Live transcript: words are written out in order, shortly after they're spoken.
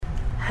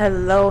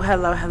Hello,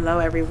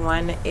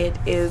 everyone. It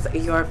is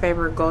your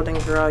favorite golden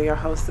girl, your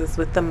hostess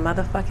with the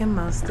motherfucking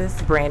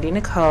mostest, Brandy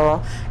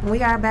Nicole. And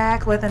we are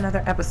back with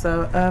another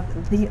episode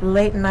of the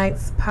Late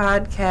Nights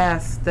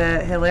podcast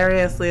that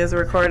hilariously is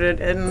recorded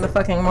in the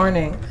fucking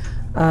morning.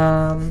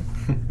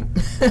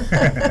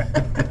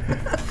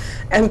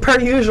 And per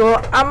usual,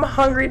 I'm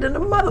hungry to the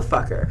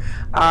motherfucker.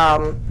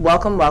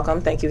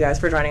 Welcome. Thank you guys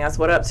for joining us.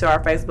 What up to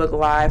our Facebook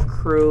Live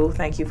crew?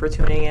 Thank you for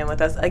tuning in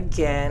with us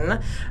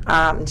again.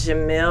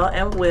 Jamil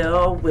and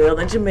Will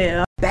and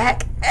Jamil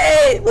back.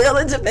 Hey, Will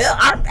and Jamil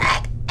are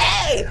back.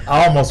 Hey.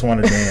 I almost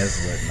want to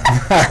dance,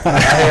 but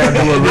I'm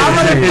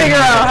going to figure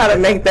out how to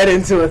make that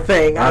into a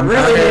thing. I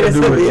really need it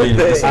to be a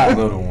thing. A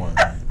little one.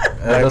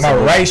 like my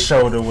right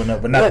shoulder went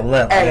up, but not the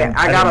left. Hey,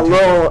 I got a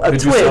little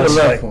twist.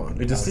 The left one.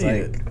 Did you see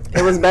it?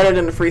 It was better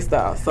than the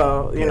freestyle,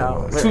 so you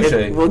know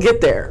we'll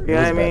get there. You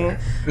know what I mean?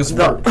 It's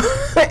work.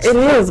 It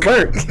is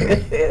work.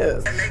 It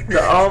is.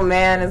 The old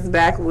man is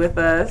back with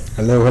us.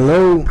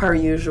 Hello. Per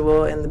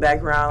usual, in the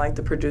background, like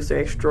the producer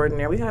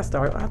extraordinaire. We gotta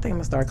start. I think I'm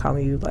gonna start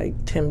calling you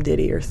like Tim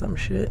Diddy or some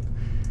shit.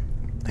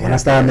 When I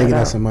start making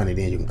us some money,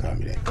 then you can call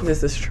me that.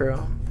 This is true.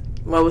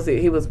 What was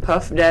he? He was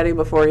Puff Daddy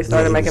before he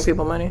started making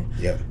people money.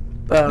 Yep.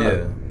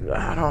 Yeah.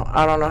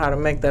 I don't know how to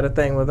make that a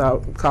thing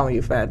without calling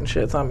you fat and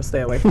shit, so I'm gonna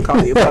stay away from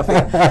calling you puffy.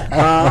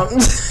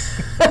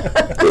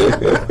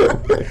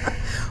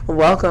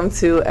 Welcome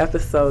to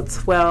episode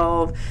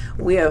 12.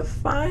 We have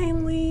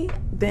finally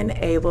been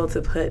able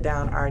to put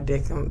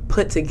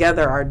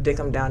together our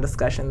Dickum Down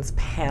Discussions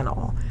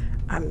panel.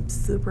 I'm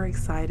super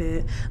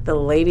excited. The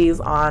ladies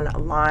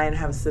online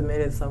have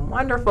submitted some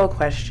wonderful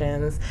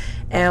questions,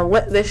 and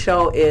what this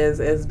show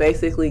is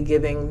basically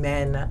giving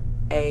men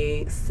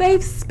a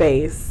safe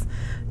space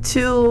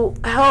to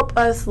help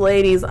us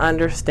ladies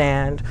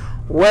understand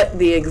what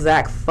the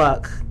exact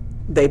fuck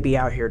they be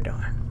out here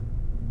doing.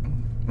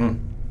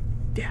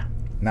 Yeah.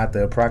 Not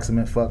the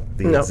approximate fuck.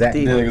 The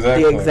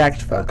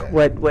exact fuck.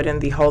 Okay. What in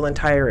the whole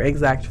entire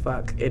exact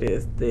fuck it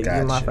is that you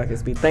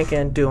motherfuckers be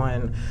thinking,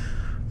 doing,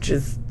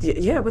 just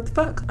what the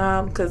fuck?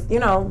 Because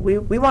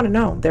we want to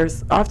know.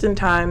 There's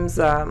oftentimes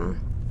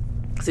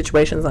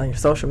situations on your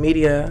social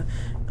media,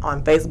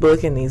 on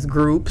Facebook, in these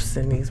groups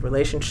and these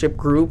relationship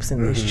groups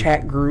and these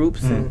chat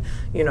groups and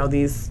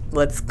these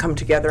let's come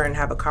together and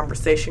have a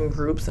conversation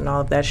groups and all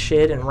of that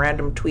shit and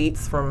random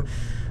tweets from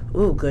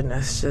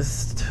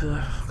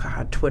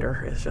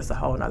Twitter is just a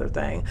whole nother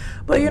thing.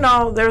 But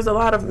there's a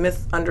lot of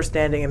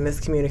misunderstanding and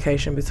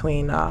miscommunication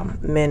between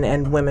men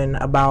and women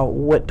about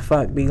what the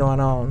fuck be going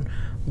on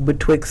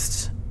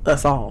betwixt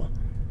us all.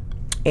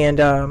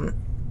 And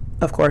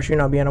of course,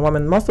 being a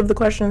woman, most of the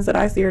questions that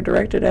I see are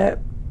directed at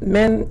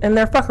men and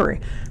their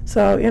fuckery.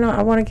 So,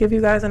 I want to give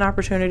you guys an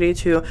opportunity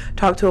to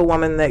talk to a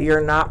woman that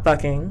you're not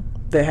fucking,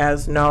 that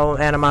has no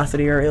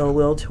animosity or ill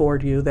will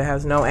toward you, that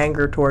has no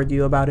anger toward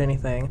you about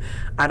anything.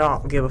 I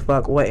don't give a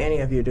fuck what any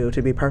of you do,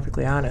 to be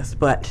perfectly honest,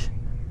 but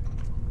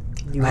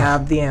you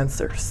have the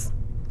answers.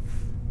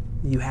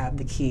 You have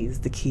the keys.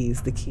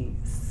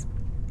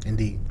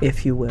 Indeed.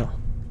 If you will.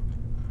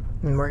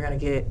 And we're going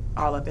to get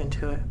all up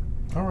into it.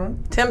 All right.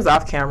 Tim's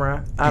off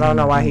camera. I don't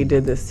know why he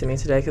did this to me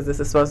today, because this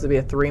is supposed to be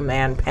a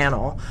 3-man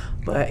panel,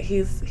 but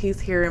he's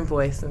here in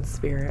voice and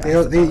spirit. They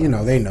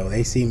know.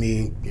 They see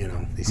me.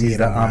 They see He's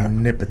the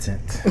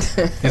omnipotent.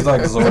 He's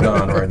like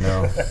Zordon right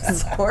now.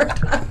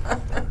 Zordon.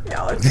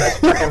 Y'all are such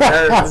fucking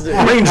nerds.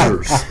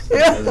 Rangers.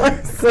 Y'all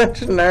are such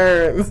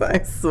nerds.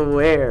 I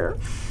swear.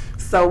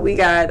 So we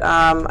got,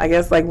 I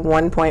guess, like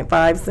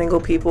 1.5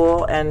 single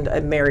people and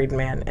a married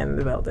man in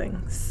the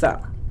building. So.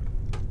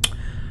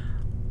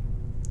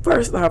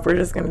 First off, we're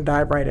just going to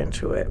dive right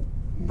into it.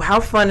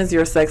 How fun is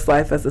your sex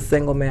life as a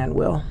single man,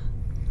 Will?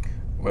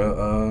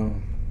 Well,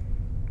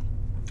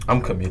 I'm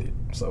committed.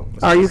 So.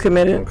 Are you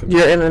committed?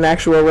 You're in an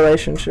actual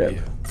relationship?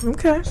 Yeah.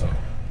 Okay. So,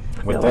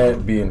 with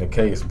that being the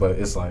case, but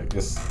it's like,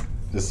 this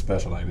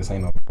special. Like, this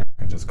ain't no I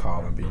can just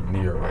call and be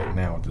near right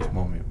now at this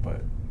moment,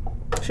 but.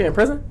 She in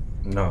prison?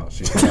 No,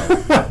 she's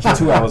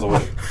 2 hours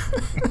away.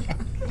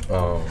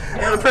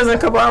 In prison a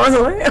couple hours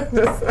away?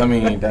 I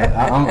mean,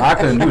 I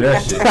couldn't do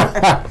that shit.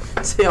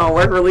 She on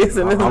work release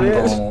in this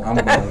bitch. I'm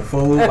going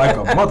full like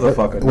a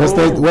motherfucker.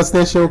 What's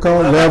that show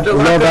called? Love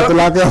After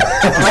Lockup?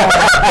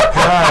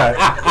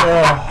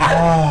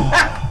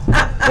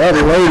 That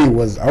lady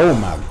was, oh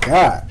my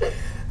God.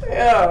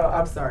 Yeah,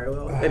 I'm sorry,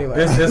 Will. Anyway.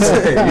 You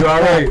all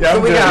right? Yeah,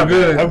 I'm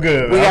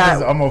good. We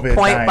got I'm over here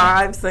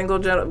 0.5 single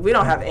gentlemen. We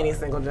don't have any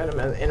single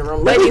gentlemen in the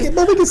room. Ladies,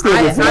 but we can still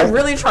I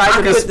really tried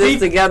to put this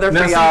together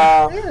for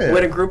y'all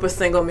with a group of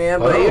single men,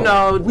 but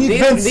these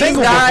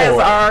guys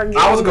are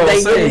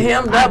getting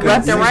hemmed up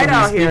left and right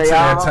out here, y'all.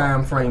 That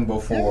time frame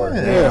before.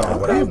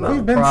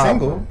 We've been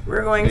single.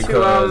 We're going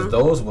because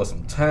those were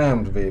some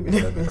times, baby.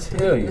 Let me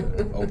tell you.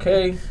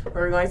 Okay.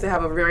 We're going to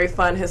have a very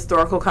fun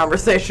historical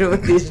conversation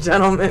with these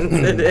gentlemen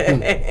today.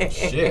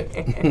 Shit.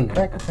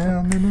 Back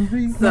down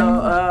memory lane.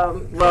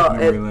 So,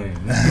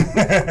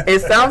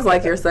 it sounds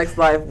like your sex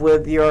life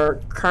with your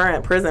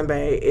current prison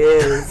bae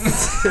is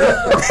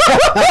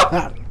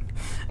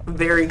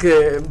Very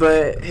good.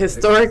 But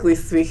historically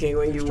speaking,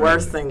 when you were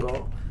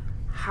single,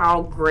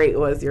 how great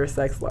was your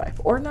sex life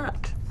or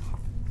not?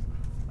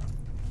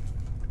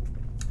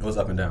 It was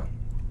up and down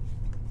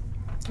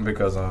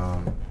because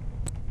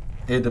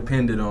it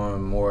depended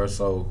on more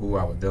so who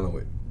I was dealing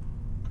with.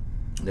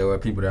 There were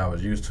people that I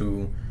was used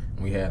to.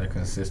 We had a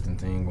consistent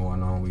thing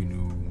going on. We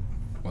knew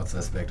what to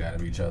expect out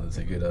of each other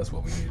to get us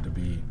what we needed to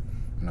be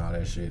and all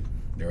that shit.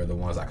 They were the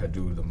ones I could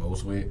do the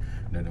most with.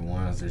 They're the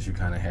ones that you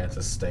kind of had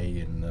to stay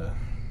in the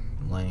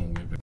lane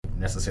with,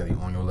 necessarily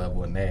on your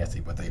level of nasty,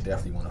 but they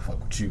definitely want to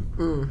fuck with you.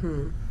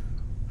 Mm-hmm.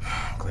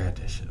 I'm glad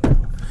that shit.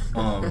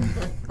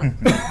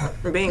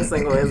 Being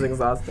single is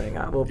exhausting.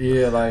 I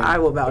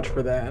will vouch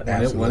for that.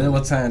 When it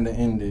was time to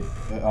end it,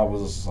 I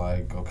was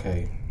like,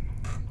 okay,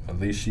 at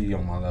least she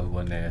on my level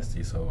of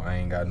nasty, so I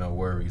ain't got no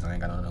worries. I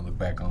ain't got nothing to look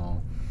back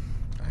on.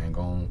 I ain't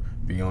gonna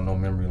be on no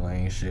memory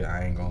lane shit.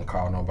 I ain't gonna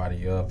call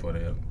nobody up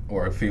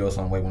or feel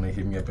some way when they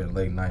hit me up at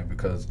late night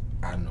because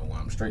I know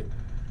I'm straight.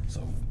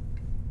 So,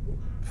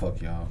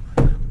 fuck y'all.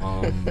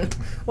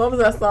 What was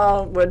that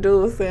song where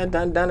dude was saying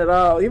done it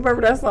all? You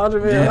remember that song,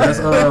 Jamil? Yeah, that's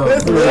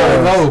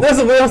This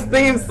is Will's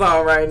theme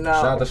song right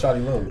now. Shout out to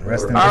Shawty Low.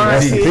 Rest in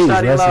R.I.P. peace.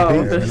 Shawty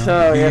Low, for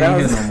sure. He Yeah,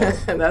 ain't here no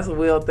more. that's a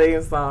Will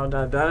theme song.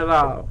 Done it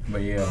all.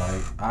 But yeah,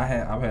 like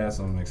I've had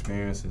some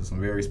experiences,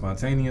 some very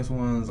spontaneous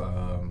ones.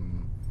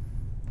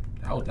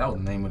 That was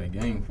the name of the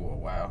game for a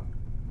while.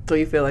 So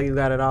you feel like you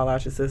got it all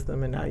out your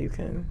system and now you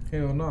can...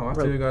 Hell no, I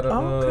still got a.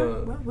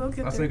 okay. Well, we'll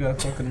get I still got a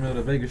fuck in the middle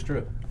of the Vegas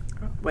Strip.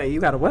 Wait, you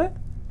got a what?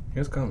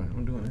 It's coming.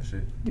 I'm doing this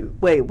shit.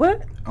 Wait,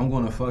 what? I'm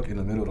going to fuck in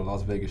the middle of the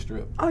Las Vegas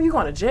Strip. Oh, you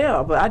going to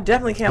jail? But I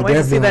definitely can't wait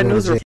to see that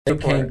news report. They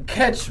can't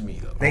catch me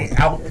though. They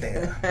out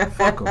there.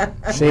 Fuck them.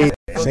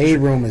 Shade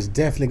Room is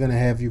definitely gonna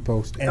have you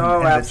posted. And, Oh,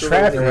 and the absolutely.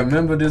 traffic.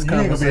 Remember this You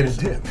ain't gonna be able to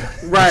conversation.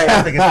 dip. Right.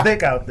 Traffic is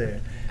thick out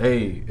there.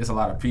 Hey, it's a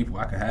lot of people.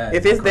 I can hide.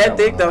 If it's that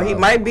thick, though, he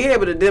might be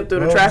able to dip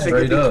through the Well, traffic if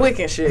straight he up. quick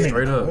and shit.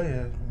 Straight up. Oh,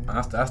 yeah.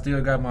 I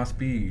still got my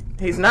speed.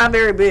 He's not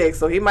very big,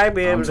 so he might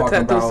be able I'm to talking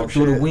cut through about some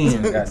through shit. the wind.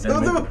 through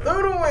Goddamn it.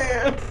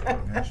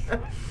 the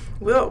wind.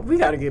 Well, we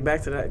got to get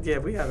back to that. Yeah,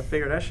 we got to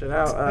figure that shit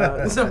out.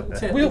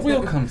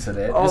 We'll come to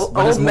that. Old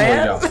But it's more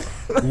man.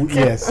 y'all.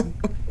 Yes.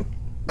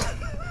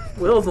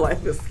 Will's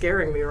life is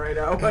scaring me right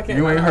now.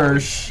 You ain't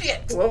heard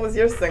shit. What was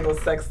your single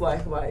sex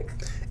life like?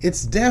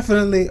 It's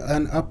definitely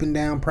an up and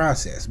down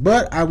process,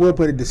 but I will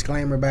put a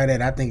disclaimer by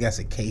that. I think that's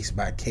a case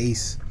by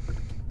case,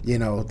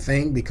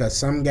 thing, because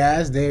some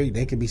guys they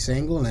could be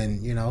single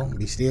and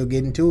be still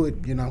getting to it,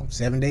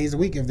 7 days a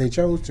week if they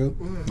chose to.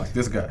 Like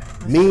this guy.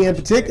 Me in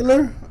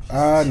particular,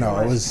 no,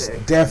 it was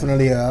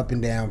definitely a up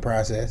and down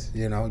process.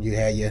 You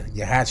had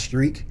your hot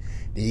streak,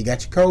 then you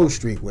got your cold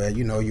streak where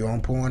you're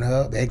on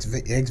Pornhub, X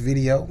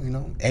video,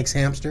 X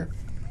Hamster.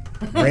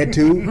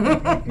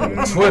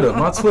 RedTube. Twitter.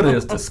 My Twitter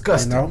is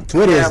disgusting.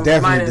 Twitter is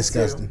definitely mine is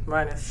disgusting. Too.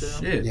 Mine is too.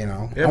 Shit.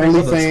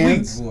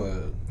 OnlyFans.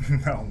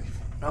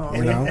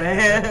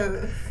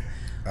 OnlyFans.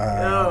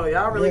 Yo,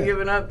 y'all really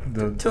giving up $2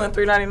 and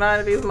 $3.99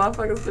 of these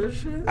motherfuckers for this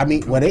shit? I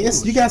mean,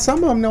 you got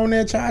some of them on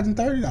there charging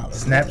 $30.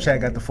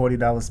 Snapchat got the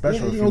 $40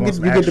 special. Yeah, if you want get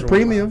some the actual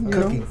premium,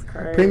 cookies.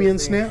 premium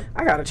Snap.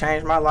 I gotta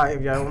change my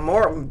life, yo.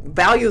 More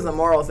values and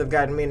morals have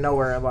gotten me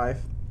nowhere in life.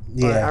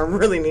 But Yeah, I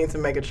really need to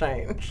make a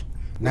change.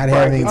 not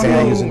having I mean,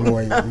 values and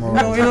more. You know,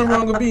 ain't nothing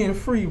wrong with being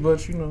free,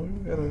 but you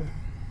gotta.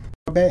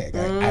 Bag,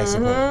 I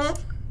suppose.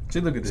 See,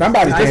 look at this.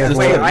 Somebody's paying for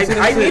Wait, it.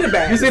 I need a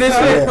bag. You see this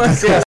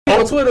shit?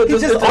 On Twitter,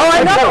 Oh,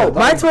 I know.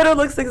 My Twitter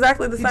looks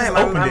exactly the same.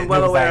 I'm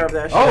well aware of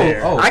that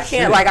shit. Oh, I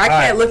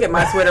can't look at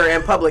my Twitter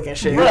in public and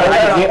shit. Right,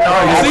 I don't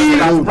know. See,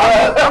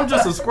 Absolutely. I'm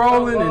just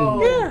scrolling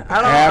and Yeah,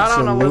 I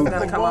don't know what's Absolutely.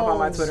 gonna come up on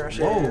my Twitter and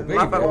shit. Whoa, baby.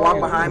 Motherfucker walk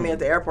behind me at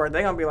the airport,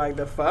 they gonna be like,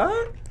 the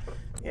fuck?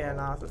 Yeah,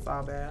 no, it's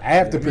all bad. I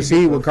have to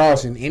proceed with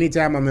caution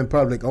anytime I'm in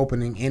public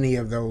opening any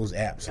of those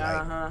apps.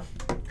 Like,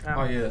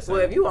 Oh, yeah,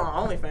 Well, if you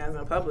on OnlyFans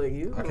in public,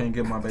 you I can't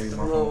get my baby my a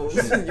phone. little,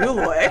 you a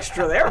little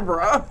extra there,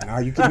 bro.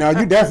 you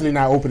definitely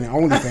not opening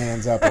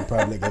OnlyFans up in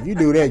public. If you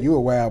do that, you a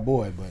wild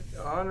boy. But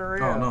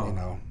Unreal. Oh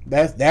no.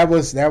 that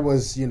was my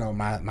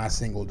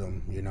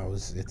singledom.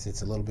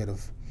 It's a little bit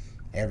of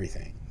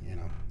everything.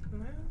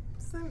 Well,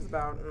 seems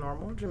about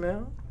normal,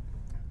 Jamil.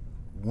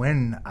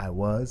 When I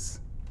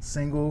was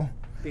single,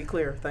 Be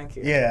clear, thank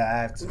you. yeah, I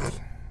have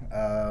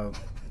to.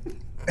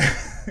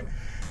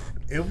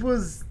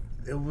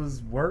 It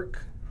was work,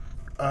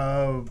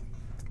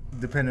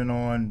 depending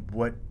on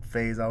what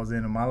phase I was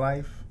in my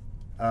life.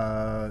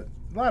 A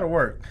lot of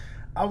work.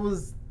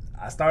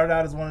 I started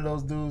out as one of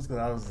those dudes because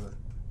I was a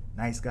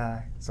nice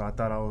guy, so I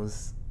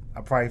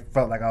probably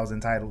felt like I was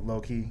entitled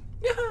low key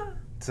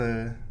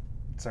to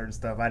certain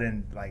stuff. I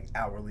didn't like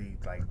outwardly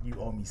like you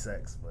owe me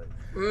sex, but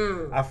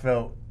I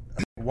felt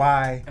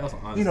why That's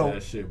some honest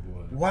ass shit,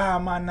 boy. why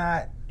am I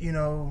not, you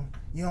don't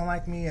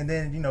like me? And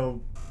then,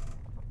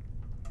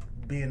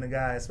 being the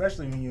guy,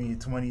 especially when you're in your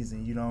 20s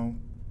and you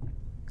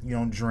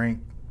don't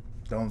drink,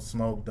 don't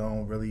smoke,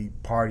 don't really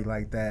party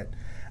like that.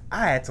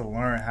 I had to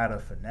learn how to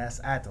finesse.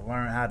 I had to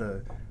learn how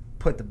to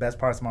put the best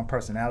parts of my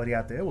personality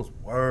out there. It was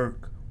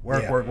work.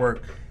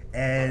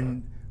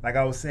 And like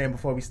I was saying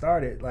before we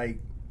started, like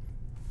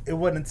it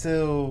wasn't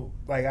until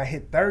like I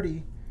hit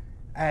 30,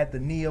 I had the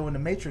Neo in the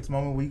Matrix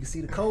moment where you can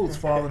see the codes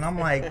fall, and I'm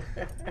like,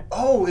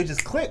 oh, it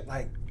just clicked.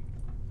 Like,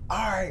 all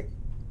right,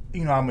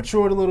 you know, I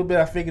matured a little bit.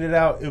 I figured it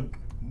out.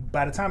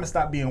 By the time it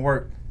stopped being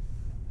work,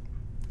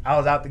 I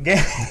was out the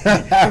game.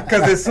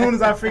 Because as soon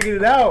as I figured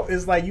it out,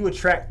 it's like you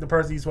attract the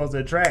person you're supposed to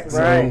attract.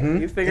 So right.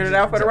 You figured it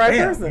out for the right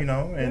person. You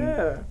know,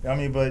 and I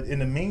mean, but in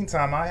the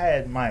meantime, I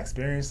had my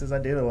experiences. I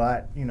did a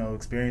lot, you know,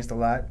 experienced a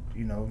lot,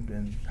 you know,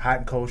 and hot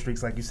and cold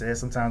streaks, like you said.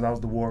 Sometimes I was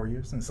the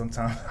Warriors, and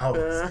sometimes I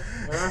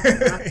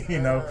was,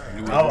 you know,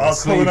 I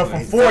was pulling up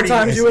from 40.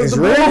 Sometimes you was the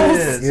Bulls.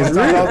 Bulls. Yeah,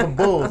 sometimes I was the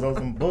Bulls. I was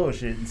some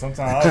bullshit. And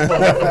sometimes I was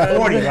pulling up from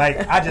 40.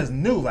 Like, I just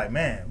knew, like,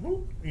 man,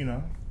 woo, you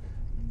know.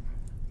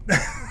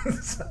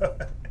 So,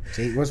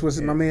 what's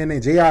my man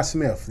name? J.R.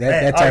 Smith.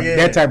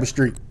 That type of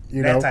streak.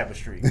 You know? That type of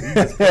streak. You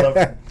just pull up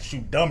and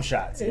shoot dumb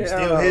shots. You're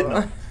still hitting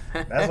them.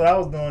 That's what I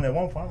was doing at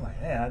one point. I'm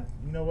like, man,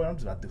 you know what? I'm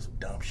just about to do some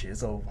dumb shit.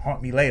 So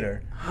haunt me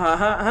later.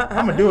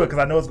 I'm going to do it because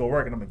I know it's going to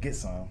work and I'm going to get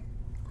some.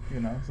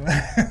 You know?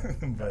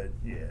 But,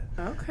 yeah.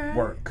 Okay.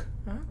 Work.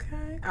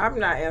 Okay. I'm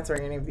not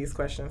answering any of these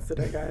questions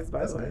today, guys,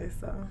 by the way.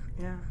 So,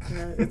 yeah.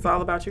 It's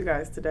all about you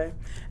guys today.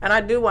 And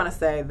I do want to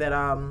say that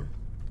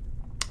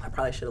I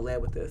probably should have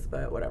led with this,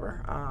 but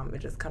whatever. It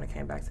just kind of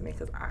came back to me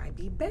because I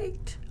be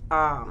baked.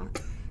 I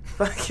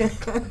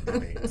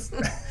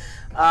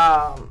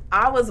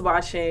was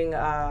watching.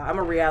 I'm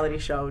a reality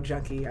show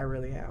junkie. I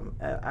really am.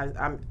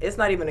 It's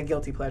not even a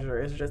guilty pleasure.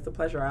 It's just a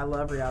pleasure. I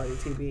love reality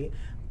TV.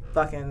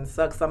 Fucking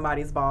suck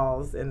somebody's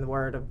balls in the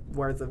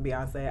words of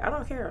Beyonce. I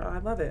don't care. I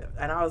love it.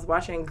 And I was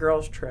watching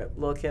Girls Trip,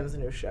 Lil' Kim's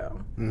new show,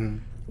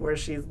 where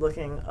she's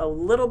looking a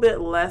little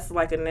bit less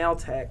like a nail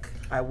tech.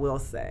 I will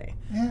say.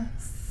 Yeah.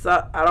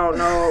 So, I don't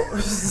know.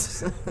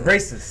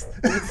 Racist.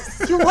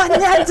 You want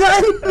that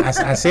done?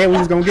 I said we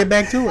was going to get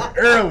back to it.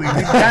 Early. We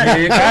got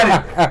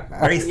it.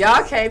 Racist.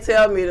 Y'all can't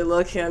tell me that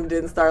Lil' Kim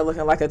didn't start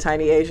looking like a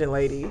tiny Asian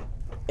lady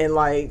in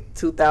like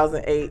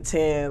 2008,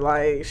 10.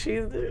 Like,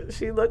 she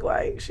looked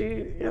like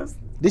she just...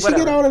 Did she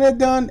get all of that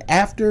done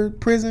after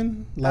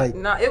prison? Like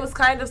no, it was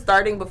kind of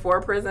starting before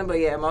prison, but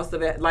yeah, most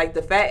of it, like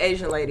the fat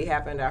Asian lady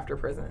happened after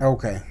prison.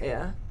 Okay.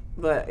 Yeah.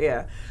 But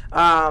yeah,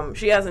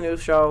 she has a new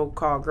show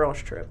called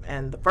Girls Trip,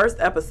 and the first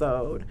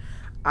episode,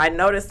 I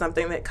noticed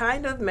something that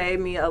kind of made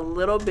me a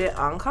little bit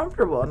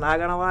uncomfortable. Not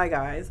gonna lie,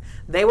 guys.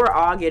 They were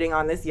all getting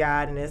on this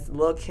yacht, and it's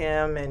Lil'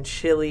 Kim and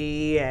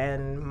Chili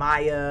and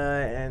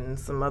Maya and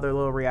some other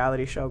little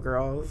reality show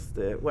girls,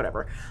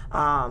 whatever.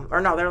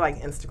 Or no, they're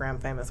like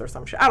Instagram famous or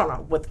some shit. I don't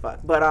know what the fuck,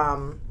 but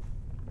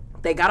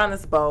they got on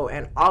this boat,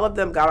 and all of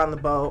them got on the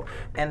boat,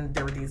 and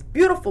there were these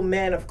beautiful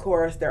men, of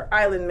course. They're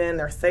island men.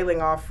 They're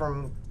sailing off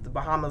from the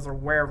Bahamas or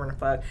wherever in the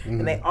fuck,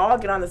 and they all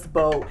get on this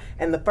boat,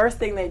 and the first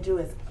thing they do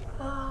is,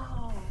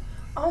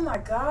 oh my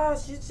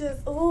gosh, you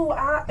just,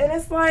 and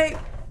it's like,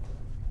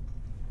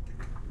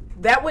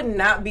 that would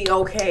not be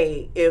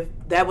okay if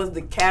that was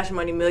the Cash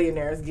Money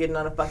millionaires getting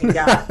on a fucking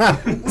yacht.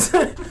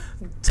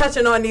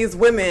 Touching on these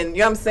women, you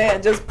know what I'm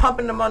saying? Just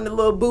pumping them on the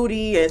little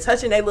booty and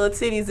touching their little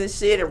titties and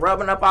shit and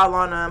rubbing up all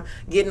on them,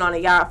 getting on a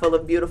yacht full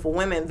of beautiful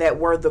women that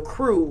were the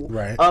crew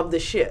of the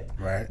ship.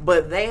 Right.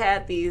 But they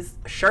had these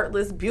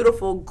shirtless,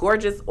 beautiful,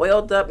 gorgeous,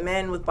 oiled up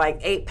men with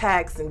like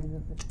 8-packs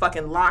and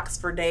fucking locks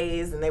for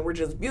days, and they were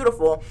just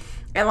beautiful.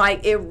 And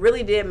like, it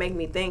really did make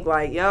me think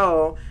like,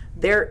 yo,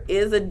 there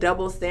is a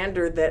double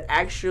standard that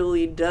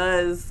actually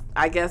does,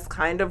 I guess,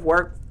 kind of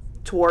work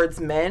towards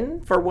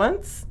men for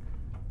once.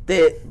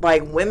 That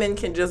like women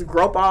can just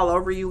grope all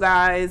over you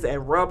guys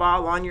and rub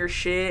all on your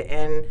shit,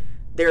 and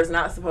there's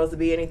not supposed to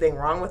be anything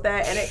wrong with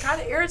that. And it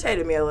kind of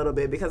irritated me a little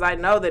bit, because I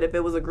know that if it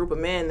was a group of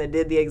men that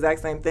did the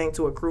exact same thing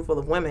to a crew full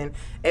of women,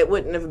 it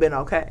wouldn't have been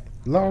okay.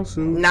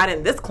 Lawsuit. Not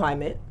in this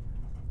climate.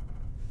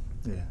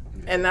 Yeah.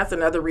 And that's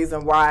another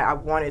reason why I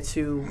wanted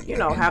to,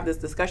 have this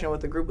discussion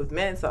with a group of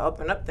men to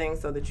open up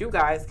things so that you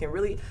guys can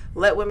really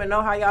let women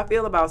know how y'all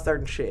feel about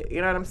certain shit.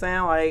 You know what I'm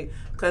saying? Like,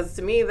 because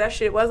to me, that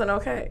shit wasn't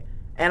okay.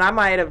 And I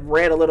might have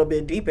read a little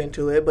bit deep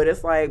into it, but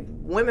it's like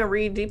women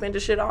read deep into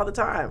shit all the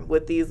time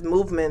with these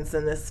movements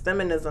and this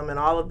feminism and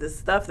all of this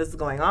stuff that's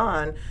going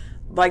on.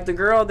 Like the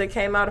girl that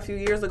came out a few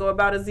years ago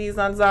about Aziz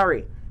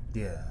Ansari.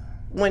 Yeah.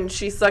 When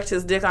she sucked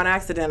his dick on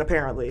accident,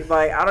 apparently.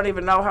 Like, I don't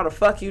even know how the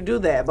fuck you do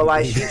that, but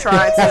like, she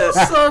tried to...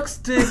 Sucks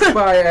dick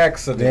by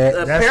accident.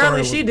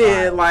 Apparently she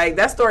did. Like,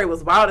 that story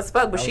was wild as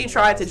fuck, but she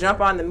tried to jump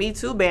on the Me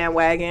Too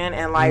bandwagon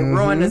and like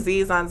ruin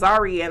Aziz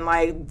Ansari. And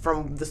like,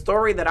 from the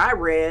story that I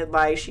read,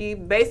 like, she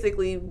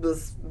basically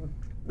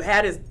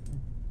had his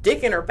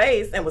dick in her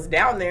face and was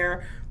down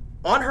there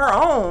on her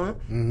own,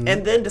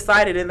 and then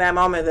decided in that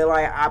moment that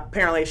like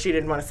apparently she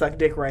didn't want to suck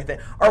dick right then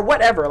or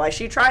whatever. Like,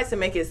 she tries to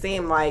make it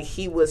seem like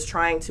he was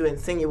trying to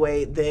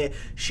insinuate that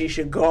she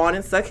should go on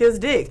and suck his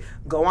dick,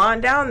 go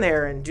on down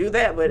there and do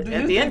that. But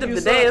at the end of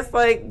the day, it's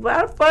like,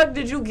 how the fuck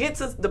did you get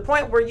to the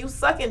point where you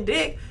sucking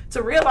dick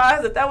to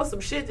realize that was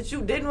some shit that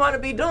you didn't want to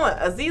be doing?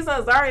 Aziz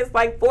Ansari is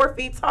like 4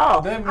 feet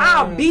tall.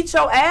 I'll beat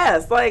your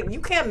ass. Like, you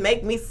can't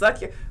make me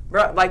suck your...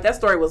 Bro, like, that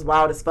story was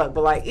wild as fuck.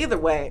 But like, either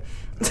way,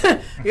 You know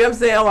what I'm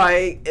saying?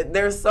 Like,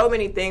 there's so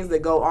many things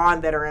that go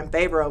on that are in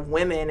favor of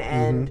women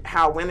and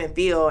how women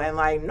feel, and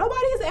like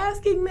nobody's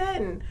asking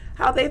men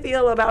how they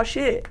feel about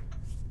shit.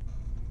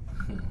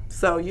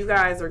 So you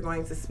guys are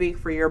going to speak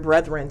for your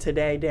brethren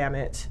today, damn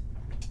it.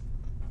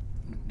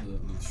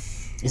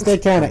 It's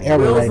that kind of error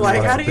Will's right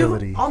like, now. how do you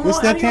It's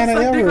almost that how do you kind of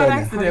suck dick error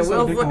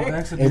on right now.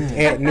 accident? Will's like,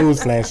 At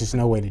newsflash, there's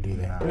no way to do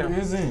that. It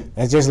isn't.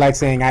 That's just like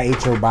saying I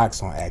ate your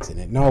box on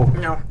accident. No.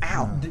 no,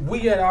 ow.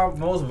 We at our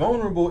most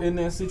vulnerable in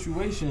that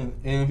situation,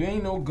 and if there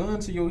ain't no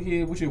gun to your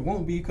head, which it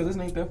won't be because this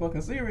ain't that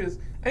fucking serious,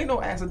 ain't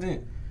no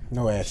accident.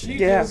 No She accident.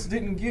 Yeah. just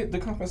didn't get the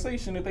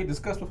compensation that they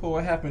discussed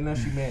before it happened. Now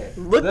she mad.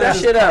 Look that That's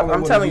shit just up. probably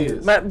I'm what telling it you.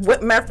 is. Matter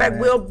of fact, Right.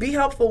 Will, be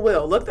helpful,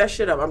 Will. Look that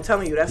shit up. I'm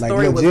telling you, that Like,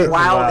 story was legit.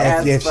 wild Wow.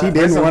 as If she fuck.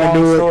 didn't It's a wanna long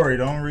do it- story.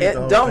 Don't read the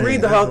whole Don't thing.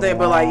 read the whole It's a thing,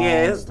 but like, yeah,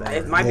 long it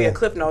story. might be Yeah. a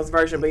Cliff Notes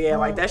version, but yeah,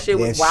 like that shit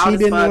Yeah, was she wild as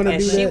didn't fuck, wanna and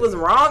do she that. was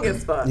wrong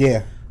as fuck.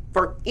 Yeah.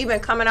 For even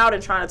coming out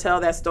and trying to tell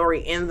that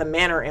story in the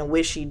manner in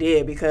which she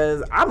did,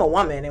 because I'm a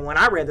woman, and when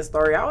I read the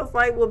story, I was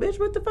like, well, bitch,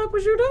 what the fuck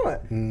was you doing?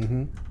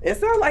 Mm-hmm. It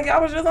sounded like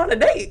y'all was just on a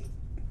date.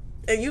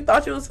 And you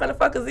thought you was finna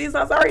fuck Aziz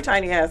Ansari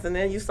tiny ass, and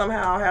then you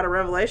somehow had a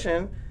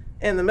revelation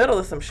in the middle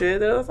of some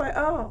shit that was like,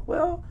 oh,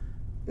 well,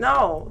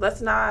 no,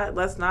 let's not.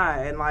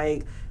 And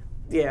like,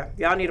 yeah,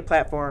 y'all need a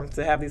platform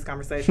to have these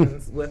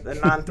conversations with a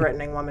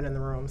non-threatening woman in the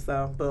room.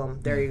 So, boom,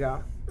 there you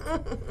go.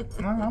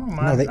 No, I don't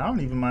mind. they- I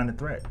don't even mind the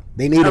threat.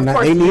 They need Of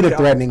course they need you a don't.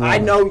 threatening I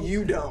woman. know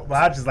you don't. Well,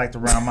 I just like to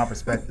round my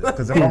perspective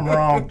because if I'm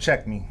wrong,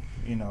 check me.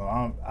 You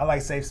know, I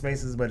like safe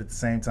spaces, but at the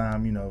same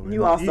time, you know,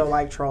 You also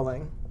like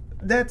trolling.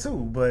 that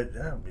too. But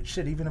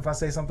shit, even if I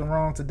say something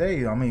wrong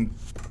today, I mean,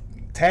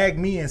 tag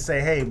me and say,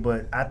 hey,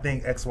 but I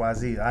think X, Y,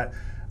 Z.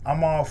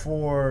 I'm all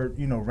for,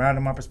 you know,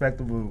 rounding my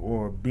perspective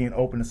or being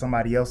open to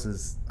somebody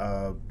else's.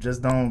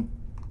 Just don't,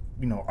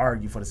 you know,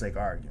 argue for the sake of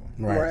arguing.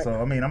 Right. So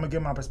I mean, I'm gonna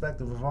give my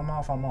perspective. If I'm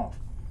off, I'm off.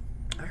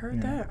 I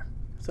heard that.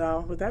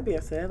 So, with that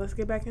being said, let's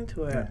get back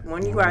into it. Yeah.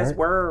 When you All guys right.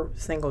 were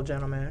single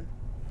gentlemen,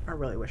 I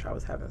really wish I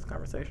was having this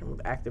conversation with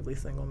actively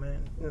single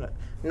men.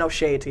 No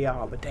shade to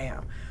y'all, but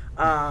damn.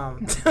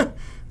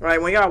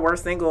 Right, when y'all were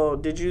single,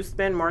 did you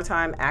spend more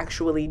time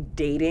actually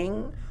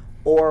dating,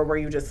 or were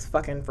you just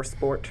fucking for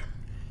sport?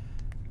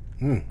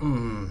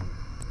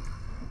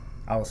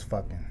 I was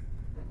fucking.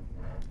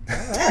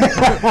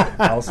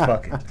 I was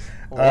fucking.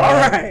 All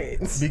right.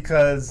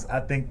 Because I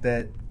think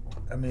that,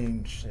 I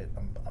mean, shit,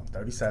 I'm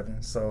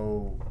 37,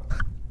 so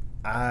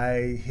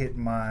I hit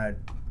my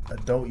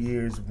adult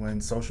years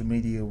when social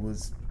media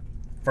was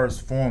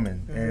first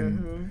forming,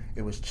 and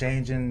it was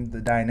changing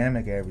the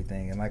dynamic of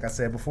everything. And like I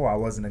said before, I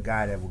wasn't a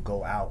guy that would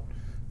go out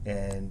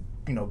and,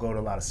 you know, go to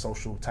a lot of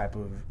social type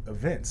of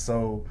events.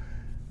 So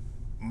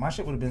my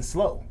shit would have been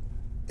slow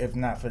if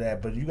not for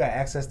that. But you got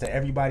access to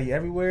everybody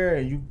everywhere,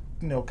 and you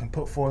know, can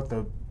put forth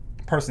the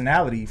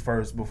personality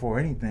first before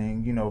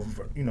anything, you know,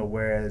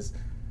 whereas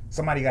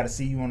somebody got to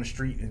see you on the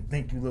street and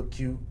think you look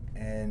cute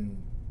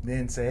and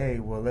then say, hey,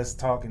 well, let's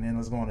talk and then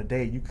let's go on a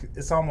date.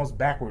 It's almost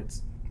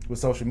backwards with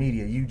social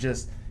media. You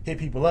just hit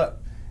people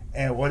up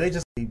and, well, they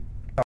just, and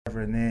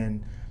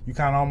then you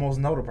kind of almost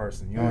know the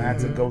person. You don't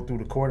have to go through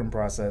the courting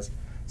process.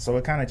 So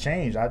it kind of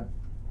changed. I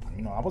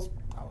was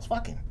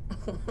fucking.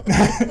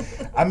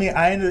 I mean,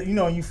 I ended, you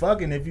know, you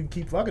fucking, if you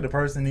keep fucking the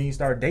person and you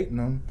start dating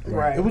them,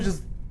 Right. it was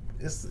just,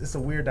 it's a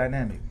weird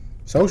dynamic.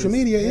 Social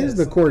media is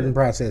the courting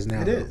process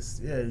now. It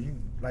is. Yeah,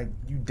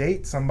 you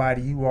date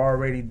somebody, you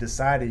already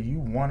decided you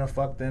want to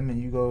fuck them,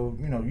 and you go,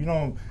 you know, you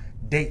don't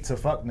date to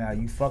fuck now,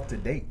 you fuck to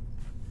date.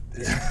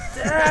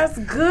 That's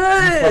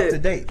good. You fuck to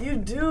date. You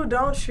do,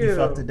 don't you? You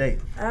fuck to date.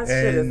 That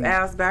shit is And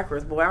ass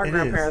backwards. Boy, our it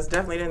grandparents is.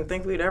 definitely didn't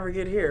think we'd ever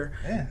get here.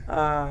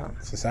 Yeah.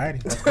 Society.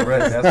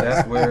 Correct.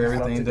 That's where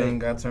everything Up to done date.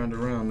 got turned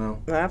around now.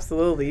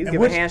 Absolutely. You And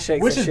give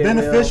handshakes which and is shit,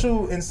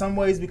 beneficial in some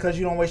ways because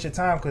you don't waste your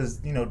time,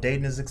 because, you know,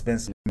 dating is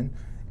expensive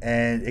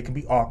and it can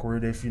be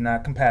awkward if you're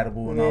not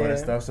compatible and all of that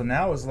Yeah. stuff. So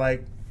now it's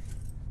like,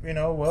 you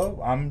know, well,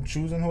 I'm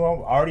choosing who I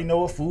already know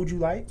what food you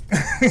like.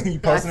 You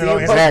posting it on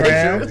see you posting Instagram.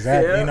 pictures.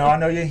 Exactly. Yeah. You know, I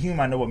know you're human.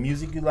 I know what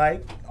music you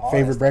like. all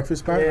Favorite that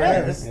breakfast spot? Yeah. stuff. Yeah,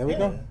 it's- there we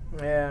go.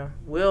 Yeah.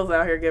 Will's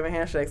out here giving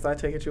handshakes, so I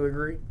take it you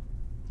agree.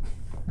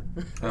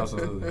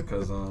 Absolutely,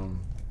 because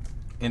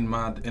in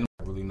my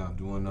really not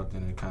doing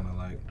nothing and kind of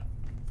like,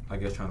 I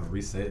guess, trying to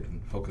reset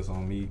and focus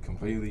on me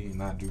completely and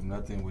not do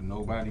nothing with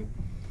nobody.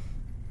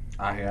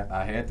 I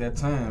had that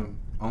time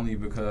only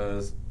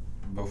because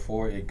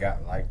before it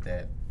got like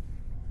that,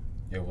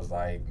 it was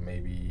like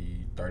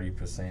maybe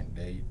 30%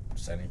 date,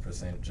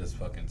 70% just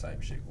fucking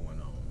type shit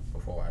going on.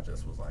 Before I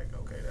just was like,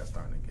 okay, that's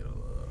starting to get a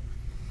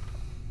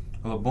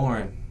little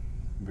boring,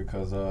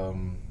 because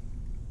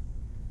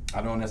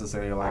I don't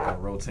necessarily like a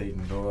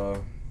rotating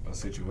door or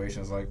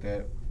situations like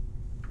that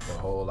for a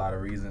whole lot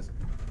of reasons.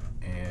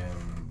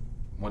 And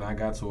when I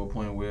got to a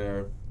point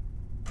where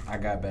I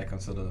got back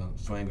into the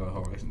swing of the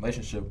whole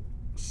relationship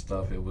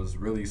stuff, it was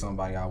really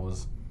somebody I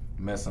was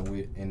messing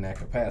with in that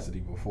capacity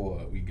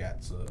before we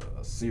got to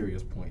a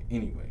serious point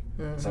anyway.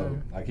 So,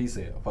 like he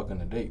said,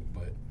 fucking a date,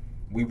 but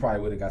we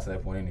probably would have got to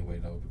that point anyway,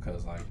 though,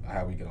 because like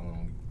how we get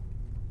along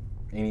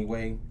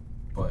anyway.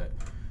 But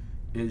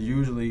it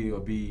usually will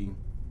be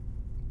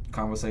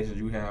conversations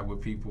you have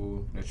with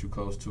people that you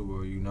close to, or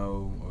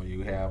or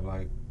you have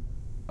like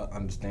an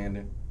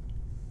understanding,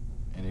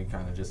 and it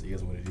kind of just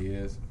is what it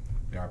is.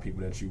 There are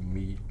people that you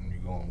meet and you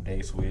go on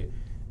dates with,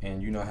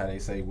 and you know how they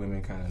say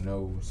women kind of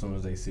know as soon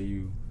as they see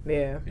you,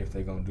 if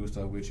they're gonna do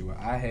stuff with you. Well,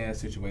 I had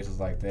situations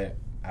like that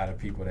out of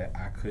people that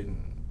I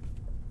couldn't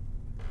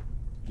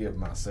give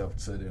myself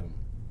to them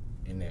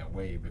in that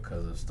way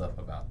because of stuff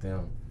about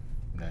them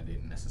that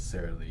didn't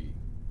necessarily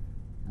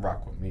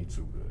rock with me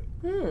too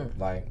good.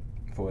 Like,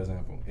 for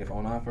example, if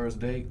on our first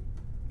date,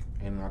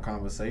 in our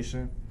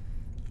conversation,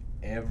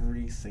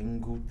 every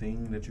single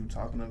thing that you're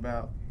talking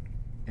about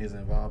is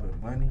involving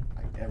money,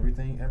 like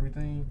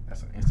everything,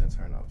 that's an instant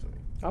turn off to me.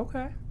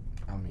 Okay.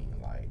 I mean,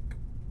 like,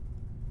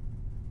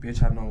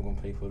 bitch, I know I'm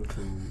gonna pay for the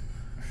food.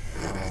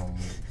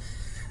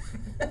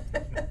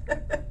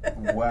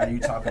 Why are you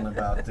talking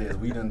about this?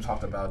 We done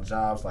talked about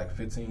jobs like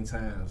 15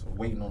 times,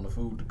 waiting on the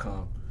food to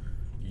come.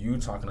 You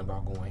talking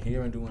about going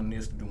here and doing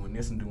this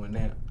and doing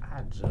that.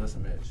 I just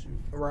met you.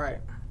 Right.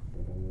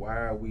 Why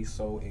are we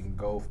so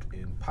engulfed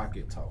in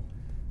pocket talk?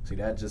 See,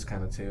 that just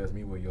kind of tells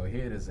me where your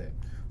head is at.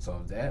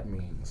 So that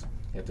means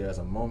if there's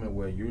a moment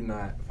where you're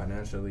not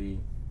financially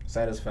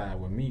satisfied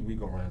with me, we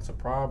gonna run into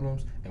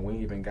problems, and we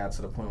ain't even got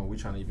to the point where we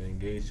trying to even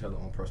engage each other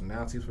on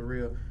personalities for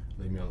real.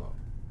 Leave me alone.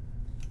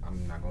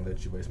 I'm not gonna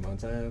let you waste my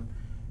time.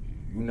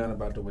 You're not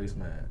about to waste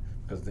mine.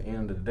 Because at the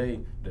end of the day,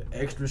 the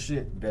extra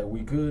shit that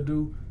we could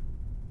do,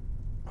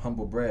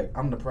 humble brag,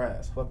 I'm the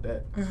prize. Fuck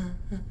that.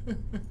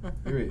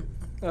 Period.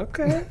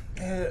 Okay.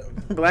 Yeah,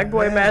 Black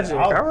boy magic.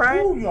 All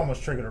right. Ooh, you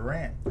almost triggered a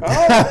rant.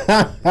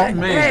 Oh. Man.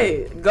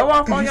 Hey, go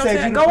off on You your said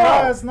shit. you Go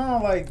prize. off. No,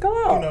 like, Go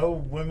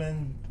off.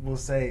 women will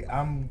say,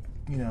 I'm,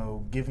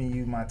 giving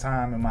you my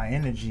time and my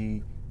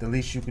energy. The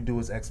least you could do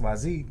is X, Y,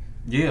 Z.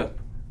 Yeah.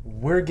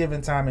 We're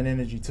giving time and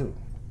energy too.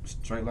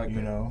 Straight like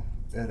that.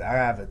 And I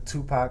have a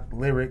Tupac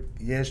lyric.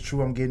 Yeah, it's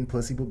true, I'm getting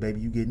pussy, but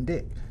baby, you getting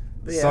dick.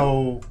 Yeah.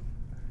 So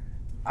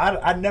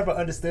I never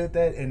understood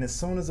that. And as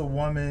soon as a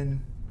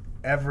woman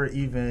ever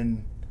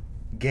even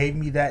gave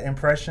me that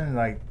impression,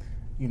 like,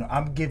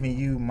 I'm giving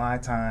you my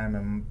time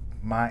and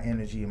my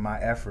energy and my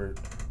effort,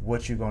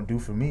 what you gonna do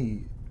for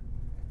me,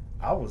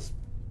 I was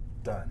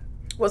done.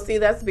 Well, see,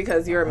 that's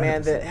because you're a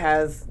man 100%. that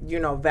has,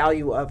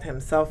 value of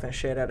himself and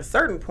shit. At a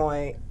certain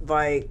point,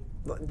 like,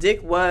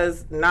 dick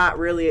was not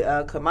really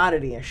a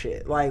commodity and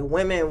shit. Like,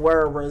 women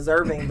were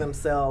reserving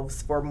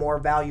themselves for more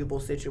valuable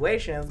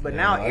situations, but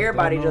now like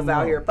everybody that just no out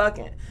more. here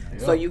fucking.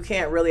 So you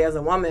can't really, as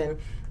a woman,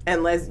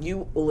 unless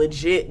you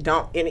legit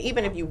don't, and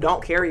even if you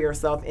don't carry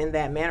yourself in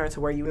that manner to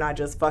where you're not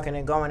just fucking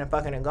and going,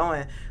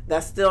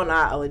 that's still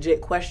not a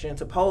legit question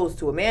to pose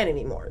to a man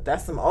anymore.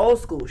 That's some old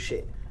school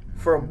shit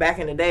from back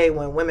in the day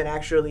when women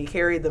actually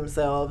carried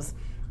themselves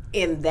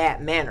in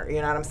that manner.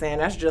 You know what I'm saying?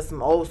 That's just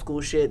some old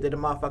school shit that a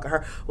motherfucker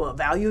heard. Well,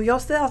 value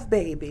yourself,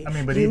 baby. I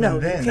mean, but you even know,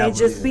 then, you that can't was-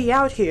 just be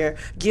out here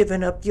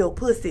giving up your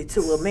pussy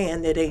to a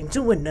man that ain't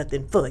doing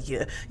nothing for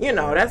you.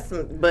 That's some,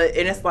 and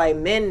it's like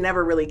men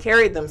never really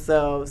carried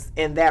themselves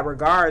in that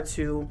regard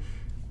to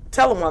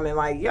tell a woman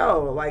like,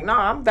 yo, like, no,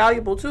 I'm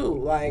valuable too.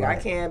 Like, I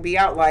can't be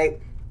out,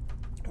 like,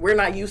 we're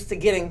not used to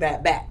getting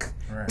that back.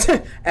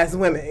 Right. As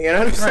women, you know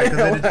what I'm Right, saying?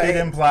 because it Like,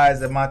 implies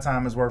that my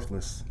time is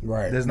worthless.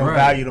 Right. There's no Right.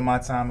 value to my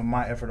time and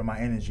my effort and my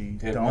energy.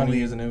 If The money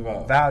only isn't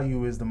involved.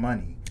 value is the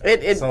money.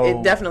 It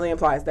So- definitely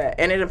implies that,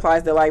 and it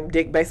implies that like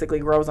dick basically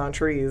grows on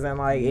trees and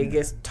like it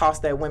gets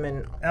tossed at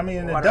women. I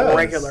mean, it on does. a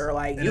regular,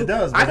 like And you. it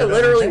does, I but could it doesn't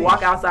literally change.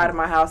 walk outside of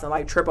my house and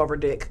like trip over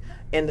dick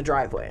in the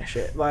driveway and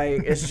shit.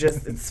 Like it's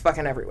just it's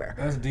fucking everywhere.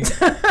 That's deep.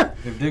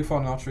 If dick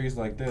falling off trees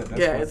like that, that's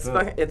Yeah, fucked it's up.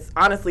 fucking, it's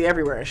honestly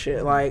everywhere and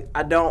shit. Like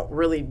I don't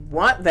really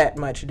want that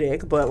much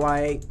dick, but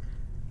like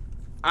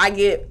I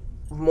get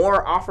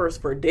more offers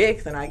for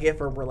dick than I get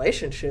for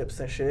relationships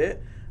and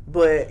shit.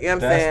 But you know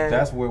what I'm saying?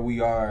 That's where we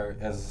are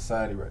as a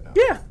society right now.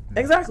 Yeah,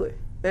 exactly.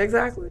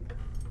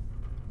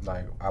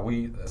 Like,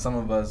 some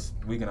of us,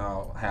 we can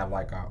all have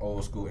like our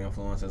old school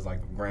influences, like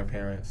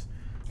grandparents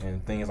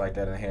and things like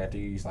that, and had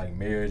these like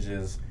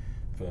marriages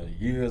for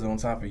years on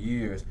top of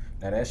years.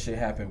 Now that shit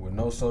happened with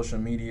no social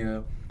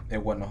media. There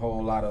wasn't a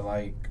whole lot of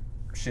like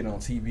shit on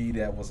TV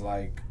that was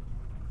like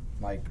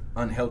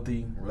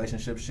unhealthy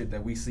relationship shit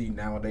that we see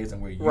nowadays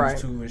and we're used Right.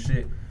 to and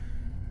shit.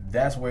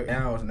 That's where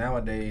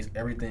nowadays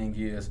everything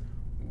is,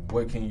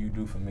 what can you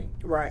do for me?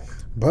 Right.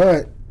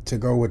 But to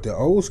go with the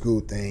old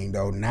school thing,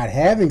 though, not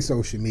having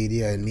social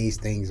media and these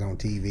things on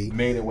TV,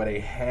 Made it where they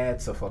had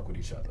to fuck with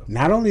each other.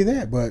 not only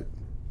that, but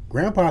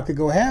Grandpa could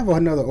go have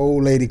another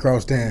old lady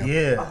cross town. A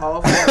Yeah.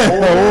 whole The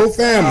family. whole A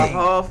family.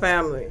 whole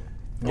family.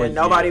 Well, And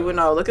nobody yeah. would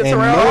know. Look at And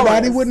Terrell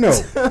nobody Owens. would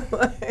know.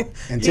 Like,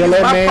 Until he's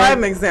that my man-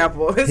 prime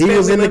example. His He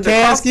was family in the lived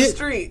across casket,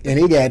 street. and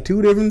he got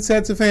two different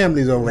sets of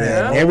families over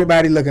there. And Yeah.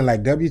 everybody looking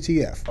like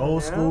WTF.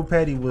 Old school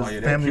petty was Oh, yeah,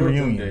 that family killed them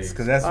reunions. days.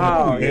 Because that's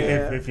Oh, what,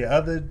 yeah. if your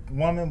other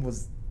woman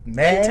was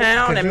mad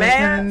town 'cause and you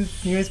mad?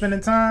 you ain't spending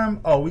time.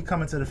 Oh, we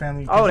coming to the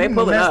family. Oh, they you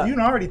pulling up. You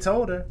already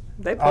told her.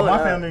 They Oh, pulling my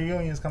up. family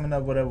reunion's coming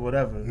up,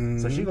 whatever.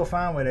 So she go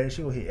find where that.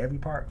 She will hit every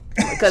part.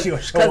 Because She'll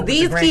show up with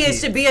these the kids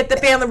grandkids. should be at the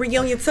family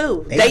reunion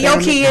too. They They your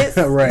family. kids.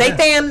 Right. They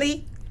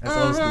family. That's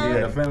old school. Yeah, Yeah,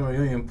 the family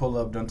reunion pull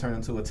up done turn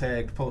into a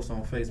tagged post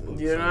on Facebook.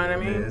 You know what I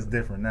mean? yeah, it's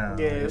different now.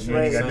 Yeah, it's you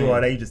ain't like- gotta do all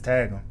that. You just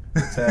tag them.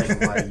 Tag 'em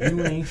like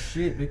you ain't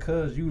shit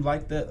because you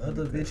like that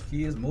other bitch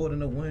kids more than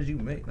the ones you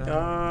make.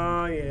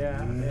 Oh yeah,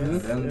 Them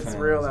it's times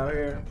real out are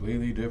here.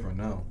 Completely different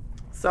now.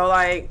 So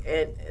like,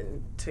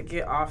 and to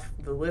get off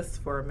the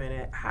list for a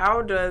minute,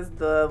 how does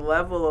the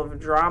level of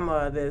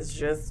drama that's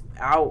just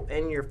out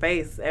in your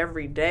face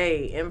every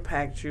day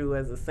impact you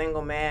as a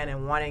single man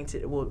and wanting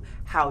to? Well,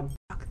 how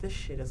this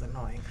shit is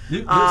annoying. You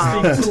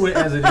speak to it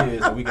as it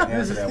is, and we can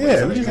answer that. Yeah,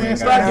 way. we just ain't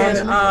answer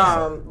gotta-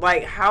 that.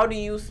 Like, how do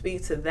you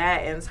speak to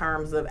that in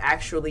terms of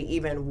actually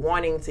even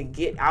wanting to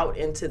get out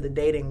into the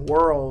dating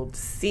world,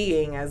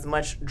 seeing as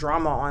much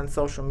drama on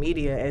social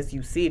media as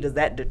you see? Does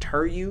that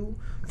deter you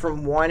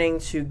from wanting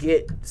to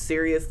get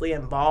seriously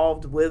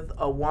involved with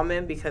a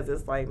woman? Because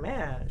it's like,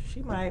 man,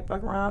 she might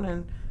fuck around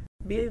and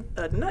be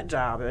a nut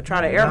job and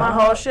try to air my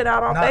whole shit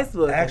out on Not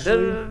Facebook.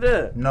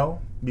 actually. No,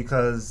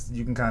 because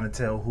you can kind of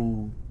tell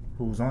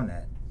who's on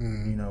that.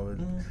 Mm-hmm. You know,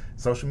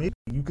 social media.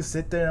 You can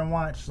sit there and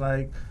watch.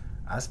 Like,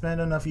 I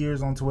spent enough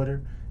years on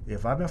Twitter.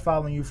 If I've been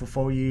following you for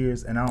 4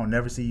 years and I don't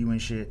never see you in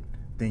shit,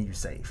 then you're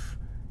safe.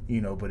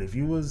 You know, but if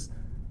you was,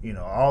 you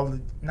know,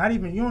 you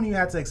don't even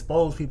have to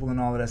expose people and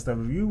all of that stuff.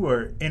 If you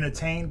were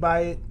entertained by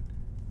it,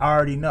 I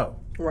already know.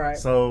 Right.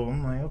 So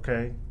I'm like,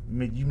 okay,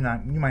 you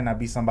might not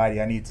be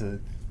somebody I need to,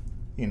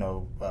 you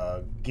know,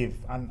 give.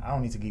 I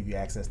don't need to give you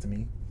access to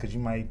me because you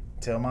might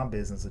tell my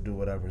business or do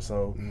whatever.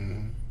 So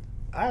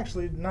I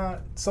actually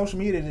social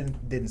media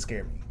didn't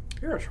scare me.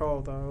 You're a troll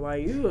though.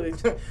 Like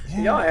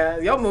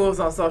your moves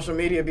on social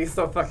media be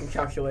so fucking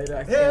calculated.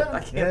 I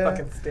can't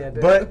fucking stand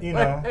it. But you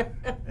know,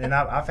 and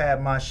I've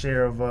had my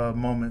share of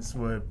moments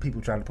where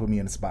people try to put me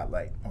in the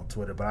spotlight on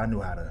Twitter, but I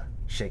knew how to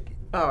shake it.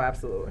 Oh,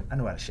 absolutely. I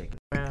knew how to shake it.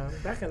 Man,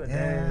 back in the day.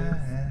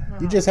 Yeah.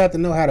 You just have to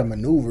know how to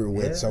maneuver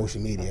with Yeah.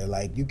 social media.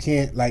 Like, you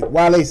can't, like,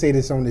 Wale say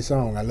this on this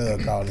song I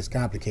love called It's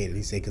Complicated.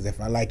 He said, because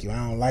if I like you, I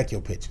don't like your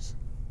pictures.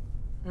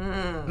 You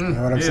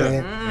know what I'm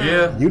saying?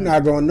 Yeah. You're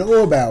not going to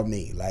know about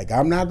me. Like,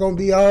 I'm not going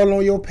to be all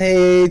on your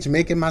page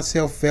making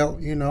myself felt,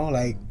 you know.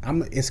 Like,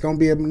 it's going to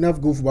be enough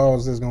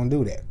goofballs that's going to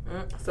do that.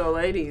 So,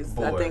 ladies,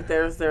 I Boy. think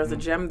there's a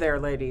gem there,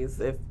 ladies.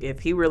 If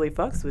he really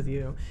fucks with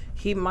you,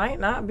 he might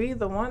not be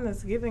the one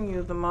that's giving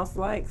you the most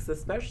likes,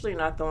 especially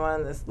not the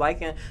one that's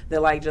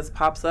that like just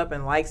pops up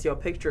and likes your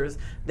pictures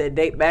that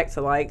date back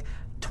to like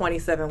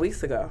 27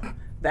 weeks ago.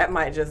 That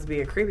might just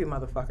be a creepy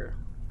motherfucker.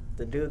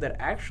 The dude that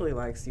actually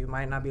likes you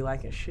might not be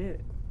liking shit.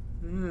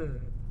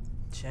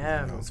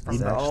 Gems from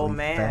It's the old actually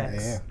man.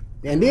 facts.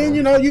 Yeah. And then,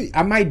 you know,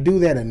 I might do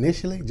that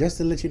initially just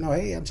to let you know,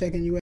 hey, I'm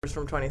checking you out.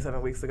 From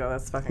 27 weeks ago.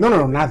 That's fucking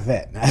No, not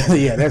that.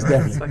 Yeah, that's That's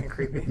definitely. fucking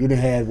creepy. You done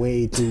had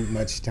way too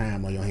much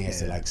time on your hands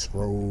to like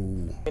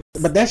scroll.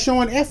 But that's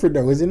showing effort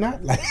though, is it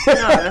not? Like, No,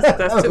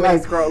 that's too many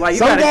like, scroll. Like, you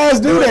some gotta guys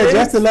do do that this.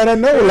 just to let her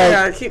know. You Like,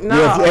 gotta keep-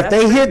 no, if that's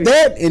they hit creepy.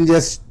 that in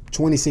just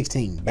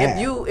 2016, bad.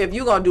 If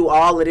you gonna do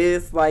all of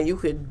this, like you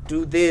could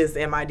do this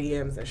in my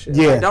DMs and shit.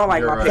 Yeah. Like, don't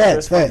like You're my right.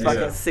 pictures from Facts. fucking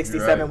Yeah,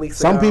 67 you're right. weeks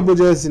Some ago. people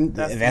just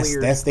That's that's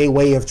weird. their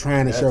way of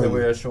trying to That's show the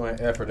way you. of showing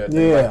effort that Yeah.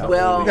 they like the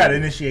Well- You got to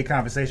initiate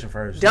conversation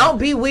first. Don't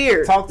be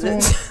weird. talk to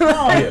them.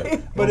 Yeah.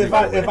 But Don't if be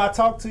I that way. if I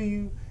talk to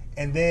you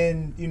and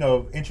then, you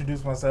know,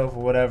 introduce myself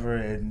or whatever,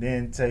 and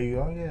then tell you,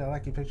 oh yeah, I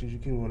like your pictures, you're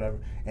cute or whatever,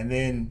 and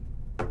then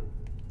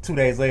 2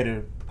 days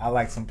later I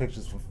like some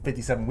pictures from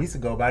 57 weeks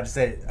ago, but I just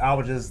said I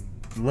was just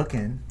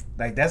looking,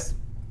 like, that's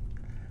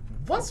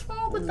what's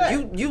wrong with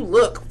that? You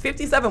look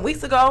 57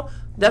 weeks ago.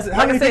 That's How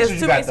like I many said. It's pictures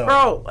too you many got, though?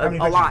 scrolls. How many A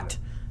pictures lot.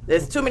 you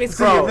There's too many See, if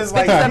scrolls. it's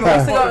like 57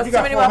 weeks ago, if it's you too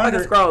got many 400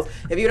 motherfucking scrolls.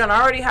 If you done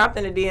already hopped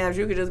in the DMs,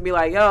 you could just be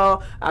like,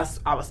 yo, I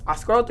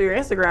scrolled through your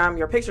Instagram.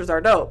 Your pictures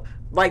are dope.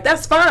 Like,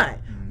 that's fine.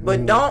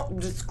 But don't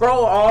just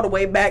scroll all the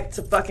way back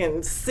to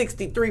fucking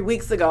 63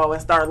 weeks ago and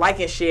start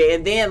liking shit.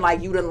 And then,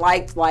 like, you done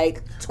liked,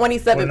 like,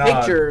 27 Well, nah,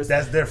 pictures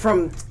that's different.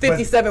 from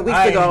 57 But weeks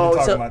I ain't ago. even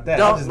talking to- about that.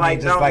 Don't, I just like,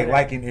 mean don't do that.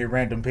 liking a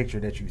random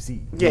picture that you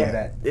see. Yeah.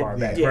 That far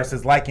back. yeah.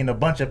 Versus liking a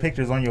bunch of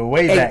pictures on your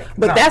way Hey, back.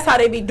 but Nah. that's how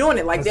they be doing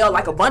it. Like, they'll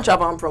like a bunch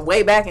of them from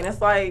way back, and it's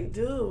like,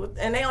 dude,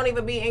 and they don't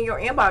even be in your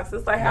inbox.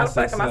 It's like, how the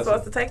That's fuck am I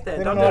excessive. supposed to take that?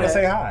 They Don't don't know do how to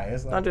say that. hi.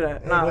 It's like, Don't do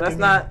that. hey, No, look that's at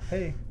not- me.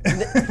 Hey.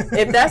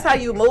 If that's how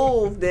you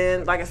move,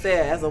 then like I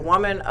said, as a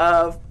woman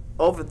of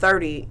over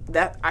 30,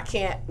 that I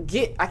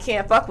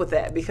can't fuck with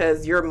that,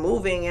 because you're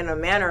moving in a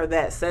manner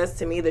that says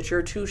to me that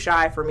you're too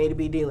shy for me to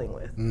be dealing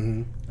with.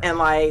 And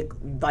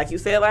like you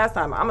said last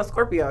time, I'm a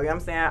Scorpio, you know what I'm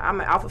saying? I'm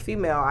an alpha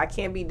female. I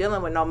can't be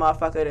dealing with no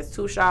motherfucker that's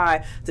too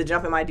shy to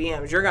jump in my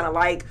DMs. You're gonna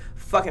like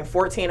fucking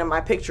 14 of my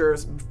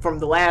pictures from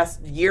the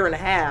last year and a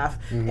half,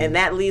 and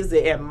that leaves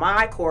it in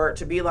my court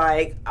to be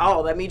like,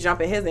 oh, let me jump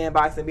in his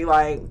inbox and be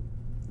like,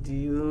 Do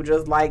you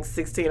just like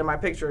 16 of my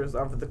pictures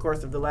over the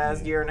course of the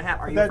last year and a half?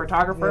 Are you a That-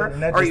 photographer? yeah,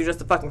 and Or are that you just-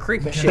 just a fucking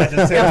creep and shit? You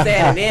know what I'm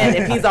saying? And then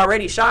if he's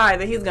already shy,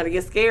 then he's going to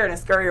get scared and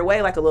scurry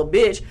away like a little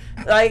bitch.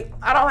 Like,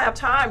 I don't have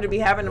time to be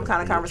having them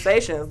kind of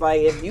conversations.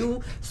 Like, if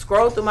you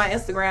scroll through my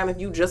Instagram, if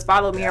you just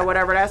follow me or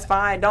whatever, that's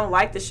fine. Don't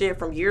like the shit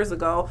from years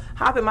ago.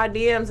 Hop in my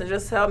DMs and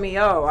just tell me,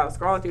 yo, I was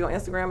scrolling through your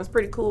Instagram. It's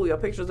pretty cool. Your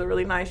pictures are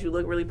really nice. You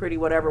look really pretty,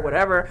 whatever,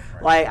 whatever.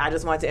 Like, I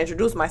just wanted to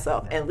introduce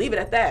myself and leave it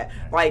at that.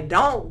 Like,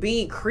 don't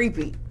be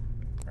creepy.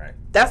 Right.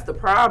 That's the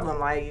problem.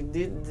 Like,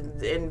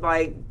 and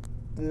like,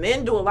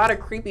 men do a lot of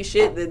creepy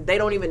shit that they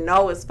don't even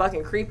know is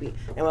fucking creepy.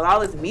 And with all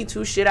this Me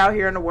Too shit out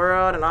here in the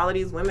world, and all of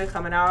these women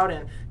coming out,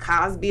 and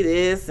Cosby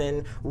this,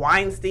 and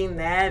Weinstein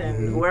that,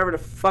 and whoever the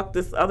fuck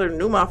this other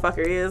new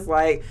motherfucker is,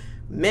 like,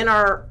 men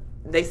are,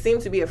 they seem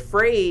to be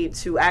afraid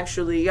to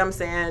actually, you know what I'm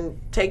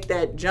saying, take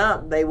that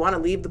jump. They want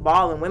to leave the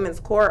ball in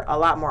women's court a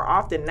lot more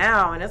often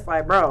now. And it's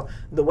like, bro,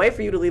 the way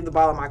for you to leave the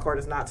ball in my court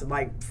is not to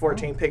like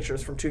 14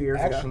 pictures from 2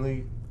 years ago.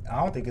 Actually,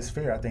 I don't think it's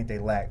fair. I think they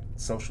lack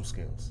social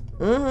skills.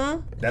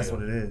 Mm-hmm. That's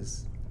what it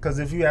is. Because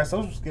if you have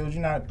social skills,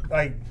 you're not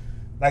like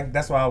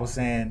that's why I was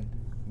saying,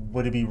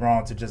 would it be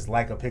wrong to just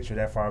like a picture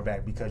that far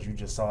back because you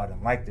just saw it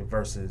and liked it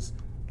versus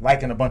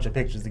liking a bunch of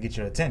pictures to get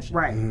your attention.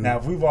 Right. Now,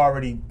 if we've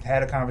already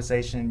had a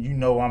conversation, you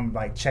know I'm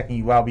like checking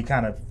you out. We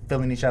kind of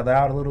filling each other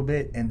out a little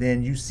bit, and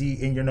then you see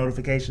in your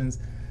notifications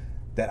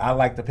that I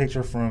liked the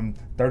picture from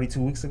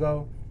 32 weeks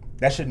ago.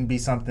 That shouldn't be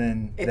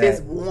something. If that,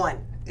 it's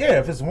one. Yeah,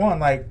 if it's one,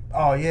 like,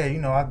 oh yeah, you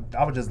know,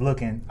 I was just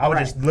looking. I was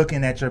Right. just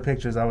looking at your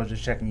pictures. I was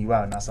just checking you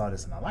out, and I saw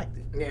this and I liked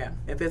it. Yeah,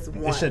 if it's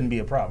one. It shouldn't be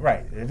a problem,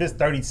 right? If it's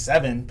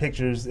 37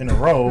 pictures in a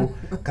row,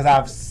 because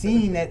I've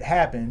seen it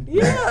happen.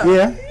 Yeah.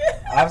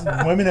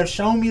 Yeah. Women have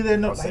shown me their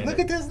notes. Like, look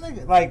at this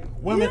nigga. Like,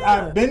 women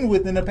I've been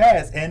with in the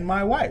past, and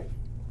my wife.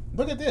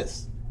 Look at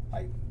this.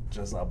 Like,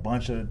 just a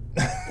bunch of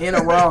In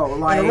a row,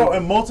 like- in a row,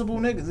 and multiple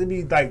niggas. It'd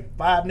be like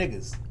 5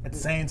 niggas at the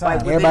same time.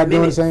 Like, Everybody doing the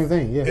minutes. same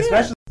thing. Yeah.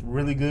 Especially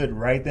really good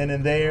right then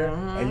and there,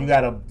 and you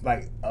got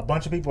a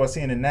bunch of people are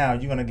seeing it now.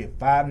 You're gonna get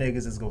 5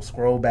 niggas that's gonna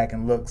scroll back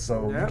and look.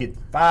 So Yep. you get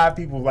 5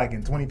 people like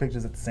in 20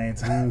 pictures at the same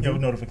time. Your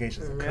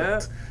notifications are Yeah,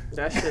 cooked.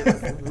 that shit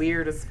is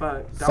weird as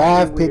fuck. Don't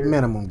 5 be pick weird.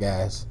 minimum,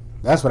 guys.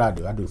 That's what I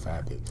do. I do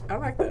 5 picks. I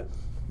like that.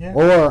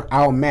 Or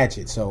I'll match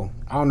it. So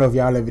I don't know if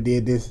y'all ever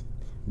did this,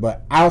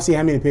 but I'll see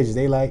how many pictures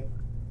they like,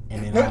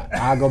 and then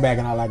I'll go back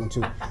and I like them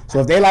too.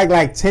 So if they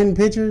like 10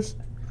 pictures,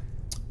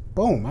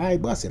 boom, I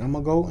bust it. I'm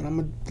gonna go and I'm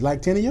gonna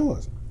like 10 of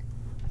yours.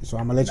 So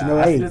I'm gonna let you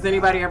know. Hey, Does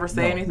anybody ever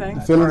say anything?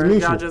 Feelings Or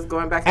mutual. y'all just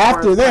going back and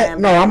after forth that,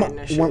 playing no, badminton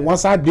and shit?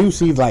 once I do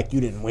see like you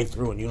didn't went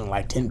through and you didn't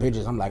like 10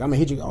 pictures, I'm like I'm gonna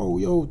hit you. Oh,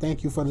 yo,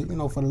 thank you for the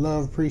for the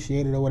love,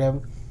 appreciate it or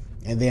whatever,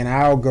 and then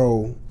I'll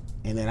go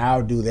and then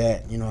I'll do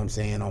that. You know what I'm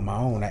saying on my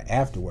own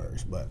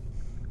afterwards. But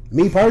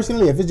me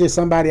personally, if it's just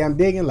somebody I'm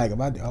digging, like if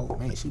I oh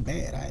man she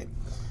bad, I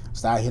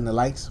start hitting the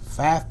likes.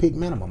 5 pick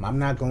minimum. I'm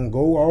not gonna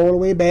go all the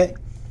way back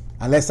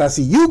unless I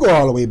see you go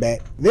all the way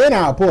back. Then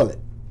I'll pull it.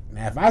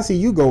 Now, if I see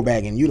you go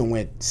back and you done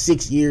went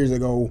 6 years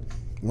ago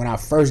when I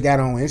first got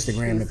on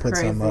Instagram She's and put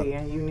crazy, something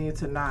up, and you need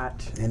to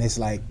not. and it's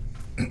like,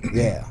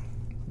 yeah.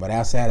 But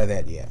outside of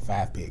that, yeah,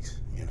 5 picks.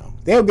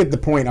 They'll get the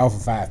point off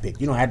of 5 picks.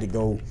 You don't have to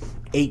go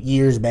 8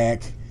 years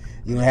back.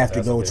 You don't have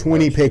to go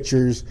 20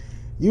 pictures.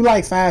 You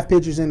like 5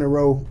 pictures in a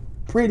row.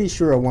 Pretty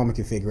sure a woman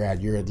can figure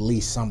out you're at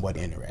least somewhat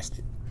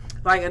interested.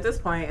 Like, at this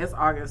point, it's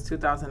August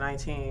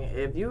 2019.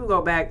 If you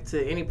go back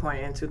to any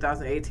point in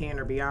 2018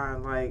 or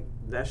beyond, like,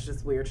 that's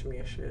just weird to me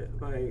as shit.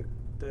 Like,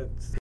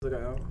 that's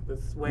ago.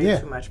 That's way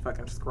too much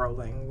fucking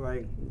scrolling.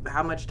 Like,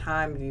 how much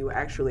time do you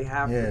actually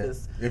have for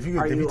this? If you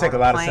Are if you you take on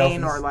a lot of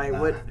plane selfies, or like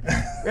what? You know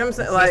what I'm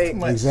saying? It's Like, too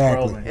much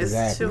Exactly. scrolling. it's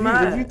Exactly. too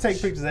much. If you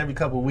take pictures every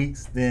couple of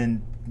weeks,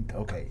 then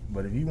okay.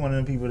 But if you one of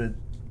them people that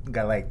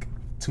got like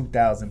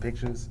 2,000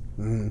 pictures,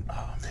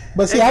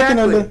 But see,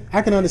 Exactly.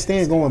 I can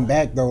understand going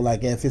back though.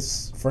 Like if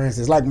it's, for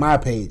instance, like my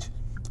page.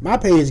 My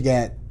page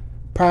got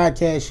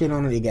podcast shit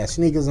on it. It got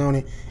sneakers on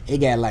it. It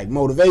got like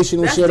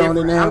motivational That's shit on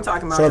it different. now. I'm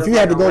talking about so if just you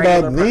had to like a go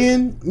back regular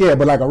then, yeah,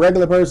 but like a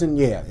regular person,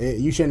 yeah,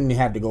 you shouldn't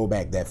have to go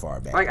back that far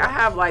back. Like, I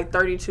have like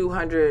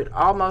 3,200,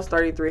 almost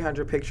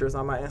 3,300 pictures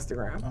on my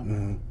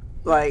Instagram.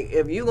 Like,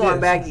 if you going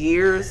back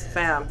years,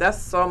 fam,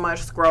 that's so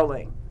much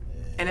scrolling.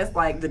 And it's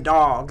like the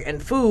dog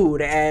and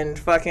food and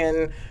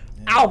fucking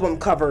album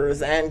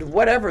covers and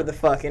whatever the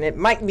fuck. And it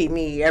might be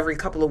me every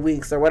couple of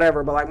weeks or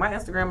whatever, but like my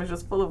Instagram is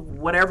just full of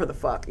whatever the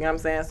fuck. You know what I'm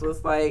saying? So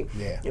it's like,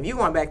 if you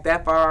going back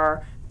that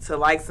far to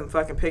like some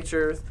fucking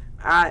pictures,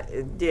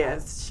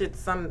 shit,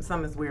 some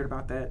is weird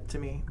about that to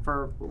me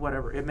for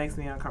whatever. It makes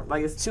me uncomfortable.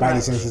 Like, it's too Spidey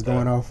much. sense is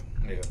going off.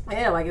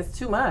 Yeah, like, it's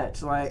too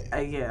much. Like,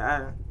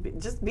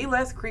 just be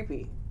less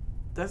creepy.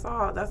 That's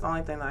all. That's the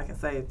only thing that I can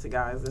say to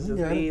guys is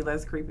just be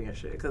less creepy and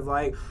shit. Because,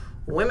 like,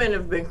 women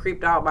have been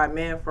creeped out by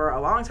men for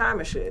a long time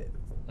and shit.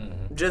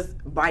 Just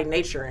by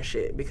nature and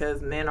shit.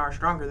 Because men are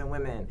stronger than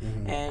women.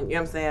 And, you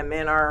know what I'm saying,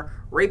 men are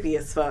rapey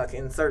as fuck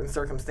in certain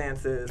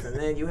circumstances. And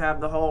then you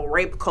have the whole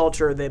rape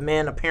culture that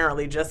men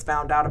apparently just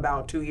found out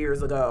about 2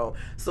 years ago.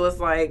 So it's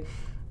like,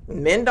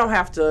 Men don't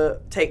have to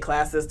take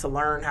classes to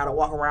learn how to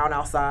walk around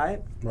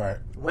outside. Right.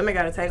 Women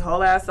got to take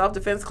whole ass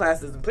self-defense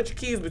classes and put your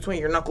keys between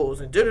your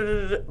knuckles and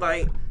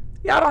like,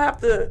 y'all don't have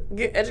to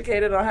get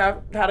educated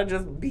on how to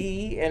just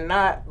be and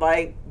not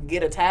like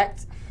get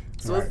attacked.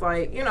 So Right. it's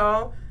like, you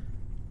know,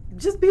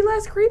 just be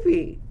less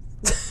creepy.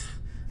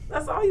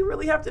 That's all you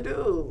really have to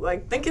do.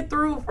 Like, think it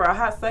through for a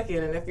hot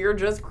second. And if you're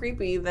just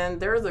creepy, then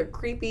there's a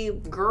creepy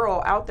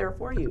girl out there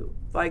for you.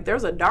 Like,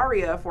 there's a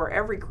Daria for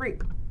every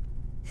creep.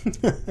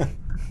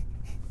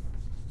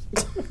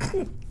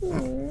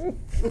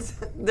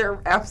 There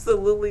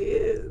absolutely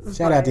is.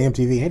 Shout out to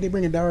MTV. Ain't they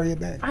bringing Daria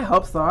back? I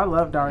hope so. I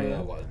love Yeah, Daria.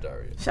 I watched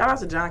Daria. Shout out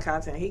to John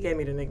Content. He gave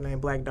me the nickname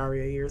Black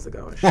Daria years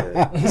ago and shit.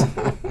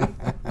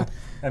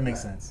 That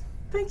makes sense.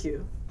 Thank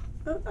you.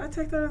 I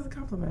take that as a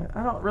compliment.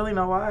 I don't really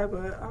know why,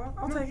 but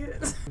I'll take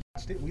it.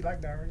 We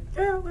like Daria.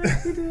 Yeah,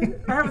 like, we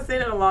did. I haven't seen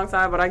it in a long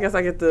time, but I guess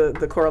I get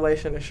the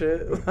correlation and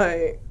shit.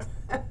 Like,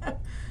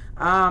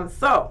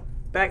 so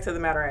back to the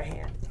matter at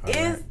hand.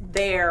 Is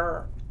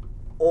there,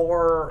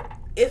 or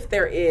if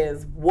there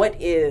is, what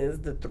is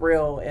the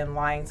thrill in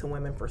lying to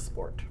women for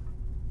sport?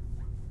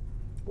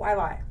 Why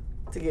lie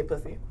to get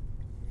pussy?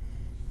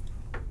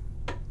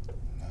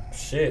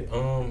 Shit.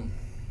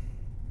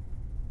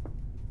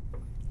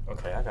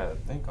 Okay, I gotta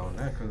think on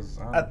that because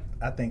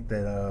I think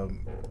that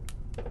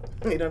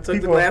You done took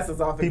the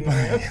glasses off people,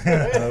 again.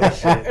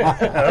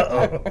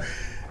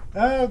 oh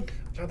shit.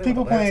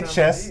 People playing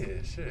chess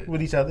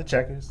with each other,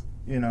 checkers.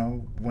 You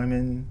know,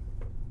 women.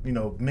 You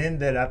know, men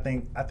that I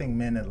think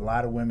men that a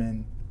lot of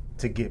women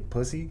to get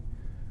pussy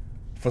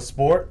for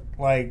sport,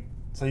 like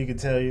so you can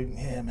tell you,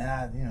 yeah,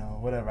 man,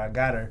 whatever, I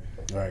got her.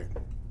 Right.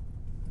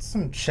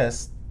 Some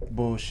chess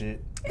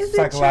bullshit, Is it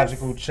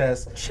psychological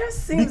chess. Chess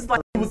seems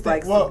like it's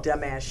like some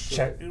dumbass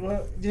shit.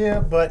 Well, yeah,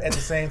 but at the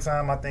same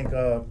time, I think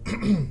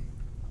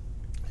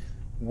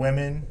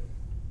women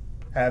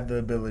have the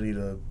ability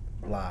to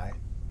lie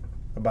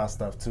about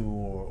stuff too,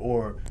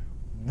 or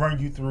run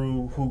you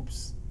through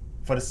hoops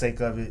for the sake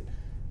of it.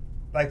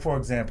 Like, for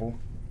example,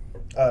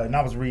 and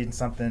I was reading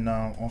something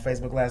on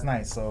Facebook last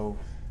night. So,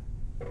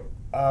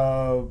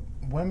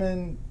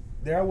 women,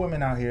 there are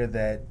women out here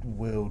that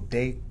will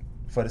date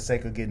for the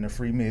sake of getting a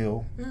free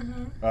meal,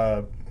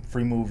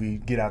 free movie,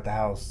 get out the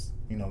house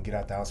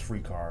free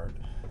card,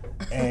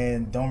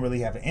 and don't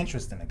really have an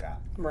interest in the guy.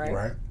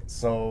 Right.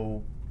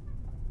 So,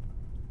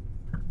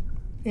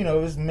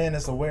 there's men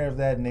that's aware of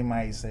that, and they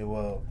might say,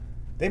 well,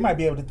 they might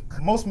be able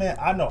to. Most men,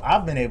 I know,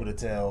 I've been able to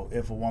tell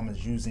if a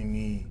woman's using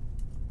me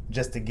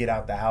just to get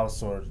out the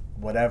house or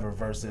whatever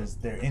versus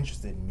they're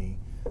interested in me.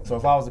 So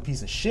if I was a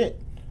piece of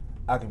shit,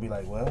 I could be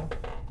like, well,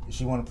 if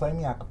she want to play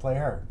me, I could play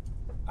her.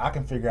 I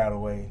can figure out a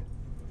way.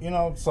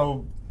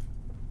 So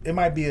it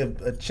might be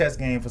a chess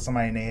game for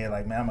somebody in their head,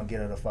 like, man, I'm going to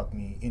get her to fuck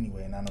me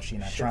anyway, and I know she's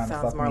not trying to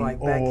fuck more me.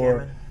 Like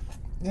or,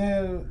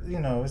 yeah,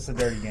 it's a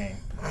dirty game.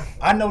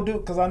 I know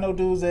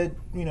dudes that,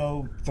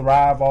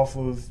 thrive off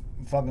of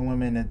fucking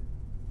women that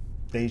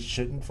they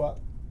shouldn't fuck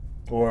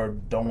or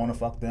don't want to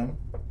fuck them.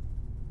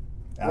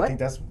 What? I think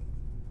that's,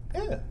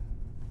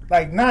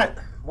 like not.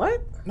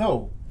 What?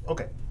 No,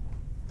 okay.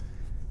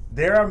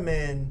 There are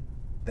men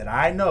that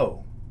I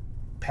know,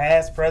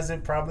 past,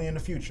 present, probably in the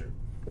future,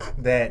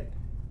 that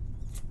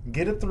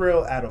get a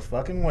thrill out of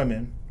fucking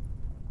women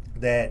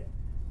that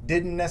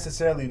didn't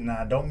necessarily,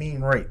 I don't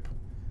mean rape,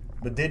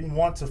 but didn't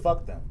want to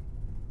fuck them.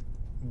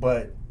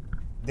 But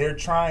they're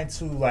trying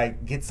to,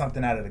 like, get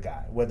something out of the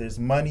guy, whether it's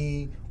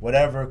money,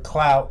 whatever,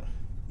 clout.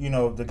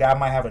 The guy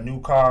might have a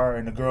new car,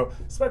 and the girl,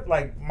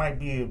 might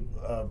be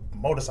a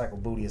motorcycle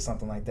booty or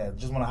something like that.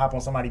 Just want to hop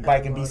on somebody's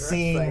bike and be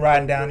seen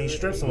riding down these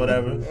strips or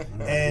whatever,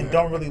 and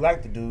don't really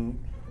like the dude.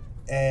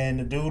 And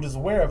the dude is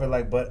aware of it,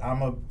 like, but I'm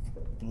going to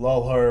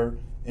lull her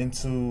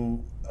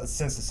into a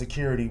sense of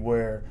security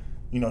where,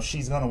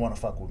 she's going to want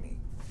to fuck with me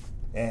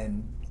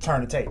and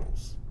turn the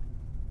tables.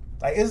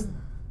 Like,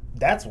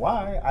 that's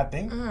why I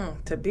think.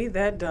 To be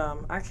that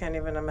dumb, I can't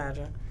even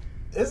imagine.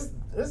 It's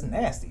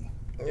nasty.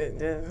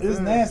 It's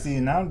Mm. nasty,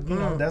 and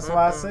that's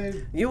why I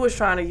say You was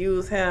trying to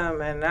use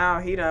him, and now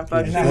he done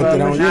fucked you flipped up,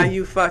 it on and now you.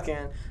 you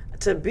fucking.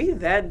 To be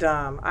that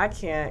dumb, I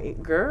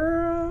can't.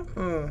 Girl,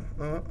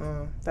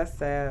 that's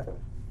sad.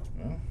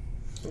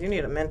 You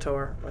need a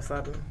mentor or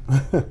something.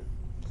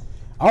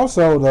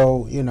 Also,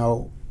 though,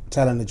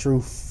 telling the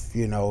truth,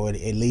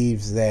 it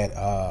leaves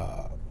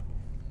that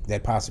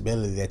that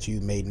possibility that you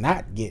may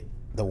not get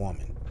the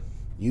woman.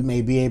 You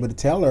may be able to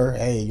tell her,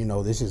 hey,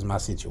 this is my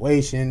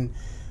situation.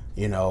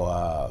 Take it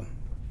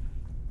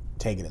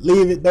or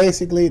leave it,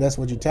 basically. That's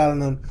what you're telling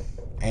them.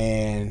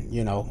 And,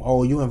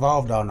 oh, you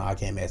involved? Oh, no, I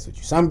can't mess with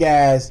you. Some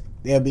guys,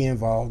 they'll be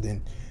involved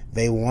and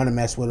they want to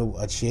mess with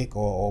a chick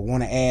or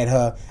want to add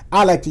her.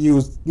 I like to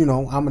use,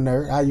 I'm a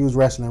nerd. I use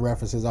wrestling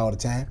references all the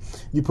time.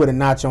 You put a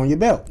notch on your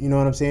belt. You know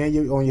what I'm saying?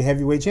 You're on your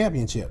heavyweight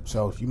championship.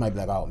 So you might be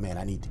like, oh, man,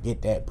 I need to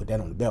get that, put that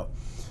on the belt.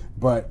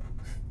 But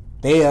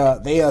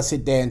they'll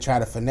sit there and try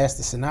to finesse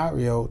the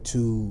scenario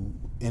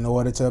in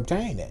order to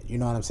obtain that. You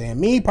know what I'm saying?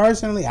 Me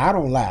personally, I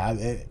don't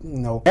lie.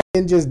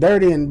 Been just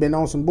dirty and been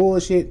on some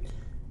bullshit.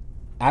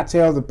 I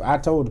told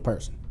the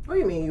person. What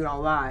do you mean you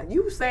don't lie?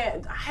 You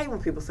say I hate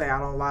when people say I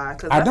don't lie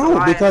because I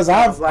don't, because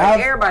I've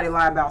everybody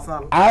lie about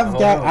something.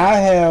 I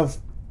have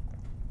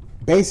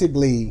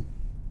basically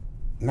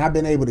not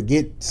been able to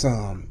get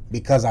some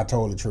because I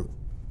told the truth.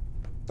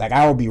 Like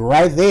I will be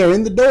right there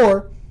in the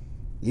door,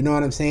 you know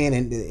what I'm saying?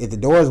 And if the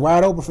door is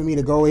wide open for me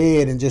to go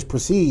ahead and just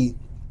proceed,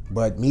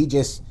 but me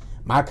just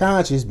my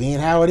conscience being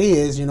how it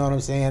is, you know what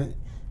I'm saying?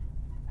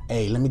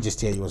 Hey, let me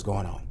just tell you what's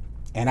going on.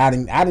 And I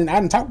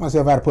didn't talk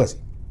myself out of pussy.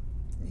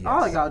 Yes.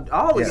 All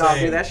of y'all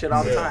do that shit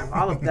all the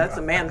time. That's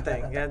a man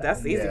thing. Yeah,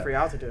 that's easy for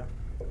y'all to do.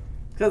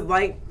 Because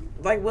like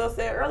Will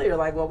said earlier,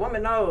 like, well, a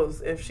woman knows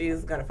if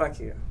she's gonna fuck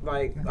you,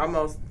 like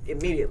almost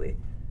immediately.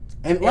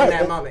 And in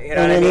that moment, you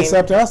know and what I mean? It's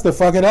up to us to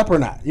fuck it up or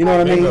not. You know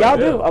what I mean? Y'all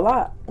do a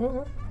lot.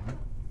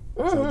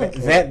 Mm-hmm. So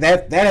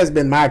that has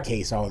been my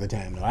case all the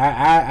time. Though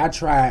I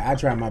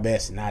try my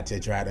best not to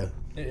try to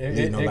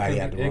lead nobody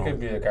out the wrong. It could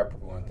be a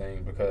Capricorn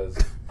thing because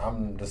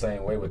I'm the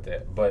same way with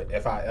that. But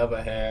if I ever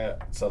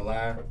had to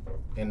lie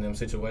in them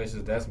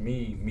situations, that's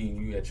me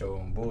meeting you at your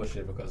own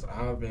bullshit because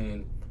I've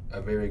been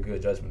a very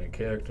good judgment of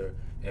character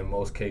in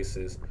most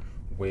cases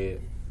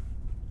with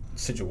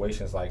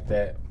situations like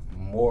that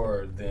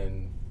more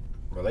than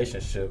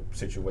relationship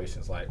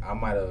situations. Like I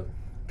might have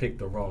picked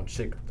the wrong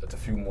chick a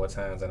few more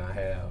times than I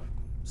have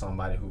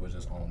somebody who was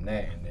just on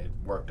that, and it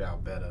worked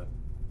out better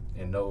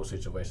in those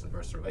situations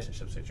versus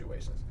relationship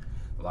situations.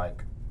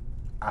 Like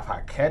if I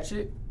catch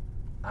it,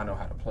 I know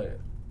how to play it.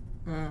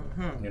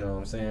 Mm-hmm. You know what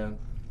I'm saying?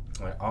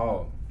 Like,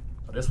 oh,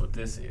 this what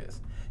this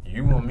is.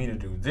 You want me to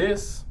do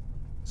this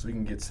so we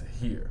can get to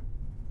here.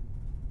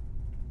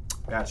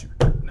 Got you.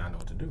 Now I know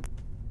what to do.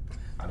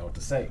 I know what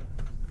to say.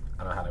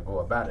 I know how to go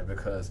about it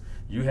because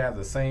you have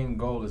the same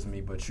goal as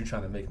me, but you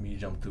trying to make me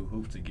jump through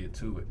hoops to get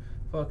to it.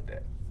 Fuck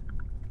that.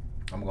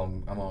 I'm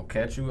gonna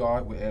catch you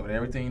all with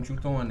everything you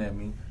throwing at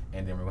me,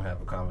 and then we're gonna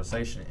have a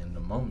conversation in the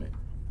moment.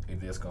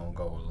 Either it's gonna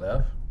go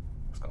left,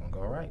 it's gonna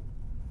go right.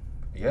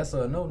 Yes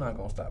or no, not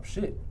gonna stop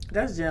shit.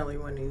 That's generally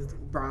when these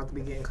broads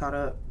be getting caught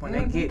up. When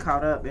they get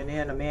caught up, and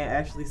then a man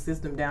actually sits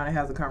them down and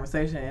has a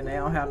conversation, and they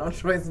don't have no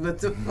choice but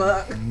to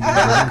fuck.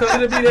 Because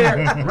it'll be there.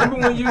 Remember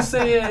when you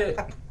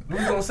said we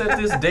gonna set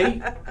this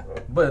date,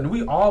 but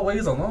we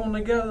always alone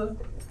together?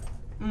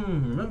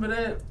 Remember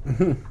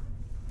that?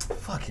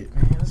 Fuck it,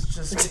 man. Let's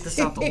just get this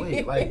out the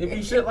way. Like, it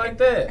be shit like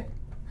that.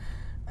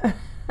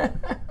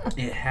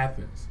 It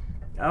happens.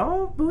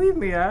 Oh, believe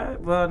me, I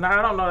don't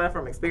know that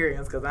from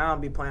experience because I don't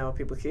be playing with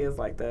people's kids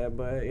like that.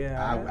 But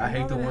yeah, I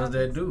hate the ones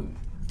that do.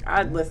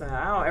 I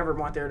don't ever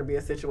want there to be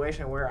a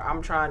situation where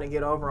I'm trying to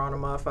get over on a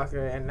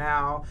motherfucker and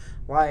now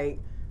like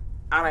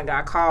I done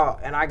got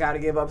caught and I got to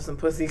give up some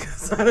pussy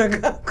because I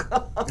done got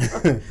caught.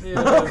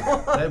 Yeah,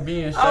 that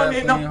being shot,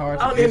 playing hard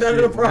to I don't need none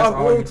of the problems. That's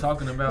all you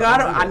talking about. No,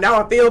 I know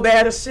I feel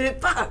bad as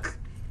shit. Fuck.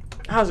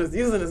 I was just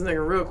using this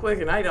nigga real quick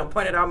and I done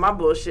pointed out my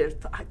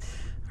bullshit.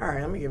 All right,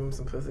 let me give him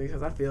some pussy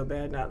because I feel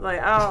bad now. Like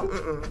I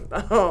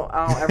don't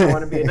ever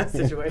want to be in that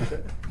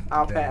situation.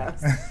 I'll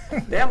pass.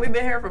 Damn, we've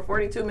been here for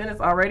 42 minutes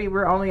already.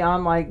 We're only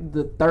on like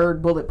the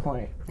third bullet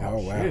point. Oh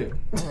wow! Shit.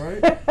 All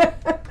right.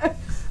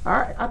 All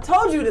right, I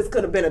told you this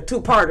could have been a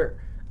two-parter.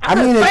 I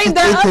mean,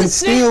 it can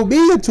still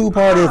be a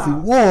two-parter if you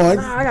want.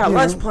 I got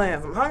lunch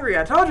plans. I'm hungry.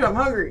 I told you I'm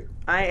hungry.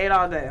 I ain't ate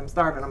all day. I'm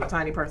starving. I'm a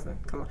tiny person.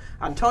 Come on.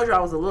 I told you I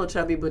was a little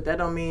chubby, but that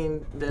don't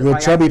mean that you're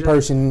a chubby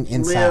person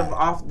inside. Live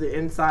off the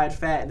inside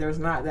fat. There's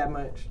not that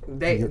much.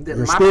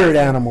 Your spirit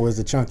animal is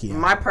the chunky.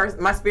 My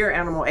spirit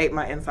animal ate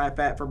my inside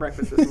fat for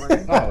breakfast this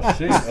morning. Oh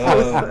shit! You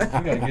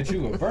gotta get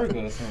you a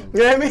burger or something. You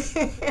know what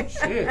I mean?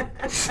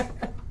 Shit.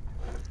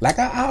 Like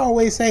I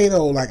always say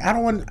though, like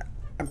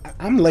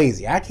I'm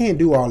lazy. I can't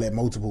do all that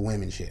multiple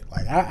women shit.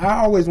 Like I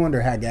always wonder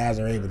how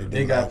guys are able to do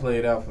It got that.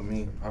 played out for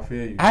me. I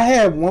feel you. I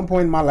had one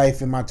point in my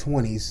life in my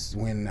 20s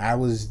when I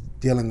was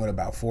dealing with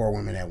about 4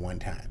 women at one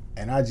time.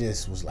 And I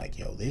just was like,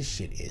 yo, this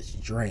shit is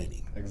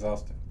draining.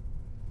 Exhausting.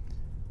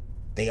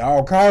 They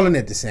all calling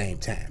at the same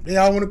time. They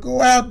all want to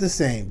go out the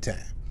same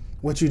time.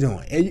 What you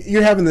doing? And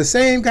you're having the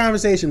same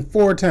conversation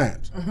 4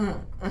 times.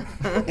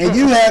 And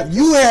you have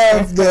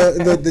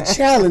the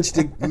challenge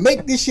to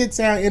make this shit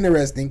sound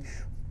interesting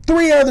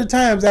 3 other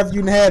times after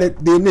you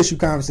had the initial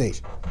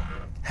conversation.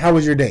 How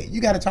was your day?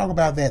 You got to talk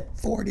about that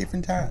 4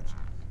 different times.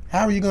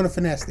 How are you going to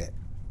finesse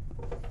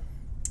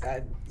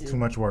that? Too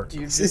much work.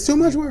 It's too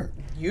much work.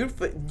 You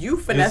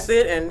finesse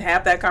it and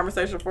have that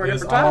conversation 4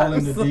 different It's all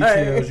times. in the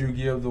details you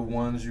give the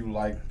ones you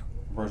like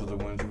versus the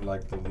ones you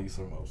like the least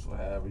or most. So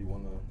however you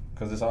want to,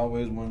 because it's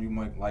always one you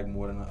might like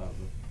more than the other,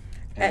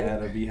 and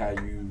that'll be how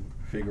you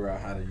figure out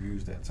how to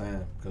use that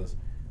time. Because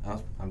I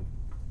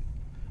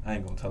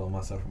ain't gonna tell on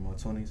myself from my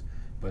 20s,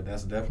 but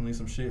that's definitely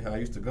some shit how I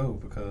used to go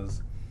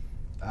because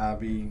I'd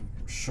be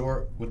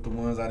short with the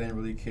ones I didn't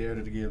really care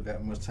to give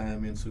that much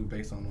time into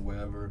based on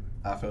whatever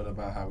I felt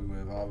about how we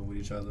were evolving with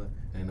each other,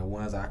 and the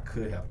ones I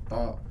could have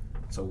thought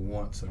to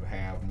want to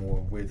have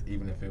more with,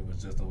 even if it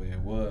was just the way it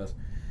was,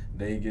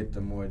 they get the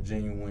more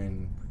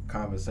genuine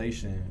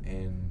conversation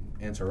and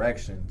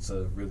interaction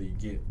to really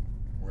get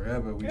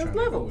wherever we trying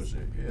to go with shit.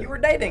 Yeah. You were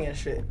dating and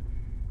shit.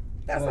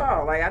 That's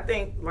all. Like, I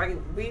think, like,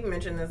 we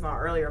mentioned this on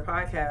earlier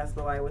podcasts,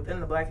 but, like, within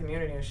the black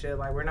community and shit,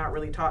 like, we're not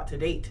really taught to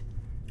date.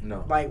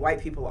 No. Like,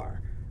 white people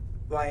are.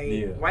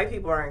 Like, white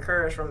people are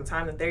encouraged from the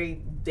time that they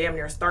damn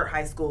near start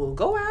high school.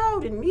 Go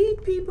out and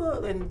meet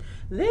people and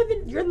live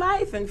in your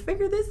life and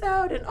figure this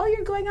out. And, oh,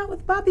 you're going out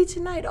with Bobby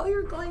tonight. Oh,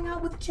 you're going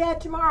out with Chad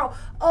tomorrow.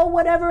 Oh,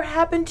 whatever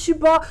happened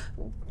to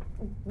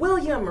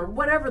William or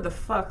whatever the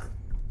fuck.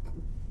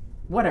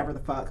 Whatever the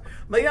fuck.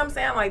 But you know what I'm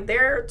saying? Like,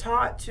 they're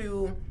taught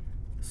to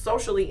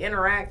socially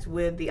interact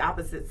with the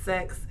opposite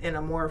sex in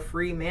a more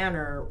free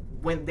manner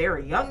when they're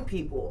young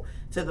people,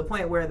 to the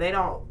point where they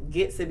don't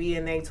get to be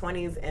in their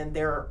 20s and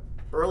their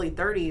early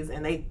 30s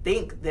and they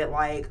think that,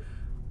 like,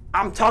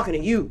 I'm talking to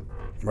you.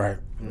 Right.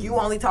 You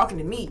only talking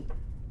to me.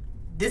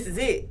 This is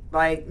it.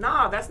 Like,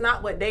 nah, that's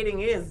not what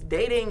dating is.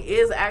 Dating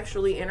is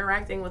actually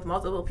interacting with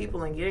multiple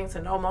people and getting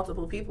to know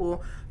multiple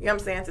people, you know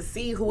what I'm saying, to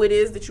see who it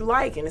is that you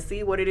like and to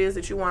see what it is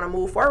that you want to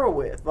move forward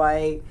with.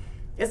 Like,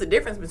 it's a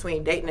difference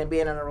between dating and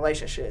being in a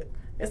relationship.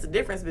 It's the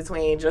difference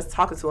between just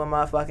talking to a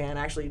motherfucker and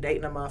actually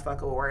dating a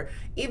motherfucker. Or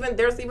even,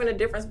 there's even a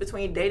difference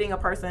between dating a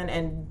person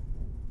and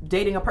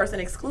dating a person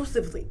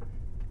exclusively.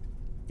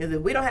 Because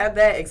if we don't have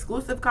that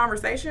exclusive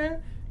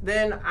conversation,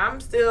 then I'm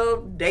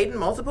still dating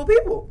multiple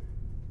people.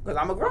 Because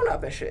I'm a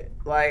grown-up and shit.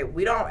 Like,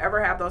 we don't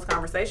ever have those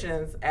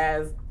conversations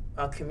as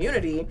a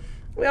community.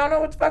 We don't know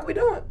what the fuck we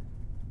doing.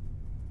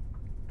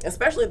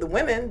 Especially the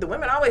women. The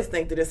women always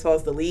think that it's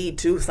supposed to lead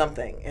to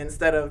something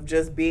instead of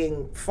just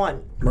being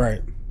fun.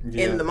 Right.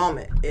 Yeah. In the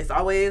moment. It's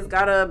always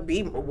gotta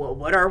be, well,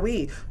 what are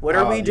we? What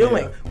are we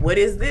doing? Yeah. What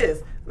is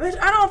this?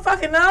 Bitch, I don't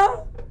fucking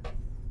know.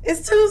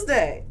 It's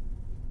Tuesday.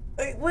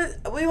 Like,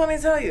 what do you want me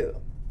to tell you?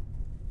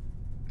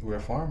 We're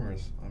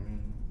farmers. I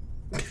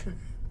mean,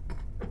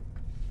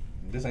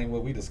 this ain't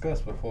what we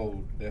discussed before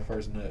that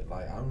first nut.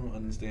 Like, I don't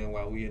understand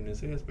why we in this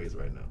headspace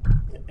right now.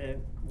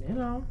 And, you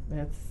know,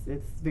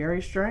 it's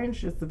very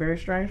strange. It's a very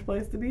strange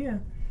place to be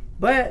in.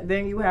 But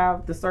then you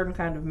have the certain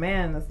kind of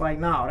man that's like,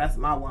 no, that's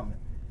my woman.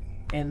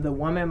 And the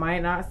woman might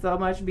not so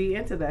much be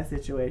into that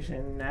situation.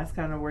 And that's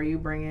kind of where you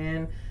bring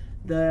in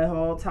the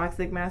whole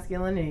toxic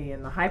masculinity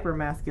and the hyper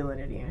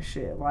masculinity and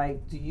shit.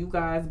 Like, do you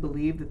guys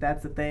believe that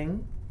that's a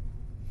thing?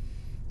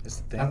 It's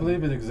a thing. I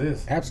believe it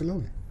exists.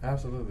 Absolutely.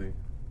 Absolutely.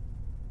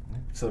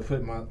 To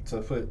put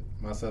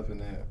myself in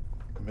that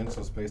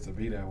mental space to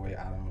be that way,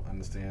 I don't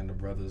understand the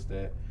brothers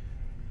that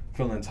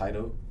feel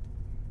entitled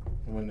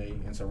when they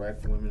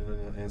interact with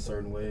women in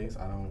certain ways.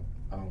 I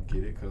don't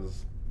get it,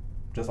 because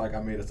just like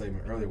I made a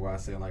statement earlier where I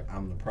said, like,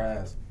 I'm the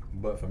prize,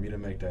 but for me to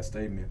make that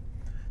statement,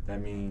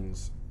 that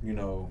means, you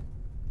know,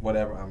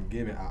 whatever I'm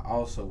giving, I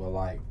also would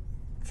like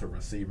to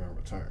receive in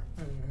return.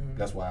 Mm-hmm.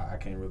 That's why I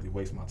can't really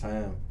waste my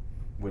time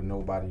with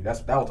nobody.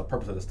 That was the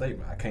purpose of the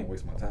statement. I can't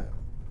waste my time.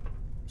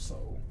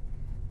 So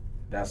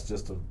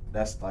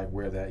that's like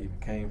where that even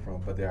came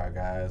from. But there are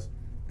guys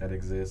that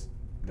exist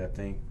that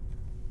think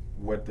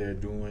what they're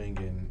doing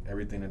and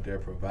everything that they're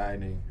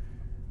providing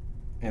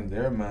in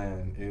their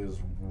mind is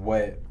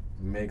what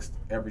makes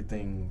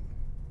everything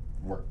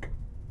work.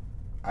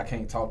 I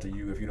can't talk to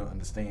you if you don't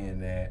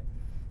understand that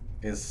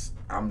it's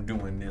I'm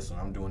doing this or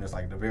I'm doing this.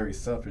 Like the very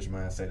selfish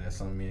mindset that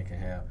some men can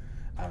have.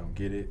 I don't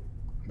get it,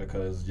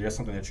 because there's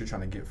something that you're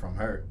trying to get from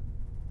her,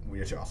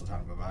 that you're also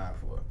trying to provide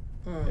for.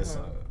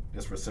 Mm-hmm.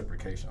 It's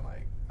reciprocation.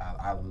 Like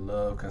I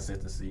love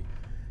consistency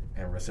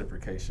and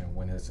reciprocation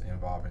when it's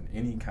involving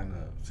any kind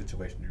of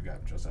situation you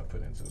got yourself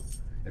put into.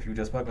 If you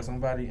just fuck with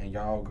somebody and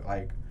y'all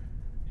like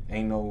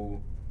ain't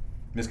no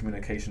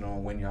miscommunication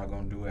on when y'all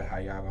gonna do it, how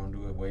y'all gonna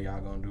do it, where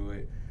y'all gonna do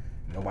it,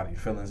 nobody's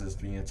feelings is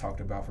being talked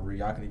about for real.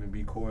 Y'all can even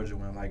be cordial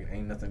when like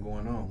ain't nothing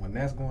going on. When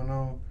that's going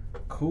on,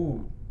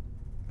 cool.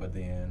 But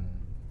then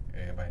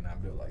everybody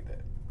not built like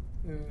that.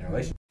 Mm-hmm. In a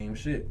relationship, same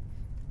shit.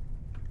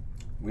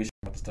 We should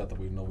about the stuff that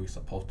we know we're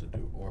supposed to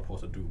do or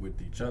supposed to do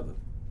with each other.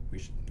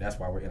 That's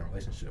why we're in a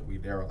relationship.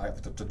 There are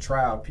like the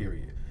trial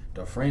period,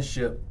 the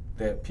friendship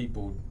that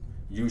people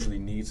usually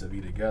need to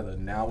be together.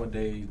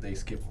 Nowadays, they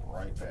skip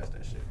right past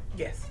that shit.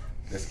 Yes.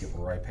 They skip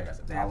right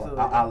past it. Absolutely.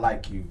 I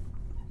like you.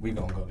 We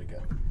gonna go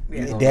together.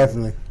 Yeah,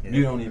 definitely.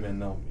 You don't even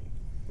know me.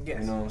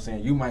 Yes. You know what I'm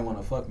saying? You might want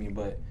to fuck me,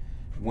 but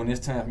when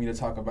it's time for me to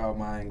talk about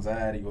my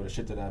anxiety or the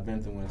shit that I've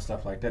been through and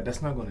stuff like that,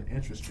 that's not going to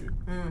interest you.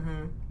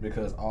 Mm-hmm.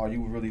 Because all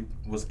you really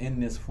was in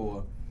this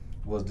for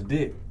was the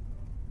dick.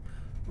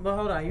 But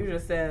hold on, you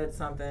just said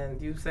something.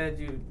 You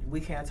said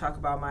we can't talk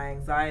about my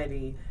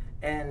anxiety,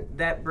 and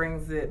that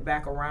brings it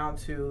back around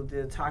to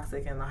the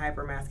toxic and the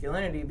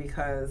hypermasculinity,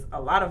 because a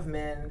lot of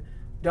men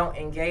don't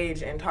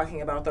engage in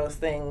talking about those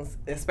things,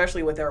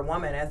 especially with their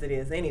woman, as it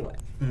is anyway.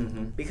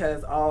 Mm-hmm.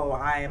 Because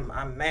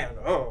I'm man.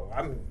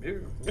 I'm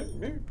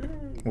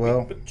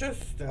well.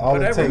 Just all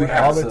whatever.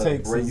 it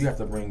takes you have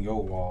to bring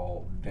your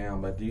wall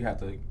down, but you have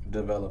to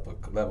develop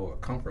a level of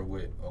comfort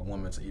with a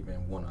woman to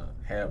even want to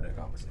have that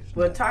conversation.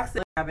 But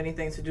toxic doesn't have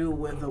anything to do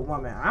with the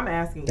woman. I'm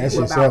asking That's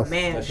you yourself. about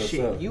man That's shit.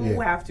 yourself. You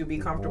have to be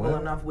comfortable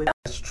enough with.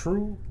 That's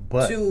true,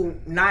 but to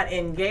not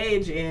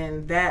engage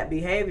in that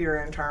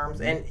behavior in terms,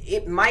 and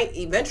it might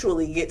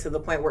eventually get to the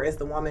point where it's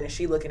the woman and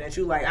she looking at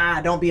you like,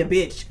 don't be a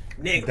bitch,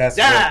 nigga, That's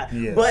die. what-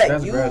 yeah. But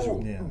That's you,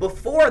 gradual. Yeah.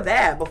 before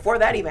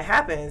that even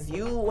happens,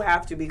 you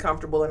have to be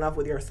comfortable enough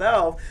with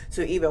yourself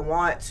to even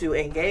want to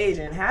engage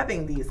in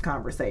having these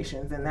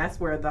conversations, and that's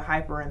where the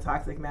hyper and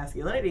toxic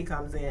masculinity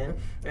comes in,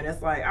 and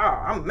it's like,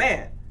 I'm a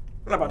man,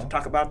 I'm not about to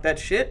talk about that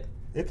shit.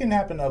 it can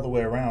happen the other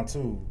way around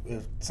too.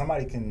 If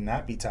somebody can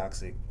not be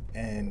toxic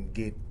and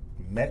get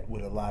met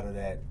with a lot of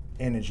that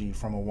energy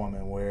from a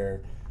woman,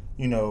 where,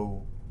 you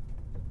know,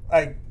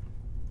 like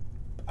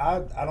I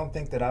don't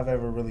think that I've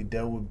ever really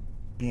dealt with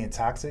being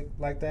toxic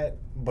like that,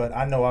 but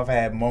I know I've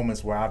had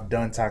moments where I've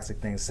done toxic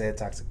things, said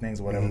toxic things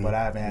or whatever, but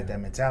I haven't had that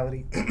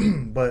mentality.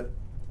 But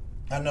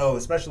I know,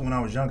 especially when I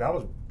was younger, I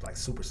was like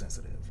super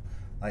sensitive.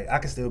 Like I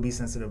can still be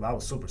sensitive. I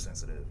was super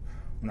sensitive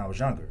when I was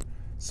younger.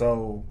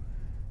 So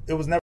it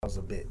was never I was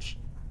a bitch.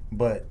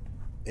 But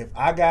if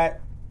I got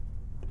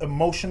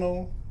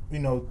emotional, you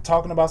know,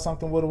 talking about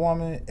something with a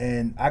woman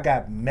and I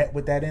got met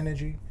with that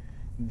energy,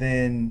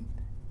 then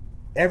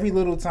every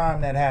little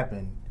time that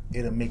happened,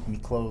 it'll make me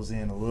close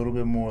in a little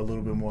bit more, a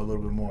little bit more, a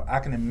little bit more. I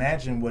can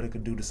imagine what it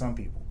could do to some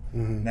people.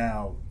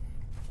 Now,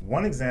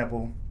 one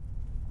example,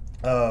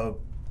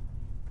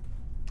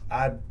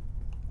 I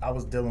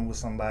was dealing with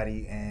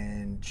somebody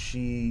and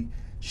she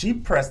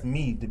pressed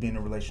me to be in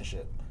a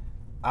relationship.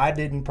 I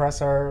didn't press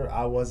her.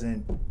 I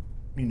wasn't,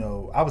 you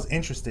know, I was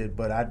interested,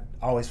 but I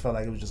always felt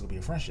like it was just gonna be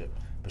a friendship.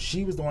 But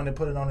she was the one that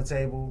put it on the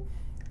table.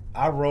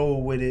 I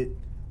rolled with it,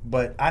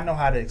 but I know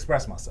how to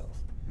express myself.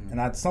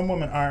 And some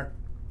women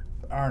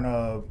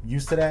aren't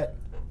used to that,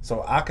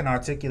 so I can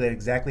articulate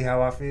exactly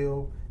how I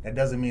feel. That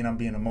doesn't mean I'm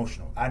being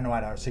emotional. I know how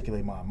to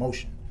articulate my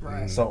emotion.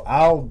 Right. So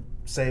I'll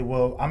say,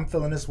 well, I'm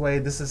feeling this way.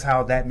 This is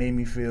how that made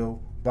me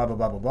feel. Blah blah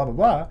blah blah blah blah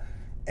blah.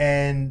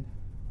 And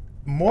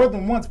more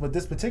than once, but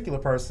this particular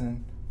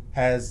person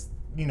has,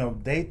 you know,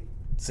 they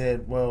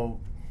said, well,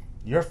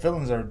 your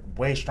feelings are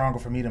way stronger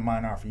for me than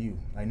mine are for you.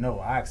 Like, no,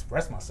 I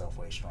express myself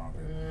way stronger.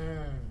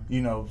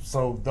 You know,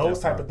 so those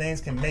type of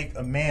things can make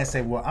a man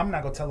say, well, I'm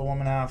not gonna tell a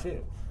woman how I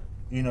feel.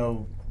 You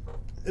know,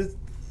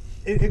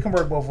 it can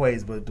work both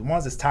ways, but the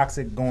ones that's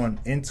toxic going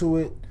into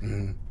it,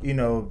 you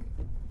know,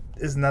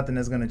 there's nothing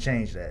that's gonna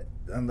change that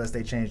unless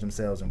they change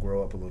themselves and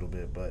grow up a little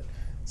bit. But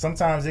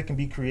sometimes it can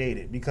be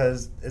created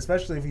because,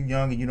 especially if you're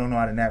young and you don't know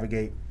how to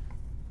navigate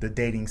the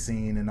dating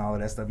scene and all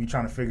of that stuff, you're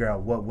trying to figure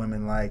out what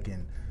women like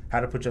and how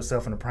to put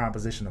yourself in a prime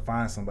position to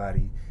find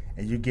somebody,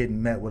 and you're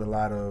getting met with a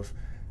lot of,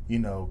 you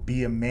know,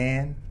 be a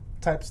man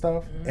type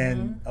stuff.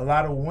 And a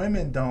lot of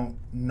women don't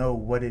know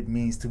what it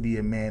means to be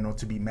a man or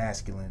to be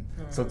masculine.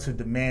 So to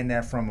demand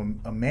that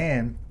from a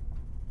man,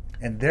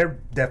 and their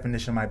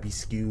definition might be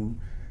skewed,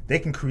 they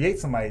can create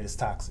somebody that's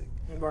toxic.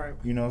 Right.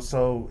 You know,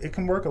 so it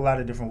can work a lot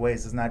of different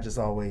ways. It's not just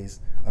always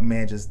a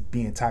man just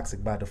being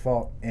toxic by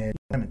default and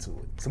women to it. I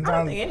don't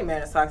Sometimes, think any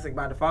man is toxic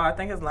by default. I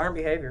think it's learned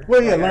behavior.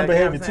 well, yeah, Like, learned you know what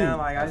behavior I'm too. saying?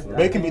 Like,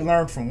 But it can be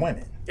learned from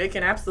women. It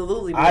can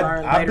absolutely be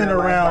learned I've later been in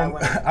life by around.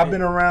 women. I've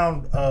been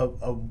around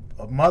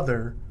a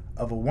mother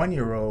of a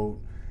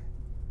 1-year-old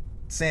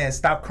saying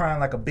 "stop crying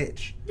like a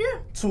bitch" Yeah.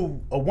 to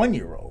a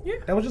 1-year-old Yeah.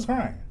 that was just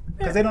crying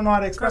because they don't know how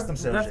to express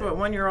themselves. That's yet. what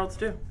 1-year-olds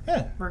do,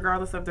 Yeah,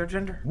 regardless of their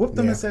gender. whoop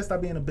them Yeah. and said stop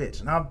being a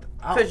bitch. And I'll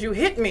Because you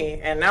hit me,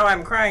 and now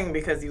I'm crying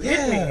because you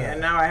hit me, Yeah. and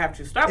now I have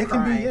to stop It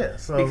can crying be, yeah,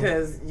 so-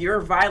 because you're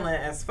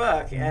violent as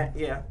fuck. Yeah,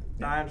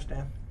 I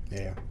understand.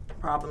 Yeah.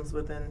 Problems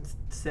within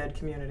said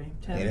community.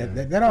 Yeah,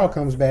 that all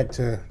comes back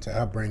to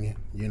upbringing.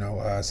 You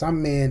know,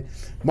 some men,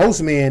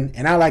 most men,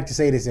 and I like to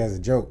say this as a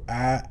joke.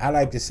 I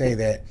like to say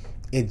that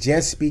it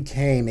just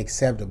became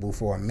acceptable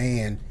for a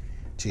man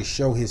to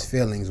show his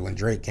feelings when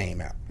Drake came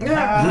out. You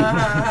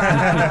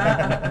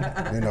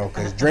know,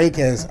 because Drake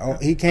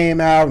he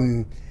came out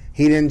and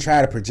he didn't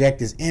try to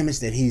project his image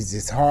that he's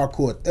this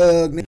hardcore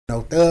thug, you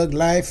know, thug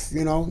life,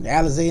 you know,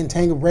 Alizé and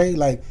Tangeray,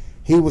 like.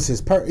 He was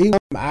his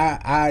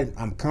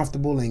I'm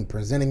comfortable in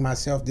presenting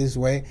myself this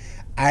way.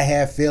 I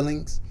have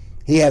feelings.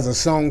 He has a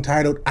song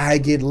titled "I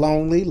Get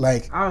Lonely."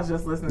 Like, I was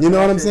just listening. You to know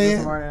that what I'm shit saying?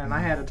 This morning, and I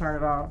had to turn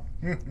it off.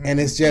 and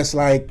it's just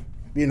like,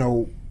 you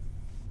know,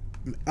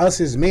 us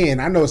as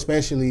men. I know,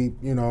 especially,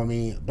 you know, what I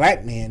mean,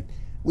 black men.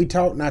 We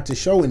taught not to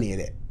show any of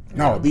that.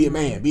 No, be a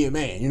man. Be a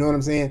man. You know what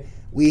I'm saying?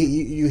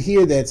 You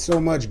hear that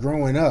so much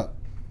growing up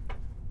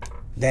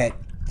that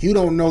you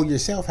don't know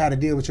yourself how to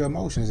deal with your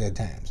emotions at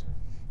times.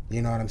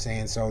 You know what I'm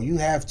saying? So you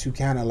have to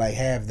kind of like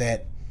have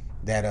that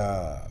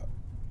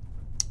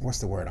what's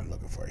the word I'm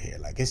looking for here?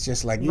 Like, it's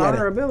just like you gotta,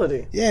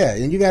 Vulnerability. yeah,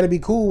 and you got to be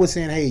cool with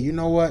saying, hey, you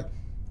know what?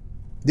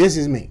 This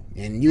is me,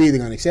 and you either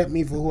gonna accept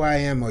me for who I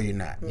am or you're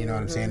not. You know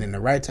what I'm saying? And the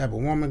right type of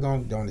woman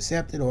don't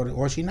accept it,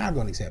 or she not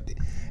gonna accept it.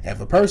 If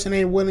a person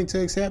ain't willing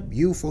to accept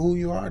you for who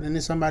you are, then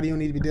it's somebody you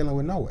need to be dealing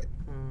with. No way.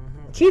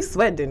 Keith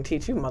Sweat didn't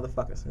teach you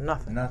motherfuckers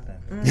nothing. nothing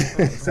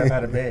except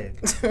out of bed.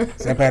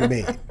 Step out of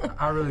bed.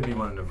 I really be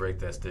wanting to break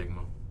that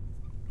stigma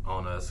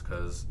on us,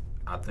 because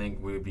I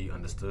think we'd be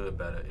understood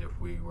better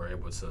if we were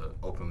able to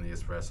openly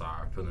express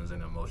our feelings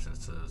and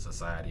emotions to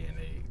society, and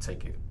they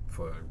take it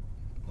for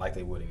like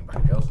they would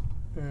anybody else.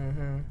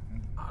 Mm-hmm.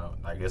 I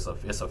don't, like it's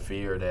a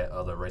fear that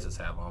other races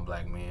have on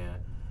black men,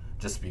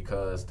 just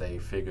because they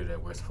figure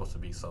that we're supposed to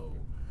be so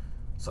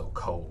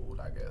cold,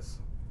 I guess.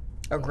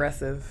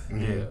 Aggressive.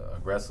 Yeah,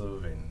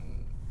 aggressive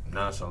and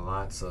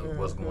nonchalant of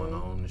what's going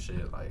on and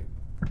shit. Like,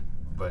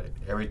 but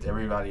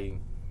everybody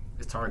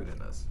is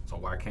targeting us. So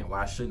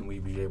why shouldn't we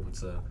be able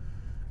to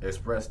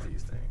express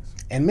these things?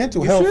 And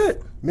mental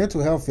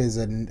health is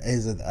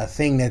a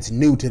thing that's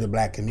new to the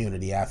black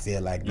community, I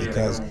feel like,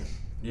 because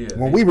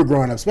when we were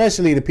growing up,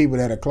 especially the people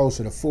that are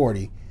closer to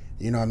 40,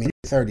 you know, I mean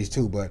 30s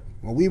too, but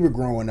when we were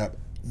growing up,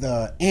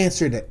 the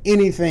answer to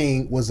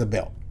anything was a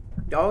belt.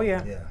 Oh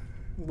yeah. Yeah.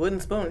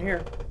 Wooden spoon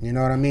here. You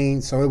know what I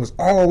mean? So it was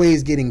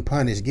always getting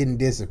punished, getting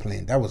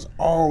disciplined. That was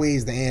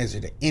always the answer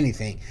to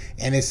anything.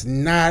 And it's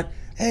not,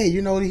 hey,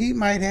 you know, he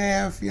might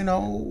have, you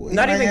know,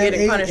 Not even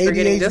getting punished for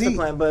getting ADHD.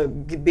 disciplined,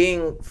 but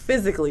being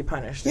physically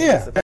punished.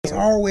 Yeah, it's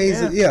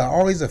always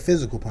always a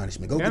physical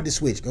punishment. Go get the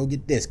switch, go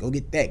get this, go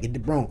get that, get the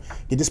broom,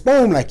 get the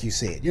spoon, like you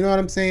said. You know what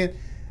I'm saying?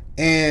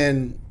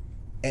 And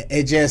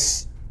it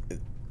just,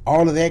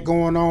 all of that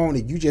going on,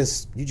 and you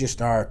just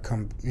start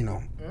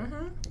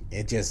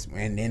it just,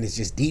 and then it's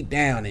just deep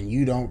down, and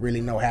you don't really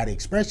know how to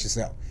express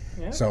yourself.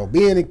 Yeah. So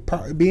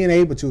being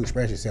able to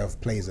express yourself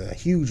plays a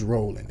huge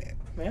role in that.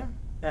 Yeah.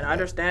 And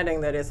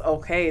understanding that it's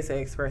okay to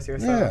express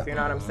yourself, you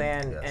know what I'm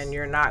saying? Yes. And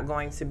you're not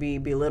going to be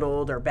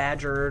belittled or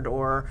badgered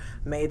or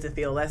made to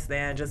feel less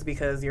than just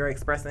because you're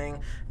expressing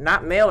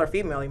not male or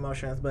female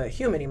emotions, but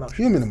human emotions.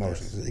 Human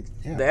emotions.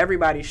 Yeah. That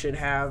everybody should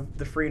have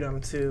the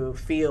freedom to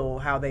feel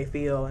how they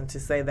feel and to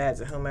say that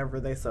to whomever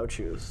they so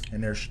choose.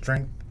 And there's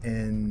strength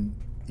in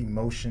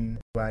emotion,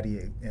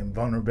 body, and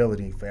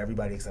vulnerability for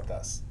everybody except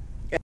us.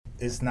 Yeah.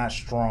 It's not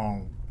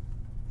strong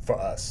for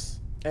us.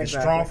 Exactly. It's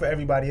strong for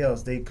everybody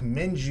else. They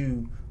commend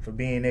you for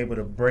being able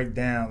to break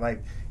down,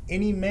 like,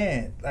 any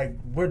man. Like,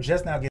 we're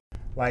just now getting,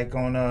 like,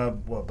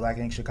 on Black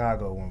Ink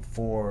Chicago, when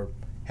Ford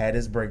had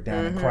his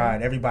breakdown and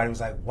cried. Everybody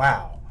was like,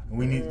 wow. And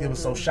we knew it was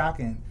so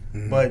shocking.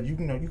 But you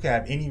can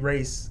have any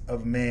race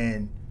of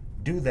men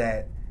do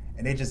that,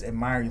 and they just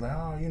admire you, like,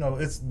 oh, you know,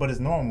 it's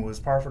normal. It's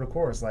par for the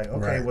course. Like,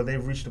 okay, well,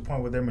 they've reached a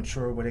point where they're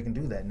mature, where they can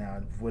do that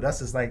now. With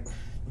us, it's like,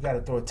 you got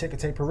to throw a ticker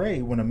tape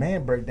parade when a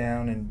man break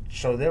down and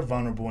show they're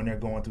vulnerable and they're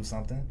going through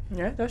something.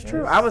 Yeah, that's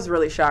true. I was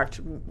really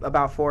shocked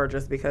about Ford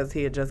just because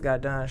he had just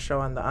got done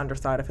showing the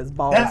underside of his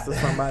balls to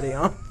somebody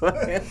on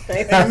fucking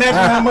Facebook. Imagine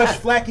how much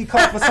flack he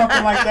caught for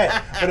something like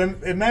that. But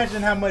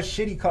imagine how much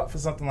shit he caught for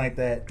something like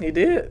that. He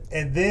did.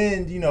 And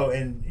then, you know,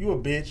 and you a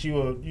bitch,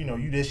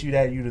 you this, you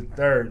that, you the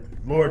third.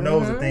 Lord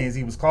knows the things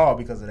he was called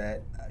because of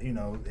that, you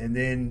know, and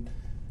then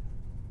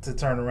to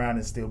turn around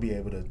and still be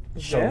able to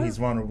show he's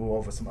vulnerable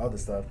over some other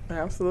stuff.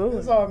 Absolutely.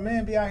 It's all,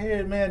 man, be out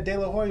here, man. De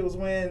La Hoya was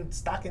wearing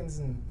stockings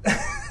and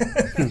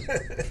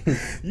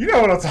you know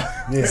what I'm talking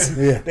about. Yes,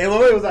 yeah. De La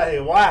Hoya was out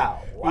here, wow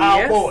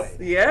boy.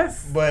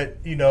 Yes. But,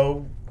 you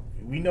know,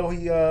 we know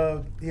he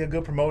a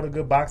good promoter,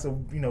 good boxer.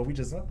 You know, we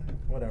just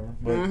whatever.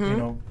 But you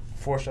know,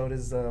 foreshowed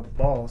his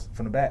balls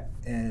from the back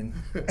and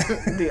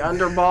the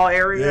underball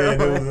area.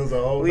 Yeah, it was a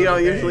whole we don't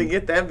thing. usually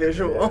get that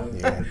visual.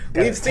 Yeah.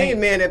 We've seen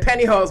men in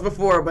pantyhose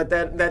before, but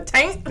that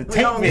taint, we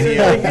don't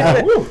video. usually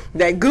get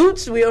that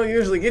gooch. We don't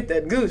usually get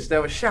that gooch.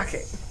 That was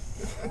shocking.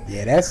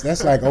 Yeah,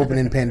 that's like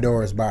opening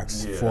Pandora's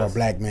box for a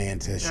black man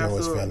to show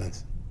his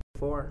feelings.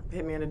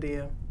 Hit me in the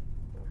DM.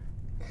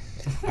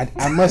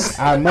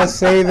 I must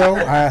say though,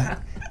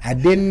 I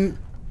didn't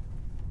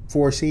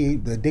foresee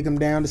the dig 'em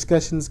down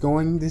discussions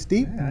going this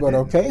deep, but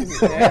okay.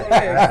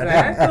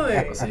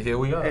 Exactly. So here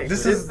we are.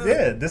 This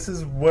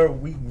is where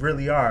we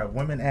really are.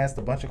 Women asked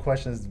a bunch of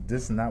questions.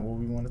 This is not what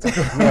we want to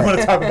talk about. We want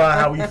to talk about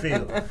how we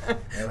feel.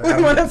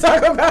 We want to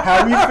talk about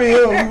how we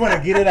feel. We want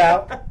to get it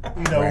out.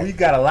 You know, we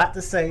got a lot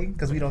to say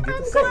because we don't get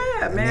to say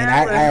it. Man.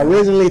 I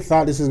originally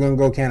thought this was gonna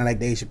go kind of like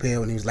Dave Chappelle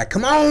when he was like,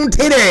 "Come on,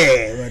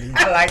 titty."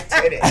 I like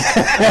titty.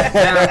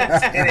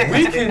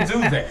 We can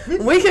do that.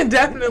 We can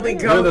definitely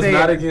go there.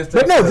 Not against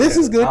but no, this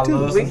is good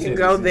too. We can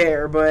go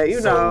there, but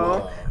you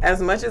know,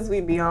 as much as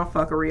we be on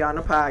fuckery on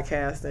the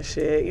podcast and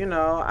shit, you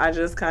know, I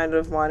just kind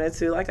of wanted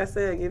to, like I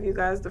said, give you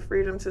guys the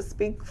freedom to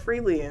speak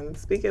freely and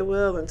speak at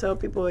will and tell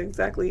people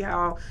exactly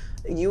how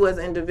you as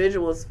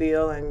individuals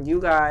feel, and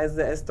you guys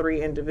as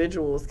three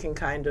individuals can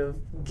kind of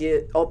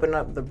open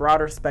up the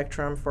broader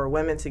spectrum for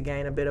women to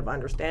gain a bit of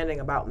understanding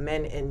about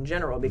men in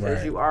general,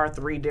 because you are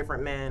three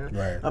different men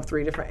of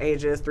three different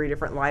ages, three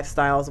different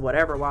lifestyles,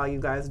 whatever. While you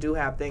guys do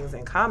have things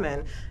in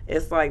common,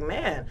 it's like,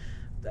 man,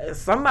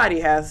 somebody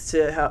has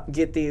to help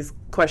get these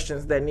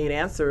questions that need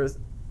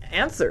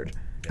answered.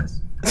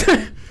 Yes.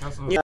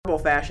 Absolutely.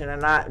 Fashion,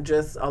 and not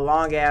just a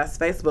long ass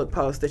Facebook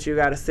post that you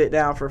got to sit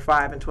down for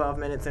 5 and 12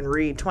 minutes and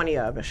read 20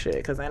 of and shit,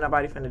 because ain't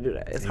nobody finna do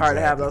that. It's hard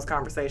to have those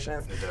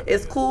conversations.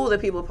 It's cool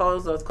that people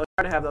pose those questions,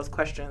 hard to have those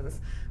questions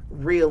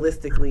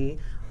realistically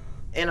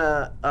in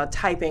a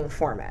typing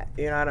format,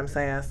 you know what I'm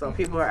saying? So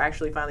people are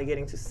actually finally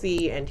getting to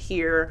see and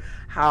hear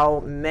how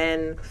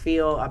men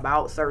feel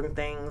about certain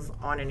things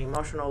on an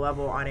emotional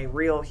level, on a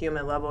real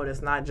human level.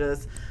 That's not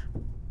just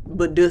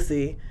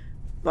badussy.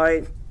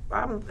 Like,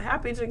 I'm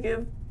happy to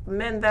give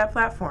men that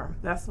platform.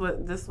 That's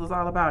what this was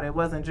all about. It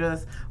wasn't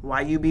just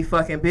why you be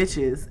fucking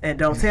bitches and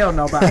don't tell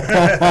nobody.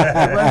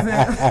 It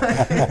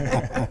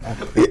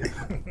wasn't.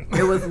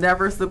 It was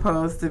never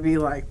supposed to be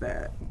like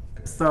that.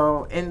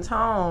 So in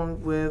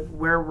tone with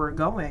where we're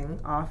going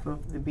off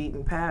of the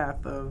beaten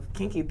path of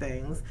kinky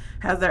things,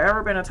 has there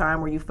ever been a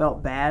time where you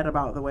felt bad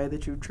about the way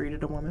that you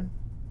treated a woman?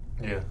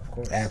 Yeah, of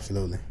course.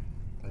 Absolutely.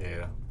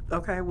 Yeah.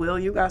 Okay, Will,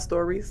 you got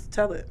stories?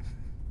 Tell it.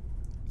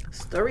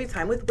 Story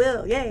time with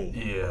Will, yay.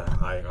 Yeah,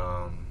 like,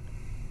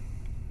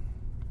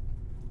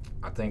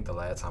 I think the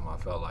last time I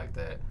felt like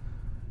that,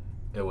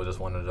 it was just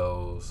one of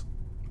those,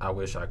 I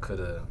wish I could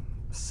have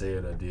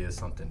said or did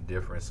something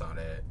different so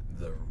that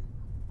the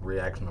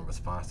reaction or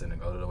response didn't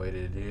go the way that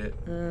it did,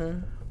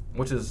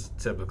 which is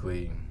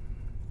typically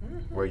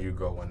where you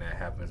go when that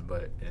happens.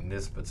 But in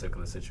this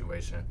particular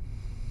situation,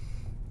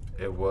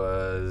 it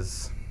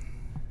was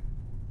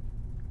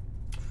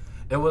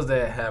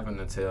that having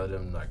to tell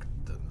them, like,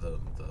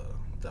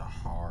 the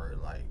hard,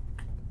 like,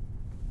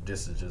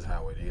 this is just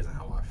how it is and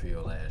how I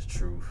feel as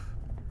truth,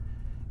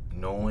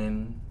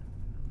 knowing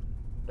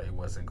they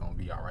wasn't gonna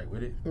be all right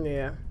with it.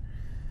 Yeah.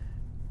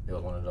 It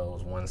was one of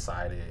those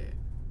one-sided,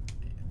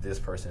 this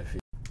person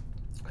feels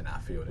and I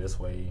feel this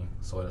way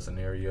sort of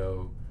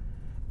scenario.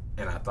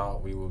 And I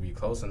thought we would be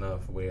close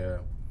enough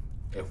where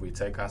if we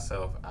take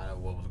ourselves out of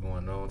what was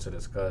going on to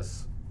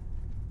discuss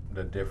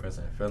the difference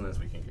in feelings,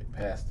 we can get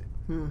past it.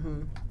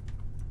 Mm-hmm.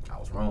 I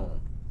was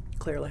wrong.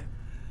 Clearly.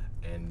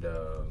 And,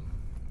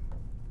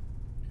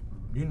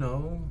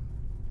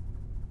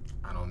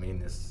 I don't mean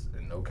this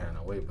in no kind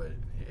of way, but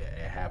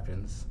it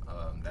happens.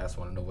 That's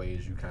one of the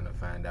ways you kind of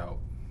find out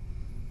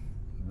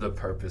the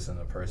purpose in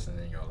a person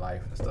in your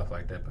life and stuff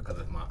like that. Because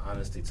if my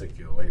honesty took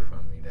you away from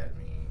me, that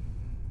means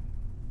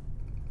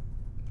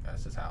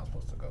that's just how it's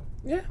supposed to go.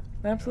 Yeah,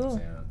 absolutely.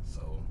 You know what I'm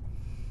saying? So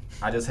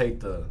I just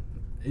hate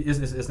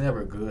it's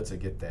never good to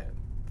get that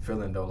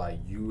feeling though, like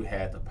you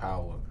had the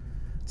power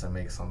to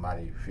make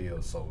somebody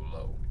feel so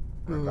low,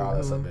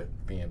 regardless of it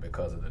being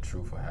because of the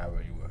truth or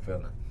however you were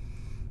feeling.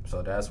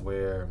 So that's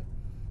where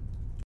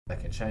I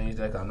can change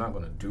that, 'cause I'm not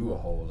going to do a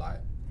whole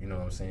lot. You know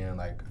what I'm saying?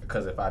 Like,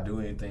 because if I do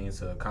anything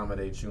to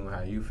accommodate you and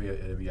how you feel,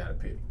 it'll be out of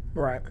pity.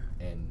 Right.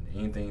 And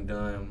anything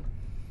done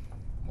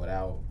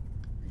without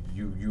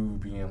you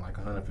being like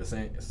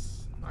 100%,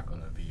 it's not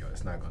going to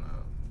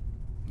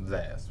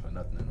last for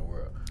nothing in the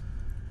world.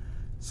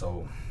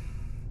 So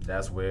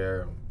that's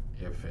where,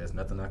 if there's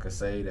nothing I can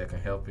say that can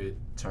help it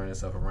turn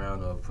itself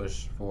around or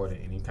push forward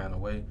in any kind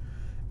of way,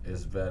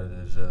 it's better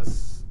to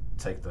just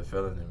take the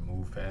feeling and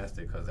move past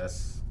it, because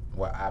that's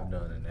what I've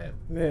done in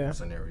that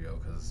scenario.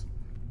 Because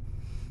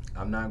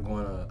I'm not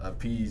going to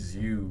appease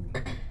you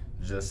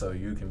just so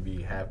you can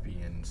be happy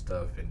and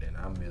stuff, and then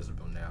I'm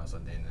miserable now, so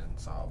then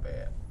it's all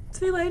bad.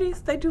 See, ladies,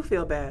 they do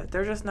feel bad.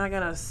 They're just not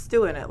going to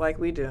stew in it like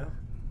we do.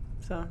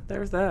 So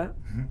there's that.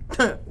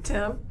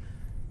 Tim,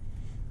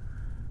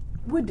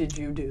 what did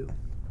you do?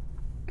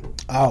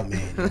 Oh,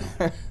 man.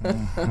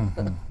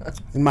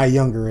 In my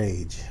younger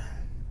age.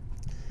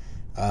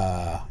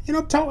 I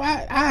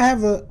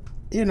have a,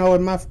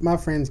 and my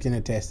friends can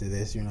attest to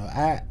this,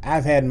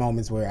 I've had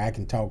moments where I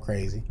can talk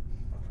crazy.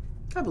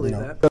 I believe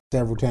that.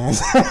 Several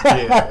times.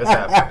 Yeah, it's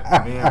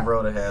happening. Me and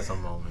brother had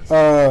some moments.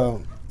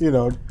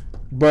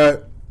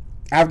 But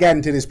I've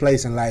gotten to this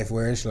place in life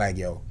where it's like,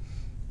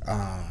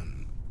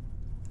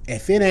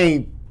 if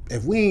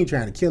we ain't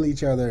trying to kill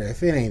each other,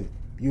 if it ain't,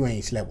 you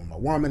ain't slept with my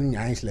woman,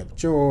 I ain't slept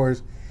with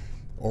yours,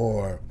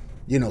 or,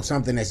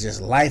 something that's just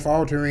life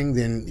altering,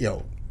 then,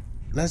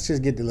 let's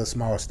just get the little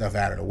small stuff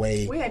out of the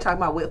way. We ain't talking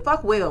about Will.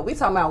 Fuck Will. We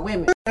talking about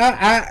women.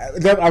 I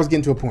was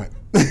getting to a point.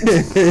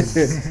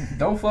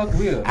 Don't fuck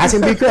Will. I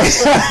can be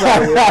crazy.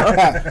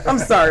 I'm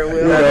sorry,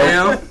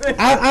 Will.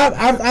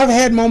 I've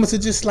had moments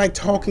of just like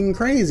talking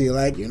crazy,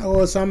 like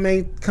or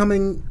something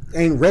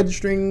ain't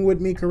registering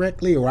with me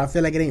correctly, or I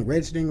feel like it ain't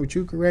registering with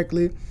you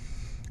correctly.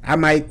 I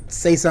might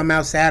say something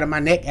outside of my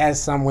neck, as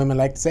some women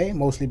like to say,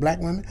 mostly black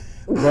women.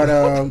 But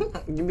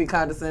you be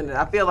condescending.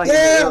 I feel like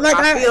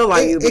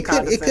you be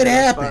condescending. It could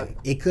happen.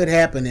 It could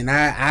happen, and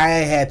I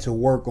had to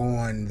work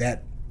on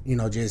that.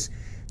 Just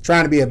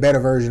trying to be a better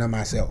version of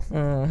myself.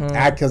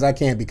 Because I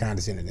can't be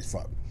condescending as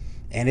fuck.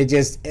 And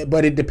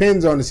but it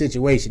depends on the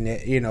situation.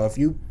 If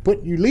you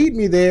lead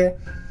me there,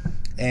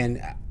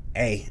 and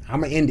hey,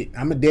 I'm gonna end it.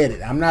 I'm gonna dead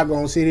it. I'm not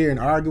gonna sit here and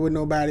argue with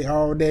nobody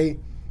all day.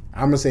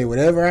 I'm gonna say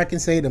whatever I can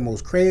say, the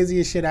most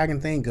craziest shit I can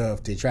think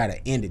of to try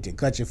to end it, to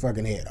cut your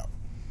fucking head off.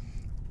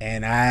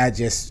 And I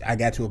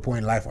got to a point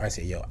in life where I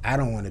said, I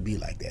don't want to be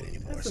like that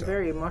anymore. That's a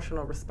very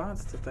emotional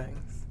response to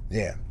things.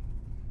 Yeah.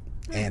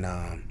 And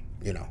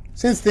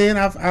since then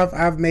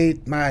I've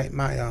made my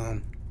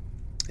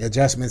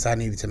adjustments I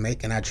needed to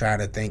make, and I try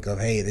to think of,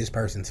 hey, this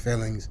person's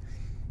feelings.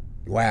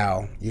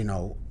 Wow,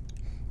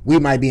 we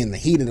might be in the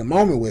heat of the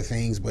moment with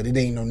things, but it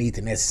ain't no need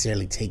to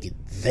necessarily take it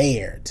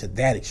there to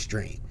that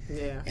extreme.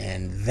 Yeah.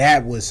 And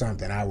that was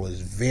something I was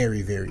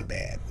very, very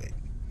bad with.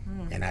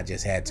 And I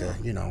just had to,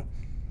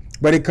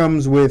 But it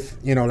comes with,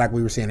 you know, like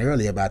we were saying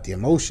earlier about the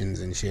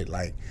emotions and shit.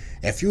 Like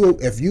if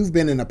you've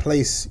been in a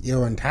place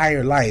your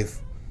entire life,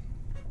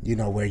 you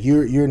know, where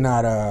you're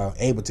not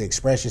able to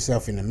express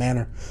yourself in a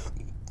manner,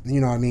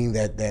 you know what I mean,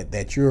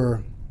 that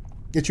you're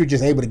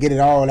just able to get it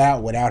all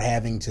out without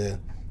having to,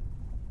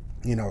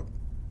 you know,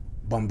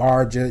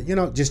 bombard you, you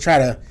know, just try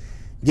to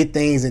get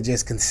things and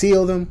just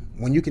conceal them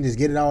when you can just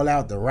get it all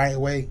out the right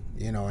way,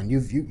 you know. And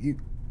you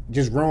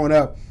just growing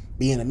up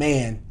being a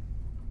man,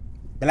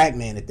 black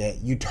man at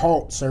that, you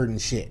taught certain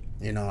shit,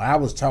 you know. I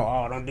was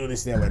taught, oh, don't do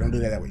this that way, don't do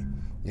that way.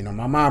 You know,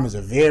 my mom is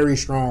a very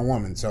strong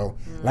woman, so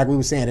like we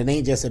were saying, it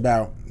ain't just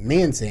about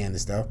men saying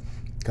this stuff,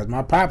 because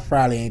my pops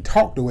probably ain't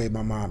talked the way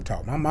my mom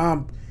talked. My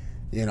mom,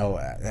 you know,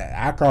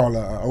 I call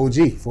her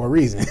OG for a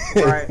reason.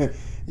 Right.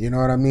 You know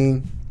what I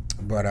mean?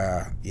 But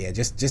yeah,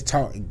 just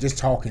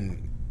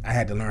talking. I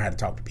had to learn how to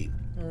talk to people,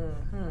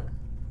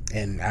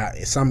 and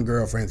some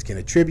girlfriends can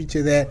attribute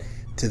to that.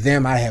 To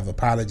them, I have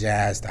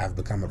apologized. I've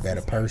become a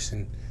better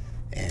person,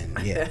 and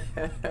yeah,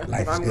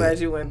 life is I'm good. glad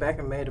you went back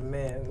and made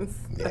amends.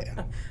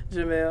 Yeah.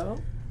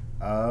 Jamel?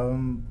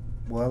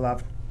 Well,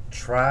 I've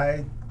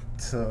tried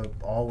to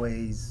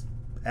always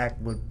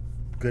act with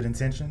good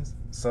intentions.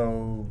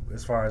 So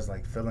as far as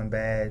like feeling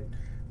bad,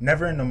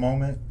 never in the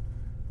moment.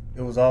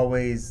 It was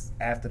always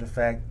after the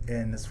fact.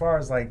 And as far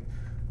as like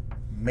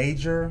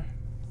major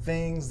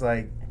things,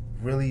 like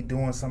really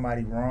doing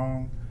somebody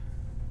wrong,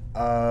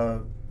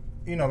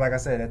 you know, like I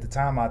said, at the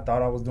time I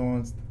thought I was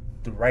doing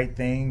the right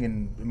thing,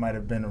 and it might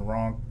have been a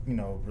wrong, you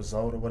know,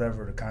 result or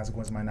whatever. The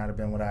consequence might not have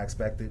been what I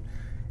expected.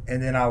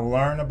 And then I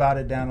learned about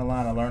it down the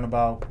line. I learned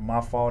about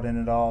my fault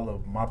in it all,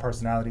 or my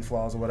personality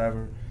flaws or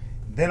whatever.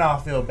 Then I'll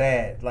feel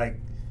bad.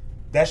 Like,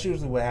 that's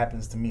usually what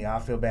happens to me.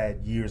 I'll feel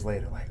bad years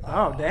later. Like,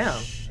 Oh, damn.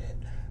 shit.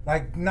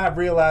 Like, not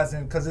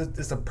realizing, because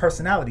it's a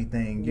personality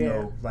thing, you Yeah.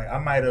 know. Like, I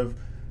might have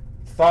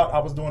thought I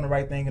was doing the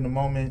right thing in the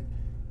moment,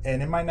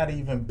 and it might not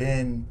even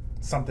been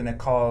something that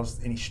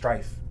caused any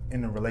strife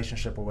in the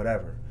relationship or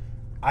whatever.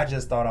 I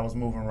just thought I was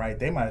moving right.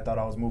 They might have thought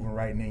I was moving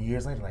right, and then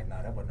years later, like,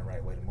 nah, that wasn't the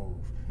right way to move.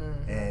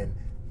 And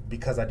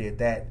because I did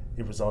that,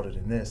 it resulted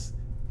in this.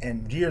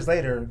 And years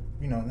later,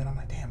 you know, then I'm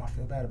like, damn, I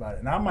feel bad about it.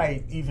 And I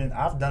might even,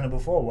 I've done it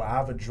before where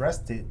I've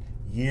addressed it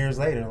years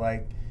later.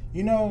 Like,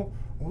 you know,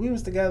 when we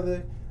was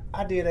together,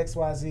 I did X,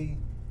 Y, Z,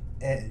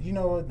 and you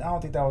know what, I don't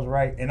think that was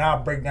right. And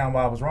I'll break down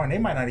why I was wrong. They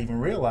might not even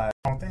realize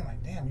the wrong thing.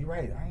 Like, damn, you're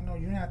right. I didn't know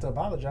you didn't have to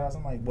apologize.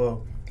 I'm like,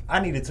 well,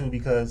 I needed to,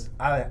 because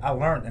I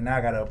learned, and now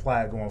I got to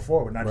apply it going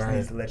forward. And I just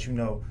need to let you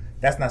know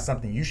that's not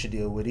something you should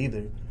deal with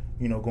either,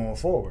 you know, going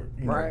forward.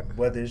 You know,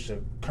 whether it's your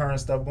current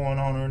stuff going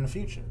on or in the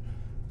future.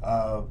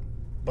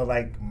 But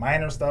like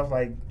minor stuff,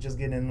 like just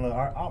getting in,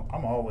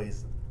 I'm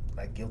always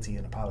like guilty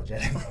and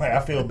apologetic. Like, I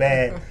feel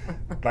bad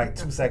like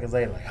 2 seconds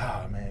later, like,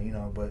 oh man, you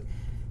know. But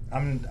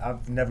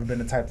I've never been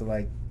the type to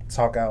like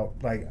talk out.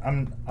 Like,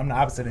 I'm the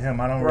opposite of him.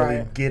 I don't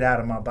really get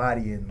out of my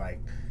body and like,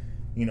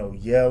 you know,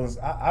 yells.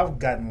 I've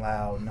gotten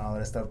loud and all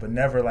that stuff, but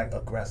never like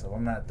aggressive.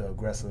 I'm not the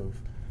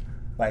aggressive,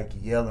 like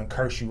yell and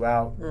curse you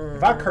out.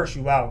 If I curse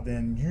you out,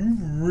 then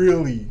you've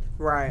really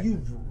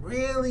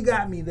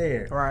got me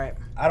there. Right.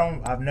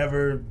 I've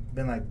never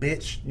been like,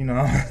 bitch, you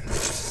know.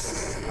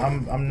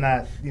 I'm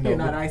not, you know. You're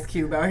not Ice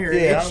Cube out here yeah,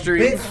 in the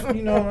streets. bitch,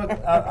 you know.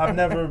 I've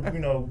never, you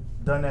know,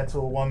 done that to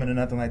a woman or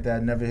nothing like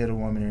that. Never hit a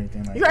woman or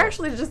anything like You're that.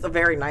 actually just a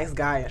very nice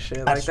guy and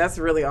shit. Like, that's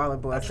really all it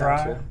boils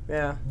down to.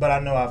 Yeah. But I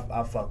know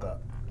I fuck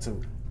up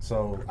too.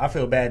 So I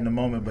feel bad in the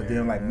moment, but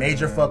then like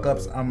major fuck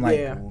ups, I'm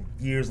like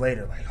years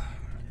later, like.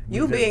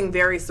 You being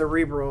very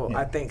cerebral,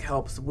 I think,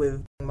 helps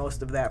with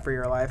most of that for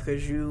your life,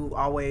 because you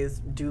always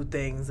do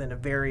things in a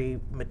very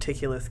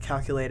meticulous,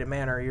 calculated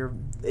manner.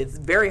 It's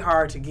very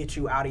hard to get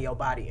you out of your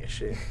body and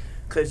shit,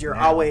 because you're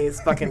always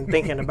fucking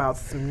thinking about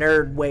some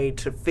nerd way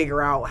to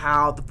figure out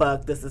how the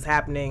fuck this is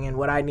happening and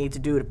what I need to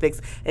do to fix.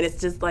 And it's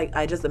just like,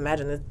 I just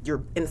imagine that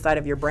you're inside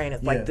of your brain.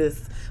 It's like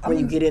this when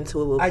you get into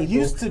it with people. I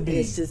used to be.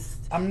 It's just.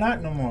 I'm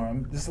not no more.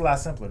 It's a lot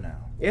simpler now.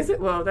 Is it?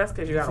 Well, that's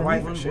because you got a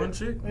wife and shit. One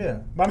chick? Yeah.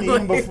 But I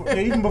mean,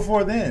 even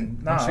before then.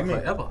 Nah, One chick I mean,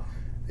 forever.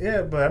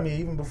 yeah, but I mean,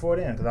 even before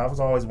then, because I was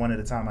always one at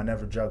a time. I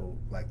never juggled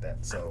like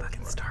that. So. I'm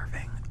fucking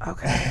starving.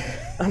 Okay.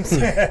 I'm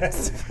sorry. I'm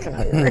fucking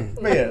hungry.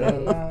 But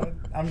yeah,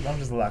 I'm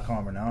just a lot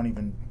calmer now. I don't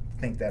even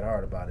think that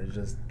hard about it.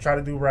 Just try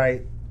to do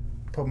right,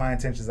 put my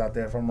intentions out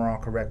there. If I'm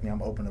wrong, correct me.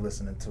 I'm open to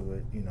listening to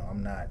it. You know,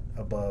 I'm not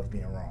above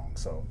being wrong.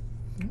 So.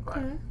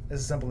 Okay. It's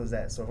as simple as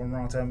that. So if I'm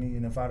wrong, tell me,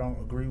 and if I don't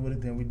agree with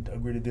it, then we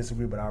agree to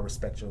disagree. But I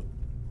respect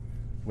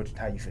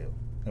how you feel,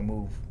 and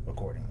move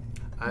accordingly.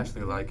 I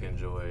actually I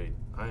enjoy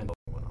when I'm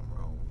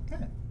wrong.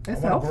 Yeah.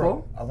 It's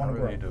helpful. I I want to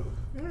grow. really do.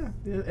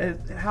 Yeah.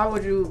 How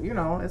would you,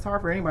 it's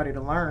hard for anybody to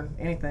learn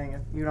anything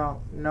if you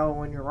don't know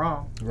when you're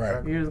wrong.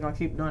 Right. You're just going to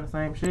keep doing the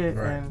same shit.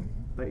 Right.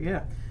 But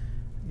yeah.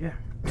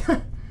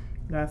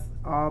 That's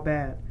all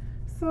bad.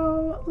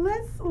 So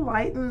let's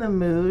lighten the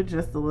mood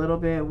just a little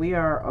bit. We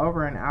are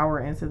over an hour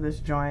into this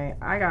joint.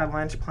 I got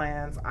lunch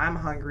plans. I'm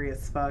hungry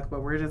as fuck,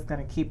 but we're just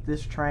going to keep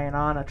this train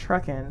on a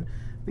trucking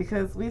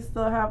because we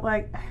still have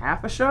like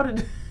half a show to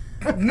do.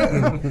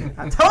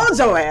 I told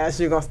your ass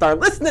you're gonna start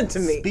listening to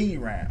me. Speed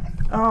round.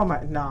 Oh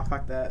my, no,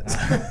 fuck that.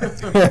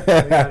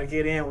 We gotta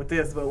get in with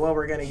this, but what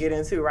we're gonna get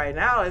into right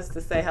now is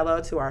to say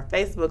hello to our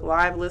Facebook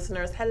Live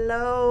listeners.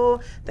 Hello.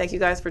 Thank you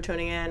guys for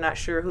tuning in. Not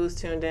sure who's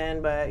tuned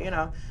in, but you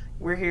know,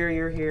 we're here,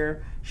 you're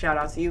here. Shout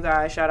out to you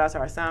guys. Shout out to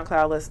our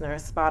SoundCloud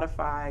listeners,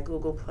 Spotify,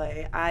 Google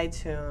Play,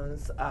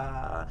 iTunes,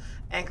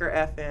 Anchor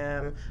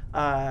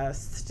FM,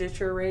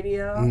 Stitcher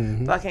Radio.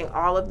 Fucking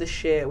all of the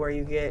shit where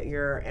you get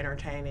your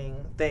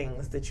entertaining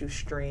things that you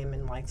stream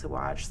and like to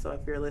watch. So if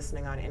you're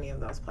listening on any of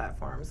those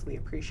platforms, we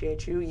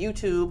appreciate you.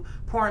 YouTube,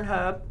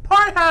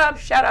 Pornhub,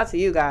 shout out to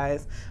you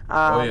guys.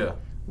 Oh, yeah.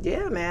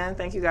 Yeah, man.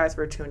 Thank you guys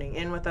for tuning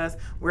in with us.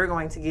 We're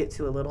going to get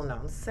to a little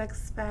known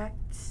sex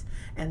fact.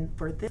 And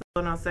for this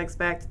little known sex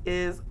fact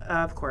is,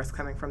 of course,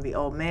 coming from the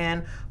old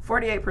man.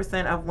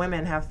 48% of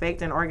women have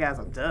faked an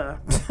orgasm. Duh.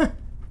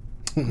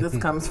 This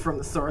comes from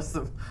the source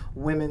of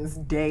Women's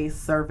Day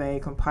survey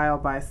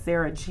compiled by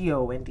Sarah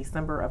Geo in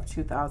December of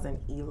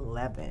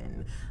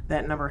 2011.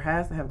 That number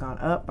has to have gone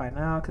up by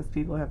now because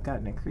people have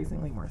gotten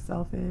increasingly more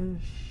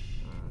selfish.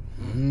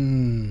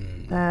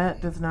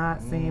 That does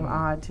not seem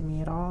odd to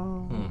me at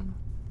all.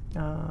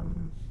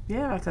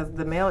 Yeah, because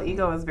the male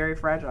ego is very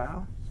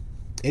fragile.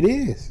 It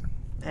is.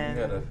 And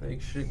You got a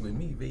fake shit with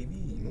me,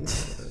 baby.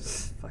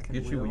 fucking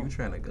Get you where will. you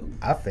trying to go.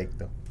 I faked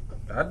them.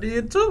 I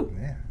did too.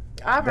 Yeah.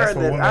 I've That's heard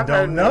what that. women I've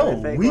heard don't know.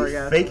 women fake We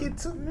orgasms. fake it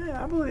too.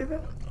 Yeah, I believe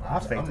it. I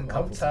faked a I'm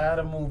couple. tired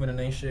of moving and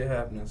ain't shit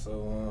happening,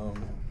 so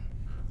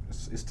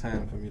it's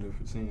time for me to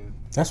pretend.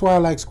 That's why I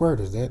like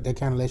squirters. That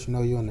kind of lets you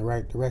know you're in the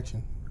right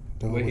direction.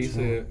 Doing What what he you're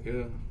doing. said,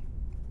 yeah.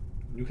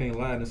 You can't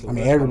lie in this. I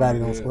mean, everybody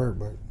don't yeah. squirt,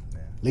 but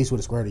at least with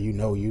a squirter, you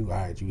know you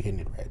hitting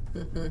it right.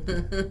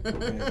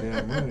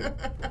 Damn right.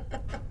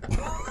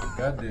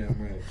 Goddamn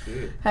right.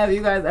 Shit. Have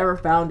you guys ever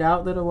found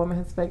out that a woman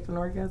has faked an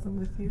orgasm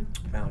with you?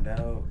 Found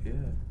out, yeah.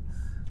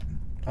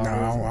 No,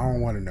 I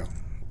don't want to know.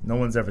 No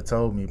one's ever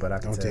told me, but I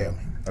can Don't tell tell me.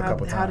 a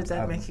couple times. How did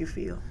that I've- make you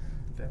feel?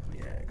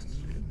 Definitely asked.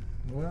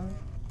 Well,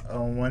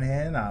 on one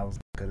hand, I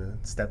could have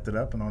stepped it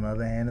up, and on the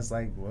other hand, it's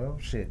like, well,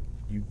 shit,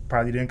 you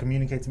probably didn't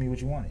communicate to me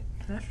what you wanted.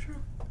 That's true.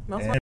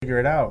 Most And figure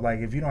it out. Like,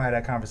 if you don't have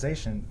that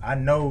conversation, I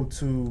know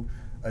to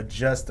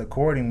adjust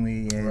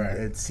accordingly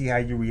and see how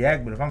you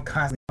react. But if I'm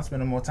constantly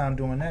spending more time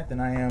doing that than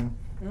I am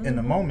in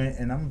the moment,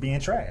 and I'm being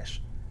trash,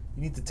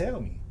 you need to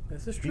tell me.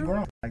 This is Be true.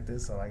 grown like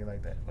this, I like it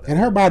like that. Whatever. And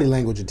her body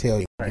language will tell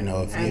you. You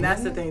know, if And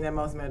that's the thing that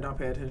most men don't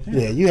pay attention to.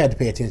 yeah, you have to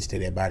pay attention to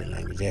that body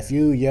language. If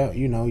you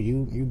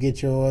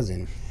get yours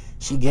and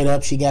she get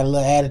up, she got a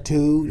little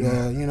attitude. You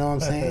know what I'm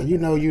saying? You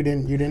know you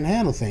didn't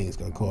handle things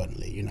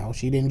accordingly. You know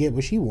she didn't get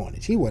what she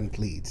wanted. She wasn't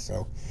pleased.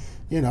 So,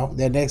 you know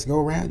that next go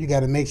around, you got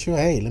to make sure.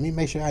 Hey, let me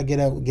make sure I get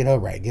her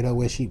right. Get her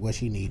what she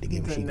need to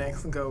get what The she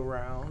next go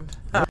round.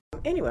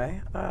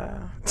 Anyway,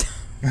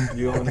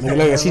 You on the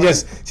Look,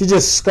 she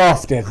just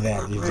scoffed at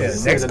that. You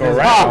just, Next go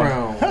round.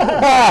 round.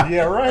 Ah,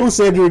 Yeah, right. who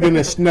said you were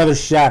getting another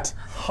shot?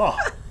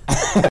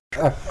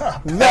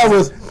 That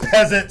was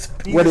Peasant.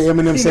 what did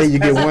Eminem say? You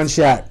get one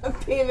shot.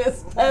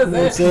 penis You know what I'm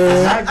peasant.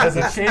 saying? There's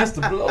a chance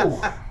to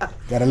blow.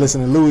 Gotta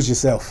listen and lose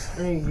yourself.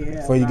 Yeah,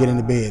 Before you get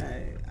into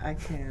bed. I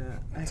can't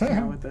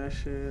with that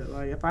shit.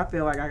 Like, if I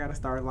feel like I gotta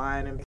start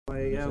lying and be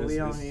like, yeah, we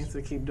don't need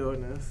to keep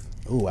doing this.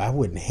 Ooh, I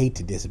wouldn't hate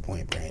to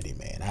disappoint Brandy,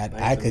 man.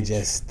 I could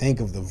just think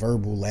of the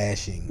verbal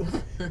lashing.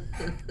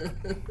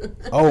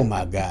 Oh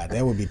my God,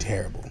 that would be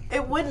terrible.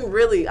 It wouldn't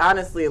really,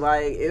 honestly,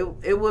 like,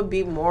 it would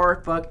be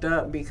more fucked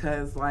up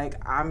because, like,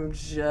 I'm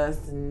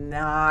just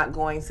not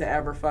going to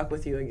ever fuck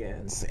with you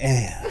again.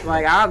 Damn.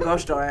 Like, I'll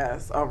ghost your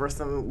ass over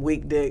some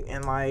weak dick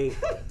and, like,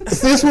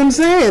 That's what I'm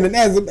saying. And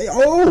that's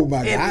oh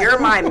my if God. you're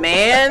my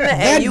man That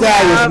and you guy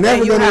is have, never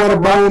and you gonna have a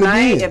wanna rough bone night,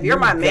 again. if you're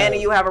my man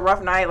and you have a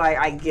rough night, like,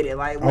 I get it.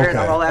 Like, we're in a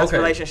Okay. whole ass Okay.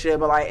 relationship,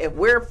 but, like, if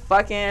we're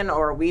fucking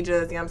or we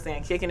just, you know what I'm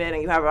saying, kicking it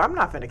and you have, I'm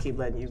not finna keep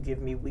letting you give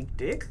me weak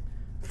dick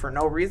for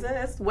no reason.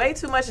 It's way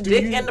too much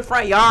dick you- in the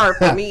front yard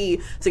for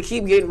me to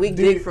keep getting weak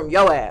Do dick you- from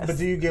your ass. But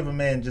do you give a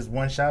man just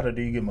one shot or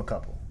do you give him a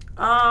couple?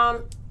 No,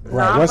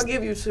 I'm what's- gonna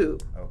give you two.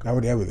 Oh,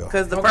 there we go.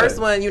 Because the Okay. first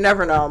one, you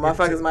never know.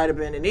 Motherfuckers might have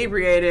been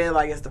inebriated.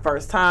 Like, it's the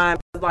first time.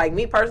 Like,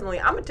 me personally,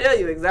 I'm going to tell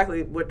you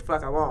exactly what the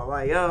fuck I want.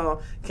 Like, yo,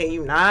 can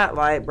you not?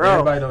 Like, bro,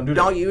 Everybody don't do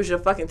that. use your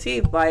fucking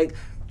teeth. Like,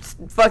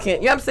 fucking, you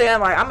know what I'm saying?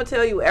 Like, I'm going to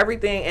tell you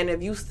everything. And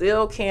if you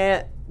still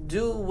can't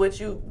do what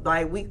you,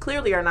 like, we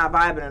clearly are not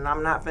vibing. And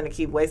I'm not finna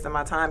keep wasting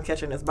my time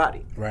catching this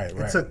body. Right.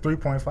 It took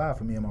 3.5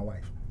 for me and my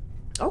wife.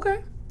 Okay.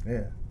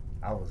 Yeah.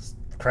 I was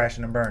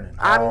crashing and burning.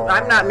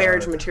 I'm not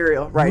marriage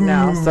material right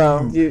now.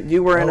 So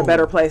you were in a Oh,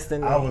 better place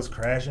than me. I was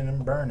crashing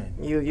and burning.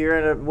 You're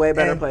in a way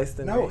better And- place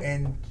than no, me.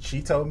 and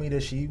she told me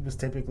that she was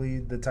typically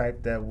the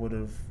type that would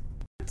have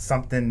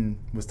something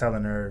was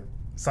telling her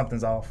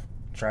something's off.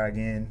 try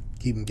again.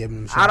 Keep giving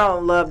them shit. I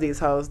don't love these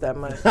hoes that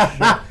much.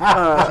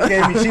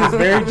 She was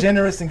very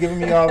generous in giving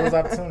me all those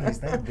opportunities.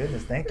 Thank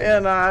goodness. Thank you.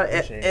 And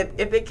Appreciate it.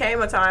 if it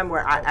came a time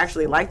where I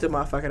actually liked a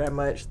motherfucker that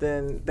much,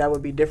 then that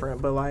would be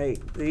different. But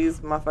like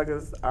these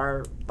motherfuckers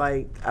are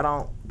like, I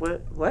don't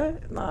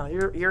what? No,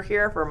 you're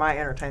here for my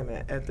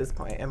entertainment at this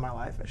point in my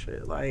life and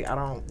shit. Like I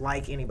don't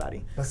like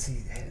anybody. But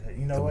see,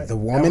 you know what? The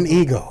woman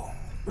ego.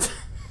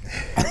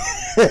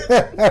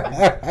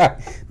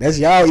 That's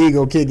y'all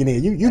ego kicking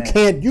in. You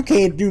can't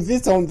do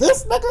this on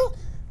this nigga.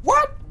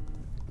 What?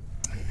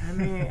 I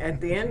mean, at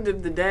the end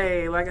of the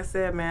day, like I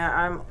said, man,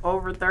 I'm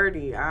over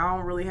 30. I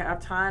don't really have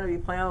time to be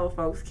playing with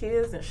folks'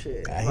 kids and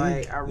shit.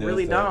 I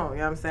really don't. You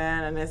know what I'm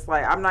saying? And it's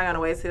like, I'm not going to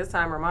waste his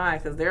time or mine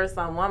because there's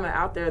some woman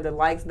out there that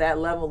likes that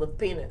level of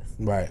penis.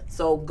 Right.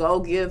 So go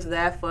give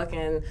that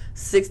fucking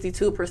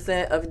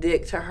 62% of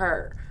dick to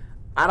her.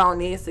 I don't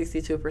need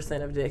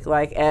 62% of dick.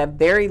 Like, at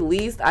very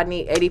least, I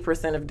need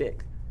 80% of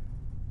dick.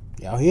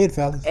 Y'all hear it,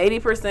 fellas.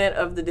 80%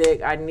 of the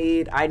dick, I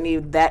need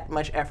that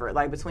much effort.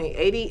 Like between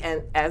 80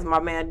 and, as my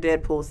man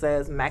Deadpool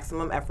says,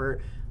 maximum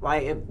effort.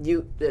 Like if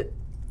you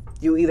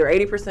either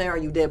 80% or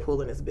you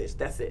Deadpool in this bitch.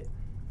 That's it.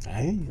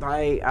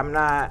 Like I'm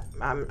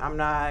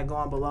not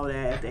going below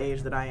that at the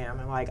age that I am,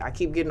 and like I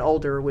keep getting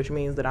older, which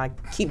means that I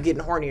keep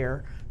getting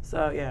hornier.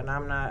 So yeah, and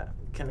I'm not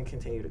gonna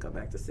continue to go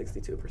back to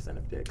 62%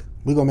 of dick.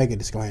 We're gonna make a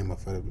disclaimer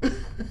for the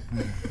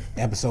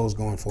episodes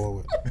going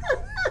forward.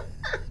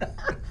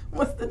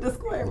 What's the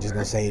disclaimer? I'm just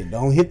gonna say,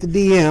 don't hit the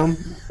DM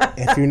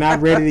if you're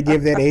not ready to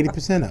give that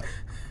 80%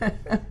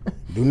 up.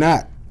 Do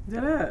not.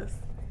 Yes.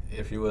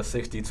 If you're a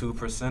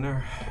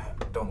 62%er,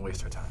 don't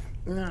waste your time.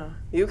 No,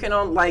 you can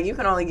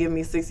only give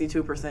me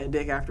 62%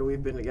 dick after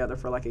we've been together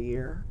for like a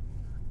year.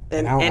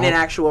 In an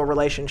actual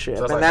relationship.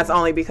 So and like that's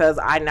only because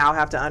I now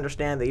have to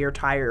understand that you're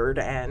tired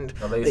and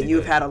that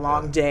you've had a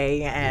long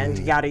day and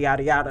yada,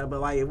 yada, yada. But,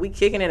 like, if we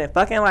kicking it and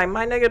fucking, like,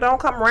 my nigga, don't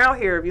come around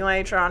here if you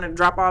ain't trying to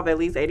drop off at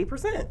least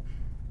 80%.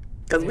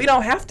 Because we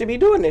don't have to be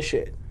doing this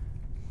shit.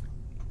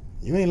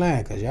 You ain't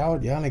lying, because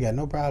y'all ain't got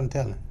no problem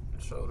telling.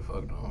 So the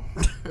fuck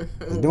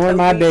no. During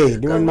my day,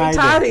 during my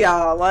tired day. of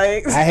y'all,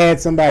 like. I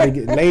had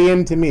somebody lay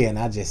into me, and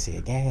I just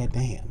said, God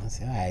damn. I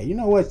said, all right, you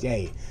know what?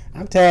 Hey,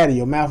 I'm tired of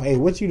your mouth. Hey,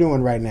 what you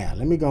doing right now?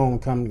 Let me go and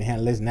come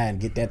and listen now and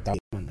get that thought.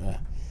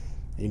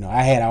 You know,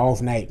 I had an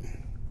off night.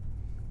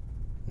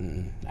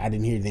 I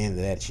didn't hear the end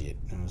of that shit.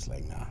 I was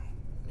like, nah.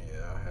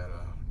 Yeah, I had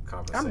a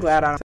conversation. I'm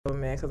glad I don't,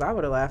 man, because I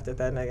would have laughed at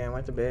that nigga and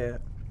went to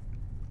bed.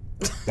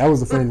 That was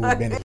the friend with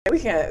Benny.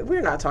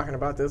 We're not talking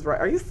about this, right?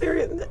 Are you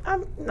serious?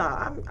 I'm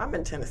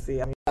in Tennessee.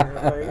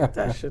 Like,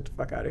 that shit the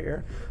fuck out of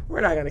here.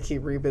 We're not gonna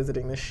keep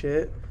revisiting this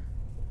shit.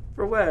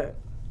 For what?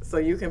 So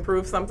you can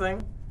prove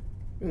something?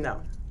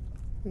 No.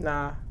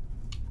 Nah.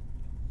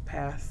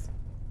 Pass.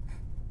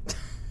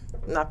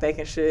 Not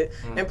faking shit.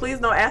 And please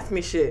don't ask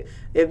me shit.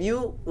 If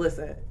you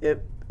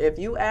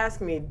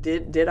ask me,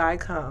 did I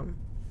come?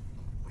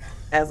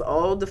 As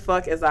old the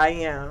fuck as I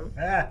am,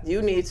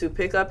 you need to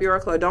pick up your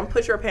clothes. Don't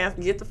put your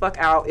pants. Get the fuck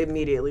out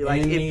immediately.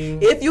 Like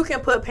if you can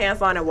put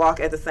pants on and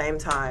walk at the same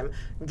time,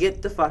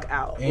 get the fuck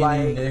out. Any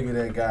like nigga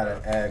that gotta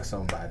ask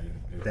somebody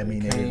That mean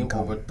they they came didn't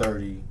come. over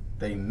 30.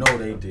 They know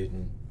they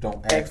didn't.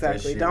 Don't ask exactly.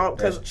 that shit. Don't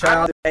That's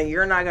because and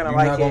you're not gonna You're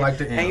like not it. gonna like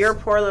the And your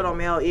answer. poor little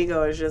male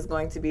ego is just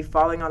going to be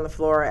falling on the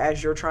floor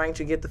as you're trying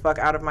to get the fuck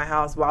out of my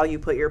house while you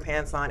put your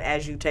pants on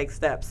as you take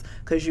steps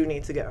because you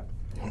need to go.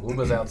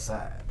 Uber's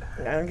outside.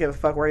 I don't give a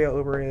fuck where your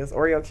Uber is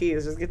or your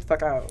keys. Just get the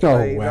fuck out. Oh,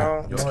 like,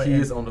 wow. Your key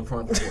is on the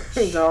front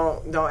porch.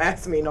 Don't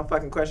ask me no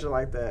fucking question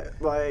like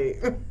that.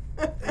 Like,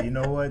 You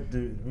know what?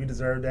 Dude, we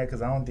deserve that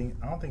because I don't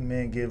think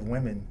men give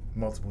women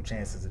multiple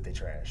chances if they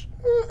trash.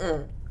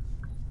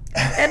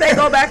 and they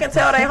go back and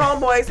tell their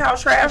homeboys how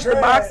trash the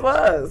box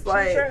was.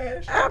 Like,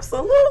 trash.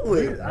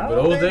 absolutely, Remember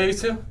those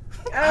days too?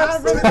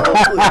 absolutely.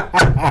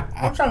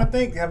 I'm trying to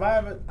think.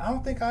 I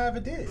don't think I ever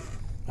did.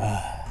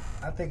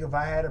 I think if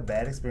I had a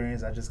bad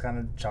experience, I just kind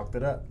of chalked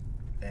it up,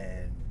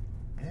 and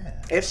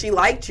yeah. If she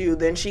liked you,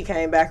 then she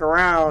came back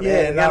around. Yeah,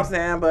 and, you know what I'm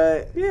saying?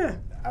 But yeah.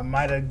 I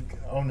might have,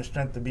 on the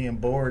strength of being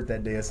bored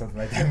that day or something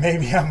like that,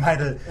 maybe I might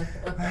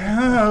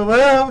have,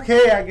 well,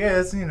 okay, I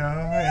guess, you know,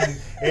 and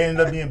it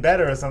ended up being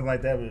better or something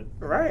like that.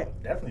 But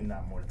Right. Definitely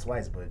not more than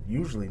twice, but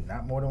usually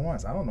not more than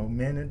once. I don't know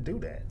men that do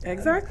that.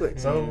 Exactly.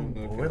 So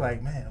we're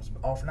like, man, it was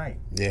off night.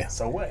 Yeah.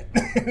 So what?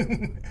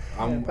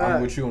 I'm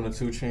but- with you on the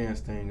 2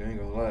 chance thing. I ain't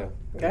gonna lie.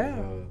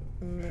 Yeah.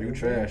 If you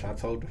trash, I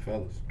told the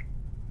fellas.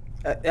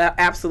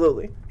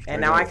 Absolutely. And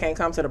now I can't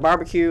come to the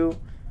barbecue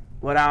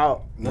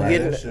without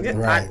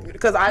Right.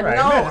 because I Right.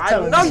 know Man, I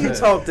telling know me you that.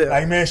 told them.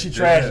 Like, man, she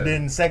trashed. Yeah.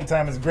 Then the second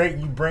time it's great.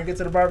 You bring it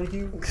to the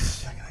barbecue.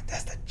 Like,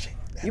 that's the chick.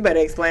 You better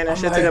explain that I'm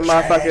shit to them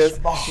like,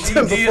 motherfuckers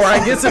trash before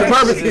I get to the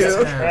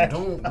barbecue.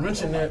 Don't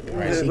mention that.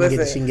 Right, she can Listen,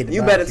 get- she can get the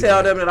you better barbecue.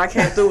 tell them that I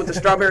came through with the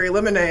strawberry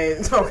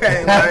lemonade.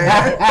 Okay,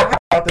 like,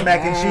 Out the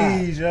mac and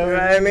cheese, yo. you know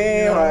what I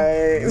mean?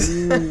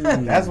 You know?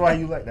 Like, That's why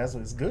you like. That's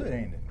what it's good,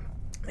 ain't it?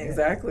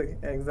 Exactly.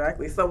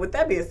 So with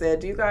that being said,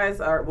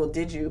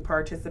 did you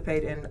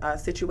participate in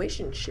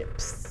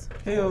situationships?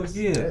 Hell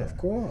yeah. Of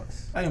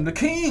course. I am the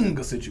king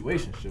of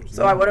situationships.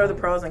 So what are the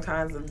pros and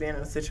cons of being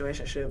in a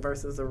situationship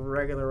versus a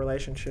regular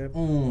relationship?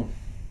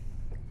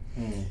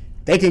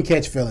 They can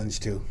catch feelings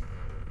too.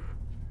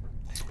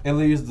 It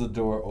leaves the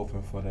door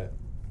open for that.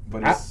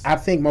 But I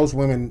think most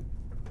women,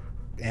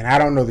 and I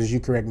don't know this, you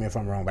correct me if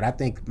I'm wrong, but I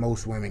think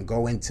most women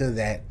go into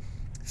that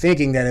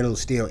thinking that it'll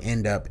still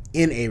end up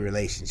in a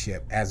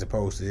relationship as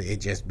opposed to it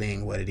just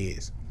being what it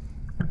is.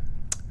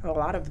 A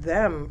lot of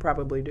them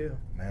probably do.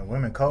 Man,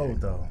 women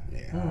cold though.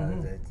 Yeah.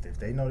 If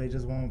they know they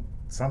just want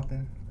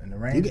something in the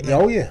range,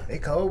 they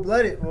cold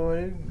blooded.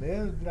 Boy,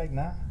 they'll be like,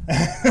 nah,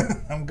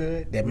 I'm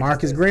good. That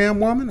Marcus Graham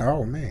woman,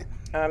 oh man.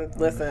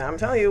 Listen, I'm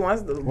telling you,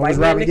 once the What was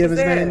Robert Givens'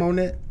 name on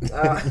that?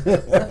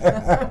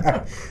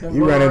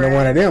 You run into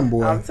one of them,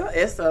 boy.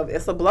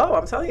 It's a blow.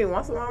 I'm telling you,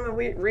 once a woman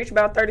we reach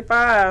about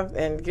 35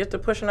 and get to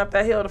pushing up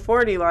that hill to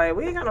 40, like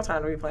we ain't got no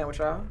time to be playing with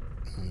y'all.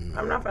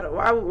 I'm not gonna.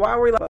 Why are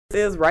we like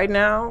this right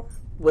now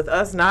with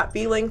us not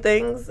feeling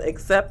things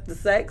except the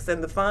sex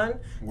and the fun?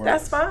 Works.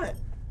 That's fine.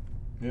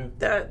 Yeah.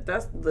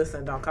 That's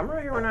listen. Don't come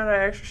around here with none of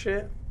that extra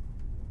shit.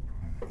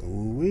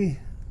 Ooh-wee.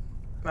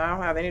 I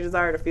don't have any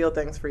desire to feel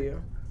things for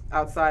you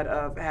outside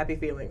of happy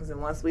feelings.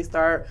 And once we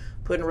start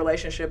putting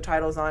relationship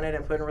titles on it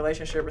and putting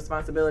relationship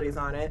responsibilities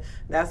on it,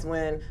 that's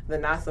when the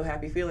not so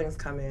happy feelings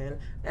come in.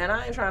 And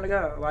I ain't trying to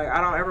go. Like I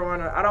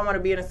don't want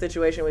to be in a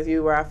situation with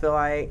you where I feel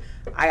like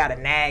I gotta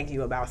nag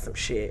you about some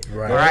shit.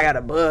 Right. Or I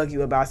gotta bug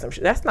you about some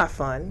shit. That's not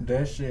fun.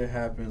 That shit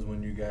happens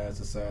when you guys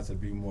decide to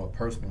be more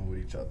personal with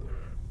each other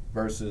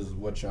versus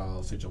what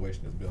y'all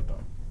situation is built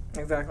on.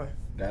 Exactly.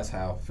 That's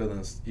how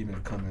feelings even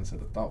come into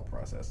the thought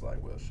process.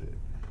 Like, well, shit,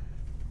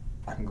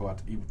 I can go out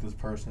to eat with this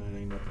person and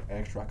ain't nothing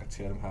extra. I can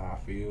tell them how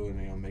I feel and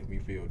they don't make me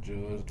feel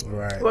judged.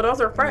 Right. Well,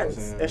 those are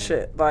friends and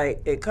shit. Like,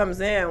 it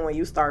comes in when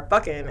you start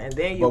fucking and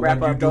then you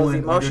wrap up those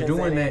emotions. When you're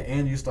doing in that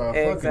and you start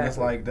fucking,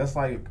 that's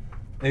like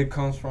it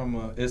turns from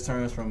a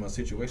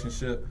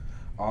situationship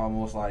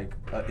almost like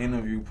an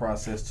interview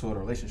process to a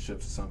relationship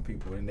to some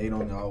people, and they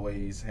don't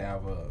always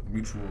have a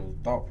mutual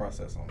thought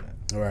process on that.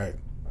 Right.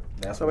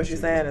 That's So what you're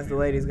saying is the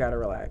ladies gotta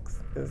relax.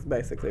 Is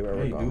basically where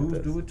we're going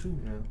with this. Dudes do it too,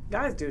 man.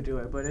 Guys do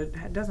it, but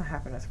it doesn't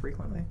happen as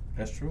frequently.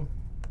 That's true.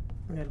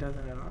 It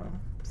doesn't at all.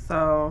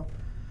 So,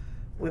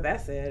 with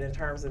that said, in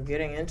terms of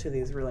getting into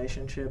these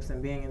relationships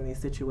and being in these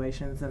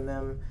situations and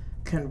them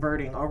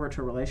converting over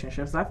to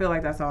relationships, I feel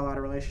like that's how a lot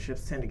of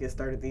relationships tend to get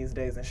started these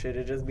days and shit.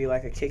 It just be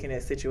like a kicking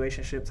it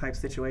situationship type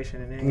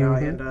situation, and then y'all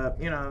end up,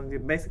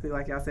 basically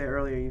like y'all said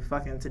earlier, you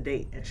fucking to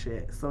date and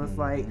shit. So it's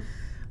like,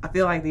 I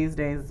feel like these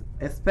days,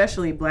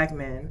 especially black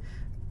men,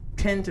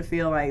 tend to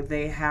feel like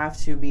they have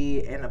to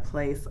be in a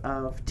place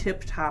of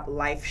tip-top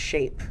life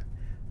shape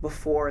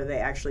before they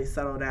actually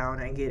settle down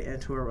and get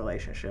into a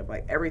relationship.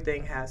 Like,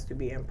 everything has to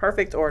be in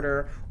perfect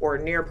order or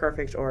near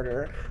perfect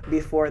order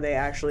before they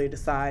actually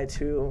decide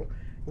to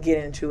get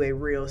into a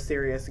real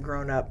serious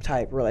grown-up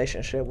type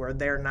relationship where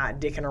they're not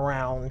dicking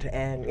around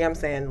and, you know what I'm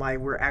saying, like,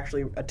 we're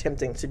actually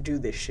attempting to do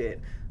this shit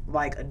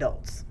like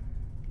adults.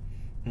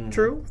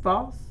 True?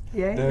 False?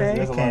 Yay?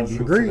 There's a lot of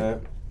truth Agree. to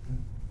that.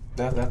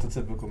 That's the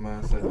typical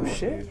mindset nowadays,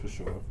 shit. for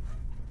sure.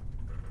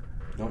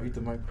 Don't eat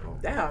the microphone.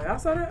 Damn, y'all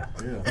saw that?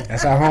 Yeah.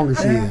 That's how hungry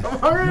she is. I'm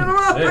hungry in the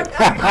mouth.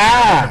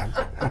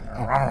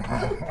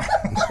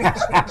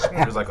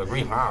 It was like a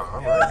green mile.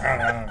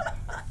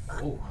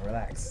 Ooh,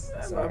 relax.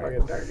 That Sorry.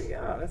 motherfucker dirty.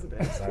 Yeah, that's a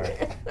bad. Sorry.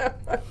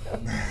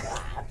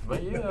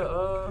 But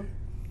yeah,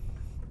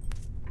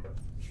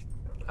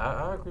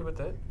 I agree with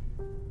that.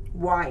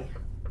 Why?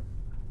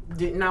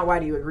 Not why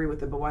do you agree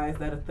with it, but why is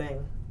that a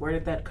thing? Where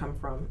did that come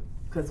from?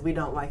 Because we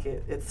don't like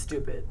it. It's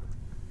stupid.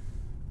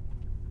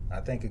 I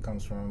think it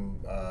comes from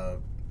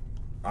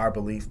our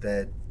belief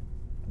that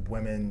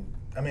women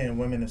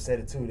have said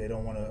it too. They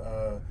don't want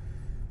to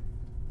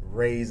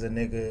raise a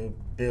nigga,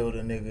 build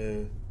a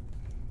nigga,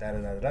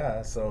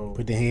 da-da-da-da-da. So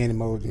Put the hand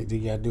emoji. Do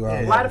y'all do all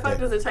that? Why the fuck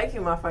does it take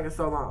you motherfuckers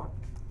so long?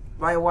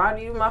 Like, why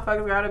do you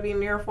motherfuckers gotta be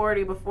near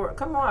 40 before?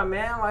 Come on,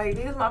 man. Like,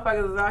 these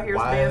motherfuckers is out here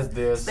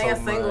staying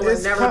single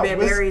and never been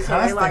married till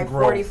they like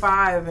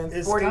 45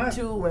 and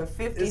 42 and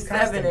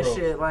 57 and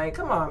shit. Like,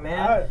 come on,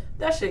 man.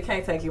 That shit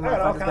can't take you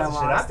motherfuckers that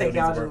long. I think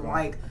y'all just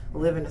like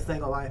living a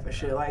single life and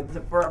shit. Like,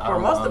 for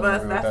most of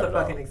us, that's a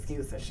fucking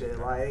excuse and shit.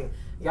 Like,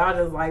 y'all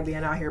just like being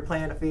out here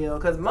playing the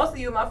field. Because most of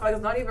you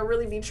motherfuckers don't even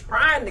really be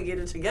trying to get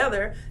it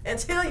together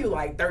until you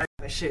like 30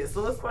 and shit.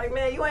 So it's like,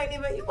 man, you wasn't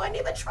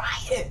even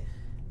trying.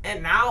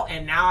 And now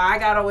I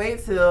gotta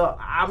wait till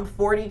I'm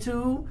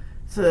 42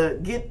 to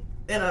get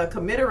in a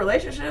committed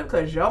relationship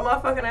because your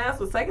motherfucking ass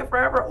was taking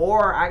forever,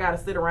 or I gotta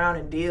sit around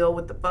and deal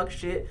with the fuck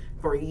shit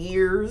for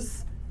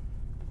years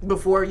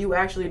before you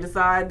actually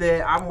decide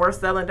that I'm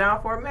worth settling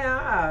down for.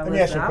 Man, let me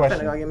ask you a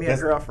question. I'm finna go get me a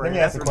girlfriend. Let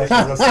me ask you a question.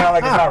 It'll sound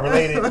like it's not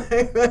related.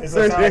 It'll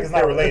sound like it's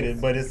not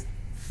related, but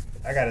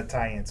I gotta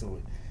tie into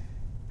it.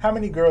 How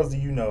many girls do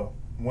you know,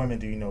 women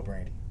do you know,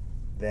 Brandy,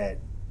 that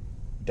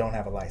don't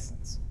have a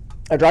license?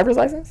 A driver's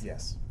license?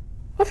 Yes.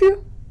 A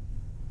few.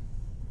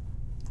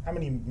 How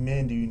many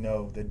men do you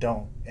know that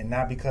don't, and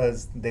not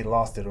because they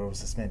lost it or was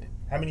suspended?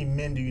 How many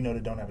men do you know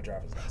that don't have a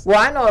driver's license? Well,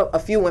 I know a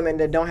few women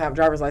that don't have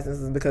driver's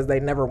licenses because they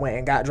never went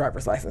and got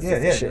driver's licenses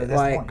and shit. That's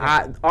Like, the point,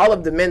 yeah. all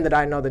of the men that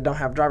I know that don't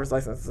have driver's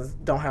licenses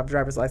don't have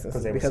driver's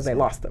licenses because they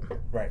lost them.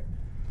 Right.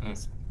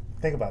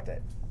 Think about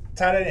that.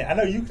 Tie that in.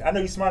 I know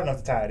you smart enough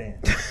to tie it in.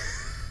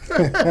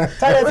 But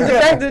the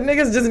fact that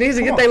niggas just need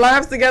to get their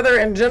lives together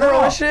in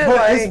general and shit, But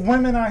like, it's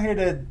women out here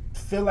that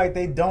feel like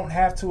they don't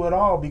have to at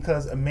all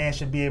because a man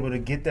should be able to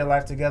get their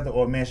life together,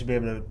 or a man should be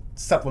able to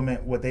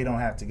supplement what they don't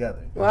have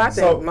together. well, I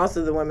think most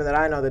of the women that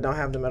I know that don't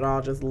have them at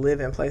all just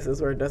live in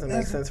places where it doesn't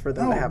make sense for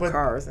them to have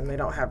cars, and they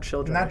don't have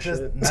children. Not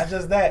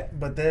just that,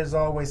 but there's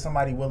always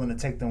somebody willing to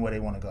take them where they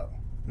want to go.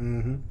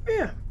 Mm-hmm.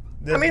 Yeah.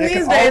 They- I mean, they these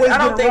can days, always I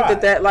don't get a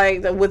think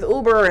ride. that with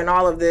Uber and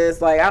all of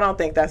this, like, I don't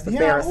think that's the fair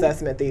Beyond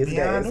assessment these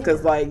beyond days. Because,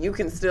 Uber. like, you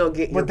can still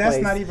get But that's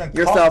not even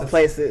yourself cost-effective.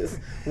 places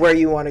where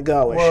you want to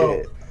go and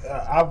shit.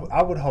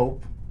 I would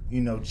hope,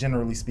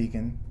 generally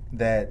speaking,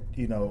 that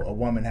a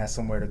woman has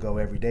somewhere to go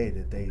every day,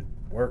 that they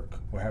work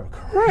or have a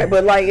career. Right,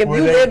 but like if Where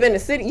you they- live in the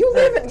city, y'all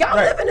live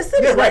in the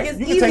city. Yeah, Like right. it's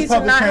You can easy take to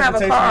public not have a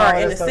transportation and all car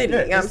that in the stuff. city. Yeah,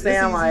 You know what I'm it's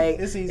saying? easy. Like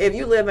It's easy. if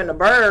you live in the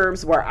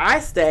burbs where I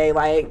stay,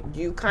 like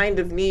you kind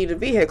of need a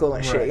vehicle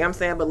and shit. Right. You know what I'm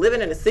saying? But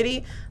living in the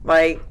city,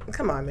 like,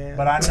 come on, man.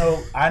 But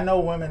I know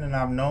women, and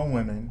I've known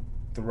women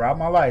throughout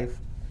my life.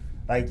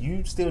 Like,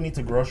 you still need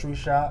to grocery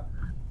shop.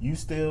 You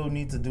still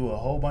need to do a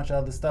whole bunch of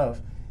other stuff.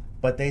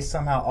 But they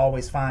somehow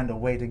always find a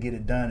way to get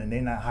it done, and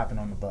they're not hopping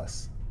on the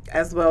bus.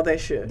 As well they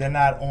should. They're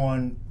not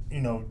on,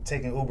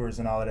 taking Ubers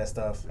and all of that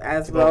stuff.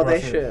 As to go well they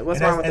grocery. should. What's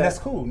And wrong with and that? that's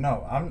cool.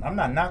 No, I'm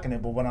not knocking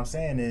it. But what I'm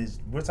saying is,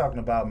 we're talking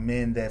about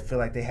men that feel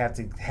like they have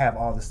to have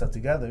all this stuff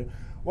together.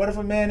 What if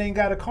a man ain't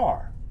got a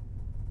car?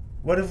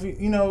 What if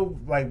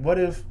what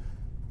if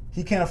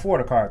he can't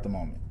afford a car at the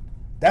moment?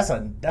 That's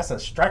a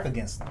strike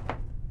against them.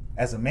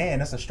 As a man,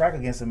 that's a strike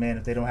against a man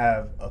if they don't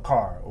have a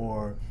car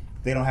or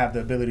they don't have the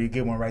ability to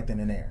get one right then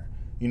and there.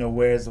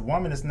 Whereas a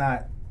woman, it's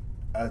not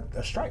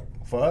a strike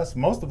for us.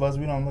 Most of us,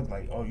 we don't look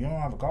like, oh, you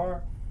don't have a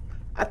car,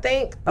 I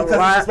think a because it's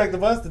lot. expect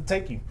of us to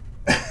take you.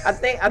 I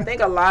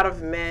think a lot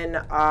of men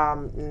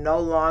no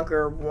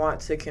longer want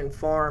to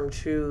conform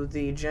to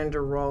the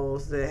gender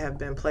roles that have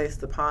been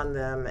placed upon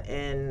them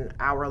in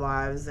our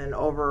lives and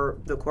over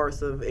the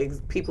course of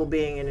people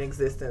being in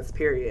existence,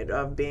 period,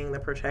 of being the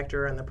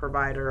protector and the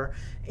provider,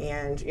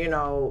 and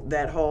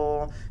that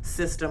whole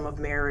system of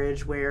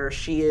marriage where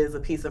she is a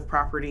piece of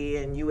property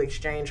and you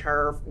exchange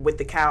her with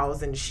the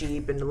cows and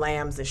sheep and the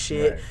lambs and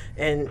shit, Right.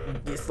 and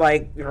it's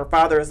like her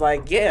father is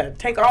like, yeah,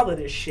 take all of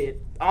this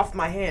shit off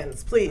my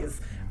hands, please.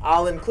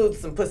 I'll include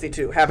some pussy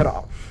too. Have it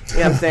all. You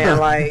know what I'm saying?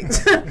 Like,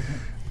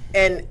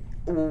 and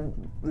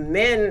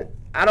men,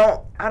 I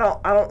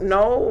don't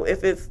know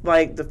if it's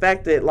like the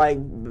fact that like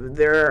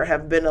there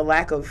have been a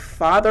lack of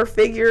father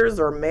figures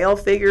or male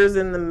figures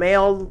in the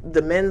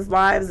men's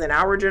lives in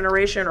our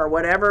generation or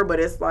whatever, but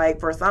it's like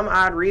for some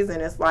odd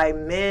reason it's like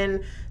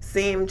men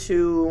seem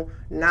to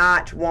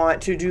not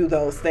want to do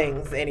those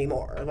things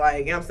anymore. Like,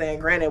 you know what I'm saying?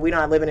 Granted, we're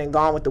not living in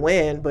Gone with the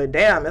Wind, but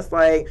damn, it's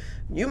like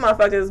you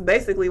motherfuckers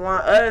basically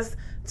want us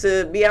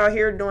to be out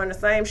here doing the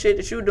same shit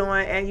that you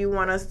doing, and you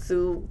want us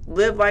to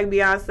live like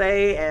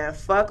Beyonce and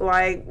fuck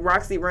like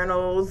Roxy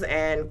Reynolds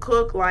and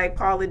cook like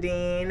Paula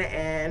Deen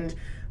and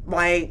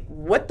like,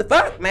 what the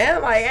fuck,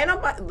 man? Like, ain't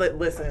nobody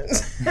listen.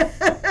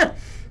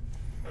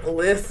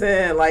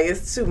 Listen, like,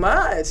 it's too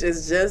much.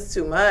 It's just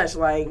too much.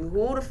 Like,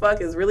 who the fuck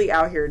is really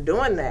out here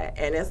doing that?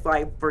 And it's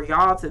like, for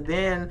y'all to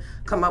then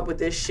come up with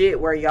this shit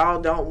where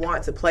y'all don't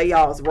want to play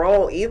y'all's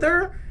role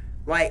either.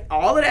 Like,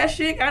 all of that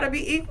shit gotta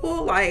be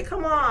equal. Like,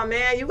 come on,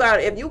 man.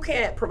 If you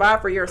can't provide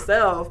for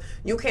yourself,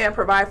 you can't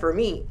provide for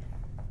me.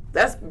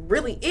 That's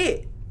really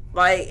it.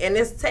 Like, and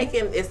it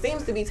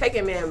seems to be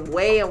taking men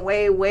way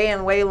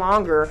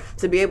longer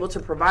to be able to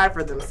provide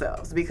for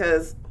themselves.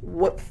 Because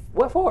what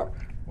for?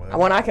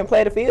 When I can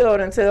play the field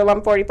until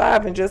I'm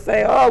 45 and just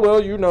say, oh,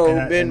 well,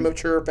 men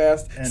mature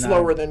fast,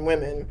 slower than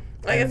women.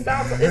 Like, it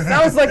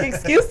sounds like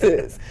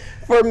excuses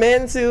for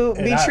men to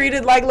be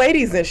treated like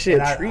ladies and shit.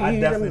 I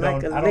definitely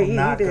like don't. a I don't lady.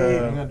 knock. You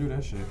gotta do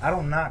that shit. I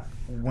don't knock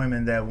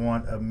women that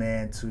want a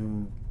man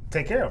to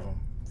take care of them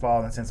for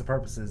all intents and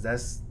purposes.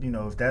 That's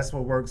if that's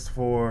what works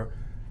for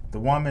the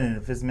woman, and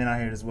if it's men out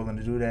here that's willing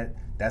to do that,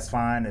 that's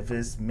fine. If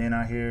it's men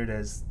out here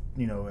that's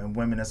and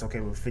women that's okay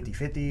with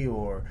 50-50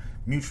 or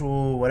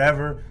mutual,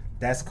 whatever,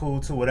 that's cool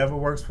too. Whatever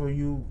works for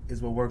you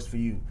is what works for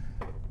you.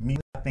 Me,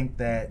 I think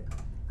that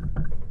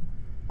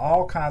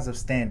all kinds of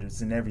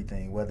standards and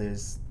everything, whether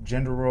it's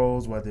gender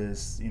roles, whether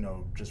it's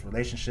just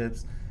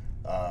relationships,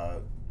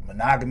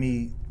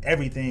 monogamy,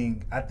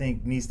 everything, I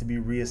think needs to be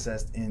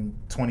reassessed in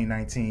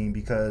 2019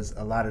 because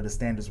a lot of the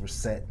standards were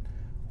set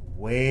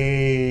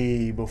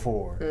way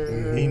before,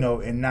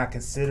 and not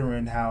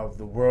considering how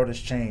the world has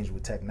changed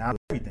with technology,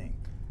 everything.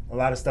 A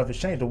lot of stuff has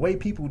changed. The way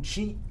people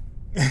cheat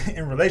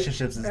in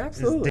relationships is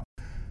different.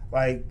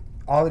 Like,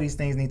 all of these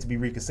things need to be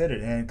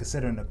reconsidered, and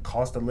considering the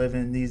cost of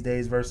living these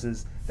days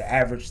versus the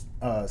average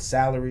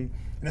salary,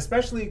 and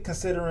especially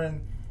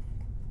considering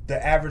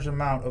the average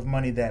amount of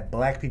money that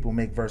black people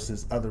make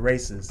versus other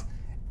races,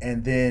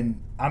 and then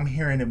I'm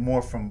hearing it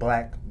more from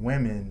black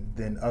women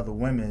than other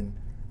women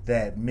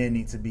that men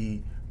need to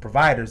be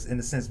providers, in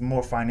the sense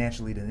more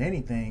financially than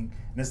anything.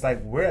 And it's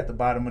like we're at the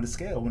bottom of the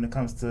scale when it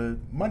comes to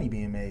money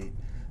being made.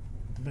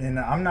 And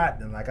I'm not,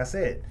 and like I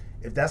said,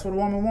 if that's what a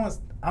woman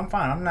wants, I'm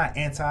fine. I'm not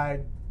anti,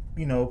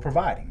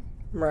 providing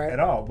Right. at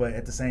all. But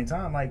at the same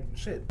time, like,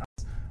 shit,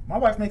 my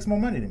wife makes more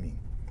money than me.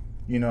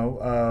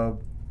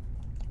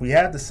 We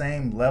have the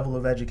same level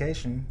of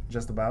education,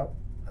 just about.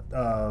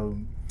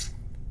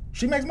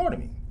 She makes more than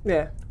me.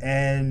 Yeah.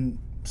 And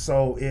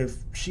so if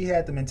she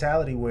had the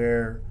mentality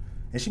where,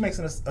 and she makes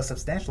a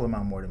substantial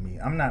amount more than me.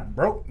 I'm not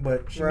broke,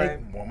 but she Right.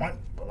 makes more money,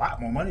 a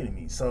lot more money than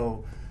me.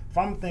 So if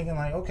I'm thinking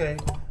like, okay,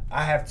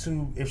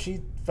 if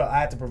she felt I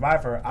had to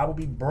provide for her, I would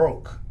be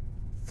broke,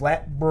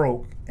 flat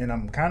broke, and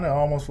I'm kind of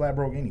almost flat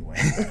broke anyway.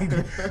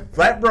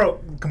 Flat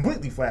broke,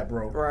 completely flat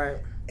broke. Right.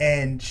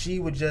 And she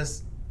would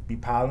just be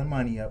piling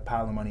money up,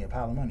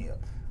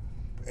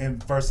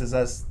 and versus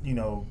us,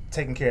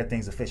 taking care of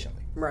things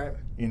efficiently. Right.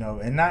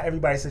 And not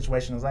everybody's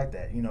situation is like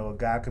that. A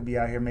guy could be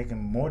out here making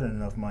more than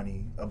enough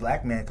money. A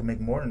black man could make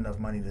more than enough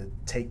money to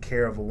take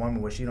care of a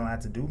woman where she don't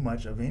have to do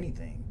much of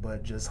anything,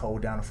 but just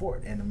hold down the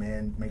fort. And the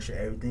man make sure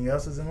everything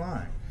else is in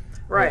line.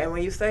 Right, But and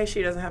when you say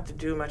she doesn't have to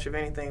do much of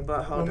anything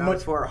but hold down much-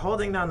 the fort,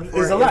 holding down the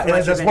fort It's a lot. is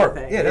much That's of work.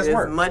 anything. Yeah, that's It is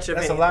work. much of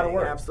That's anything. a lot of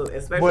work. Absolutely,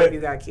 especially But- if you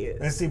got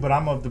kids. And see, but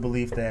I'm of the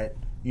belief that,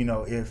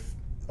 if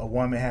a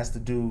woman has to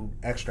do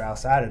extra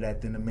outside of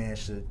that, then the man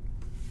should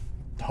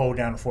hold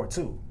down the fort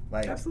too.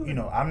 Like, Absolutely.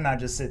 I'm not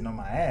just sitting on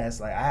my ass.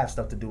 Like, I have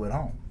stuff to do at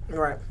home.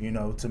 Right.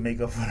 To make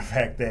up for the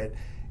fact that,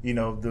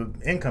 the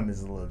income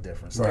is a little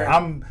different. So Right.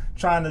 I'm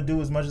trying to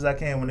do as much as I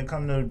can. When it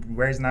comes to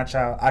raising our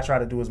child, I try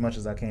to do as much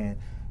as I can.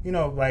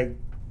 Like,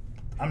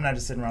 I'm not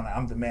just sitting around like,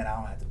 I'm the man, I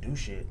don't have to do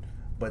shit.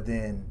 But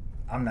then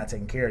I'm not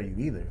taking care of you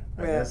either.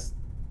 Like, Yeah.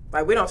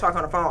 Like, we don't talk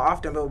on the phone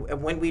often, but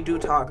when we do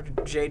talk,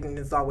 Jaden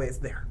is always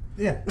there.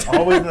 Yeah,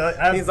 always.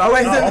 He's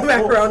always in the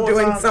background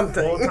doing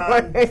something.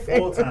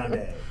 Full-time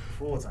dad.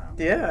 Full-time.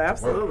 Yeah,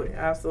 absolutely.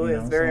 Absolutely.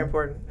 It's very so-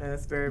 important. And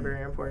it's very,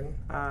 very important.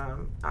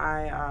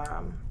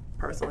 I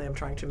personally am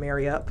trying to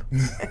marry up.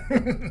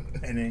 And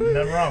ain't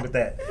nothing wrong with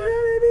that.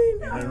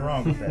 Ain't nothing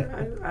wrong with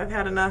that. I've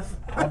had enough.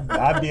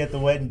 I'd be at the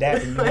wedding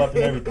dapping you up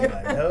and everything.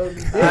 Like, no, you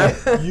did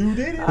it. You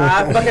did it.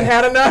 I fucking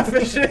had enough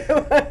and shit.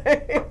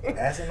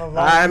 Asking a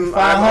I'm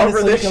 500 over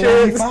so this you can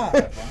loan me shit.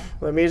 5.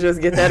 Let me just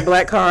get that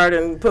black card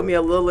and put me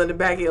a little in the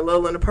baggie, a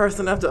little in the purse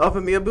enough to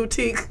open me a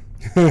boutique.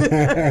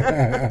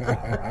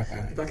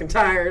 Fucking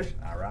tired.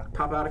 I rock.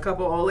 Pop out a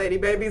couple old lady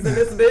babies in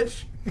this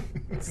bitch.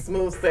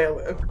 Smooth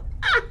sailing.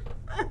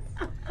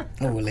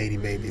 Oh, lady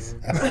babies.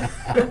 Well,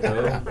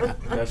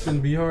 that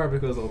shouldn't be hard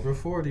because over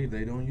 40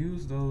 they don't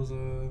use those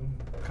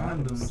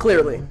condoms.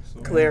 Clearly.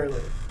 So,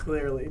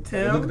 Clearly.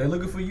 Tim? They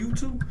looking for you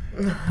too.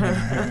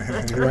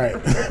 Right.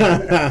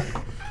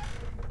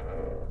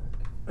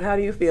 How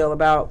do you feel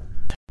about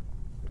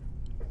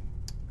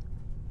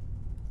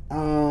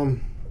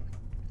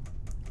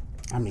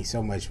I mean,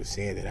 so much was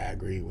said that I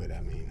agree with.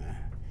 I mean,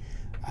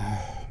 I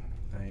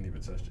ain't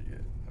even touched it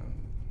yet.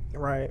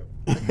 right?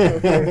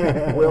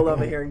 Will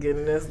over here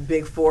getting this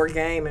big 4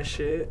 game and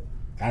shit.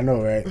 I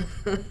know, right?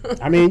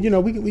 I mean, you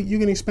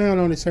can expound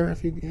on it, sir,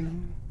 if you know.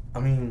 I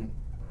mean,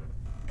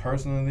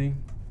 personally,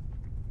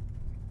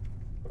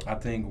 I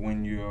think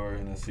when you're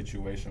in a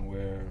situation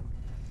where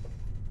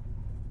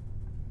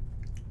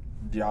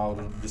y'all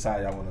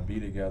decide y'all want to be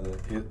together,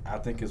 I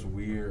think it's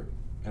weird,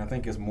 and I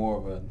think it's more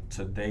of a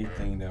today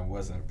thing that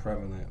wasn't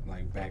prevalent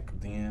like back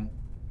then,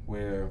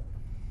 where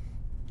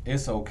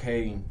it's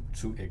okay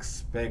to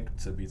expect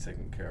to be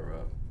taken care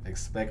of.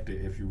 Expect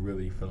it if you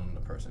really feeling the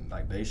person.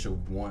 Like, they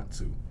should want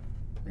to.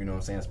 You know what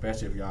I'm saying?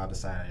 Especially if y'all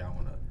decide y'all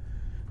want to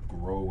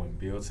grow and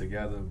build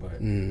together. But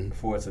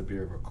for it to be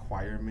a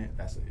requirement,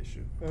 that's an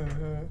issue.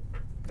 Mm-hmm.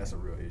 That's a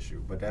real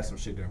issue. But that's some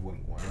shit that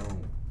wasn't going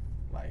on,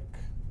 like,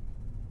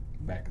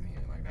 back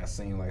then. Like, that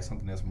seemed like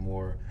something that's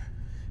more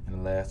in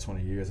the last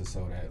 20 years or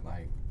so that,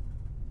 like,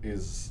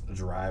 is the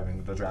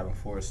driving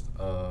force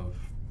of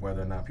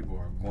whether or not people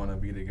are going to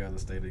be together,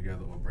 stay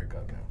together, or break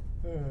up now.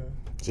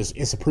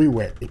 It's a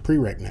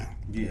prereq now.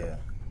 Yeah.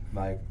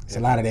 Like, It's a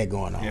lot of that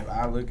going on. If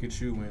I look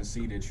at you and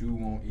see that you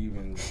won't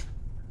even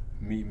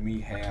meet me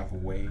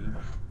halfway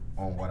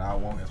on what I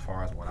want as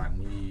far as what I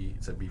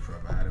need to be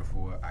provided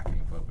for, I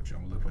can't fuck with you.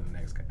 I'm gonna look for the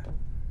next guy.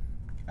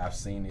 I've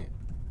seen it.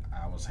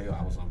 I was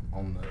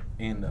on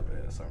the end of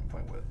it at a certain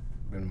point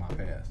in my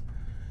past.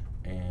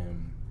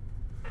 And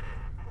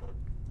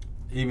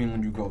even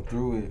when you go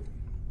through it,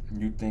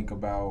 you think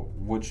about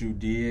what you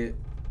did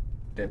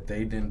that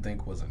they didn't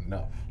think was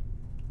enough.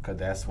 Because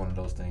that's one of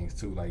those things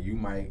too. Like, you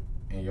might,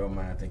 in your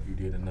mind, think you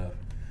did enough.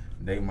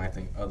 They might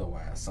think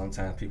otherwise.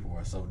 Sometimes people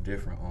are so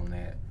different on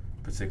that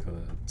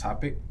particular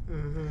topic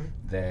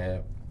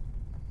that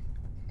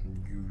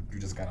you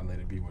just gotta let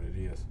it be what it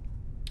is.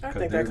 I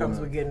think that comes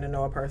with getting to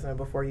know a person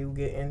before you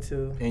get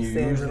into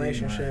said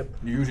relationship.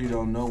 You usually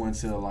don't know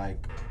until,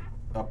 like,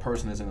 a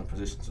person is in a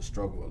position to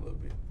struggle a little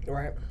bit.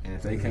 Right. And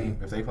if they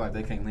can't, if they feel like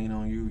they can't lean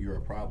on you, you're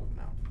a problem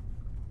now.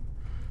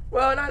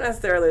 Well, not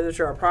necessarily that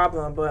you're a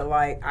problem, but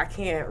like I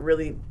can't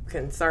really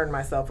concern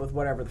myself with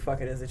whatever the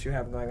fuck it is that you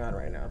have going on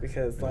right now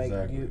because like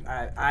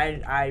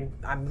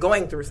I'm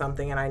going through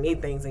something and I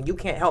need things and you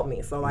can't help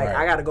me. So like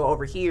I got to go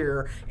over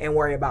here and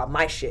worry about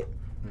my shit.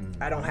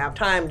 I don't have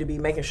time to be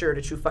making sure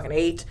that you fucking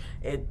ate.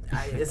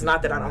 It's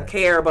not that I don't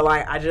care, but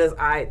like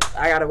I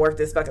got to work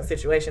this fucking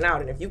situation out.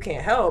 And if you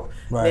can't help,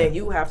 then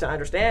you have to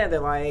understand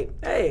that like,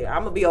 hey,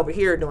 I'm gonna be over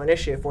here doing this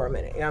shit for a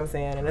minute. You know what I'm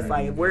saying? And it's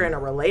like if we're in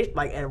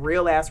a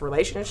real ass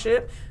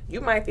relationship,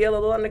 you might feel a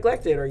little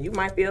neglected or you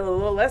might feel a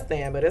little less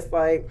than, but it's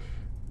like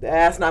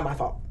that's not my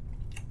fault.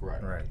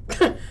 Right.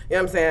 You know what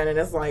I'm saying? And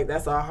it's like,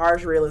 that's a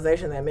harsh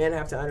realization that men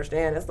have to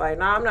understand. It's like,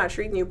 nah, I'm not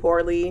treating you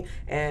poorly.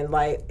 And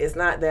like, it's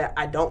not that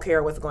I don't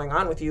care what's going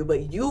on with you,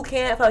 but you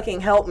can't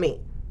fucking help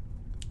me.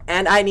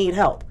 And I need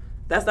help.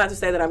 That's not to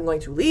say that I'm going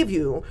to leave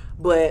you,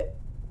 but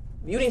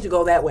you need to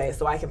go that way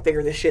so I can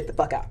figure this shit the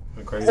fuck out.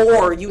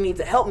 Or you need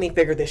to help me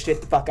figure this shit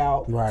the fuck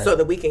out so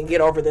that we can get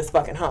over this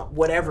fucking hump,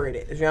 whatever it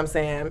is. You know what I'm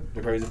saying?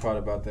 The crazy part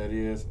about that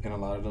is, in a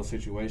lot of those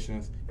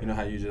situations, you know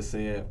how you just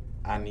said,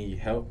 I need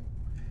help?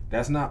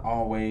 That's not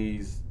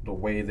always the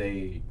way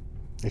they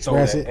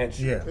express it. Right.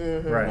 You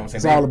know what I'm saying?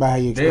 It's all about how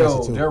you express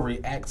it too. They'll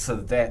react to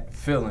that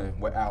feeling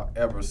without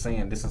ever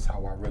saying, this is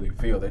how I really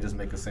feel. They just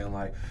make it sound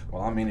like,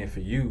 well, I'm in it for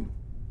you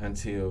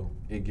until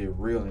it get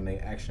real and they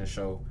action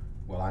show,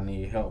 well, I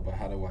need help, but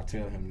how do I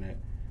tell him that?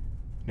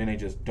 Then they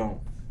just don't.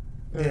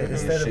 Yeah,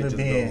 instead of it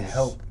being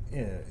help,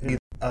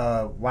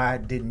 why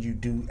didn't you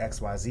do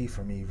XYZ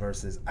for me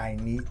versus I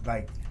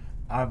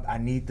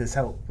need this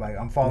help. Like,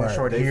 I'm falling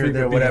short here,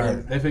 there, whatever.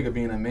 They figure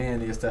being a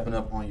man is stepping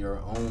up on your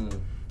own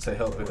to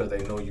help because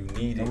they know you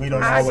need it. And we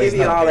don't I'll always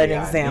give you know. all an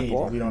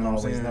example. We don't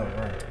always know,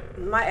 right?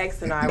 My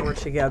ex and I were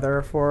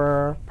together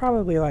for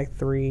probably like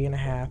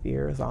 3.5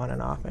 years on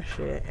and off and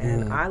shit.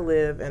 And I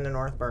live in the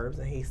North Burbs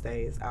and he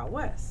stays out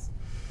west.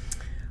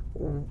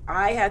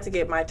 I had to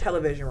get my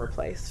television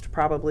replaced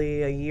probably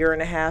 1.5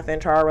 years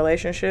into our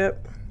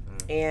relationship.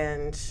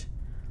 And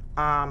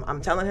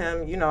I'm telling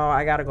him, you know,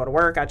 I got to go to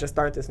work. I just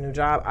started this new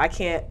job. I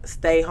can't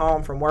stay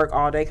home from work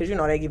all day because, you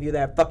know, they give you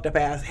that fucked up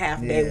ass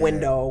half-day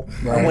window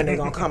of when they're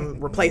going to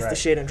come replace the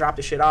shit and drop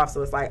the shit off.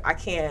 So it's like, I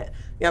can't,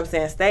 you know what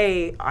I'm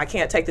saying, I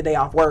can't take the day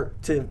off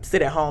work to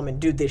sit at home and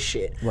do this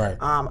shit. Right.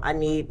 I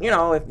need, you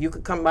know, if you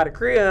could come by the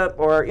crib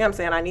or, you know what I'm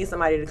saying, I need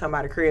somebody to come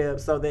by the crib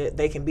so that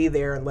they can be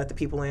there and let the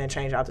people in and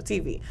change out the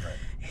TV. Right.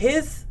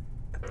 His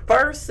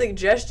first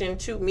suggestion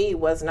to me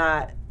was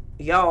not,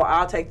 yo,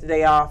 I'll take the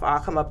day off,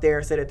 I'll come up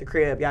there, sit at the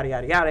crib, yada,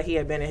 yada, yada. He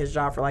had been in his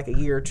job for like 1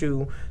 year or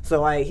 2,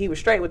 so like he was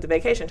straight with the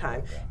vacation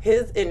time.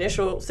 His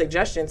initial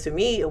suggestion to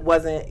me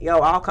wasn't, yo,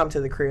 I'll come to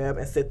the crib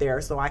and sit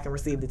there so I can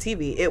receive the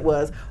TV. It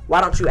was,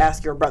 why don't you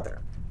ask your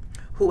brother,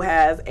 who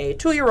has a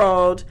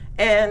 2-year-old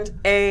and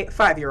a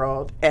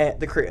 5-year-old at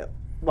the crib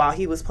while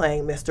he was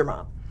playing Mr.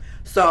 Mom.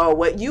 So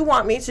what you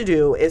want me to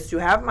do is to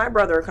have my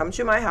brother come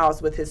to my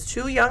house with his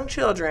 2 young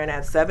children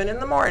at 7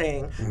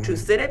 a.m. to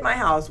sit at my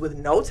house with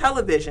no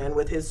television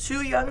with his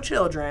 2 young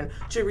children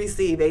to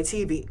receive a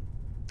TV.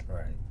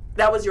 Right.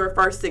 That was your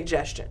first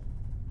suggestion.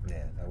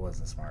 Yeah, that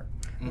wasn't smart.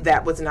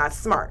 That was not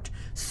smart.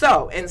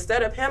 So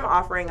instead of him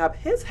offering up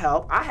his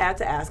help, I had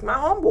to ask my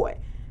homeboy.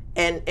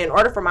 And in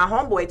order for my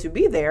homeboy to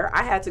be there,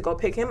 I had to go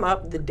pick him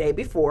up the day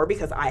before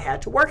because I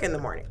had to work in the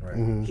morning.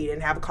 Right. He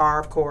didn't have a car,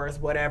 of course,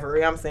 whatever,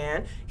 you know what I'm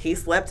saying? He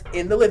slept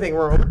in the living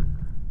room.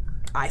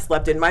 I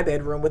slept in my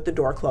bedroom with the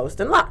door closed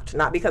and locked.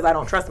 Not because I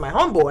don't trust my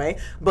homeboy,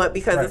 but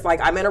because it's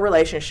like I'm in a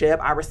relationship.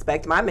 I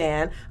respect my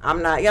man.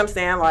 I'm not, you know what I'm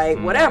saying? Like,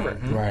 whatever.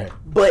 Right.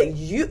 But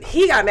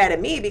he got mad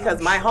at me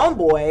because my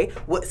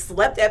homeboy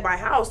slept at my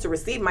house to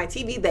receive my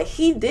TV that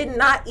he did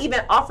not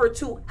even offer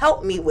to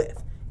help me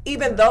with.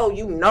 Even though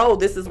you know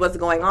this is what's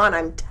going on,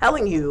 I'm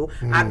telling you,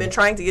 I've been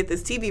trying to get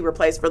this TV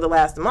replaced for the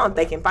last month.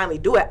 They can finally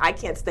do it. I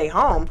can't stay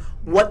home.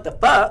 What the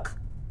fuck?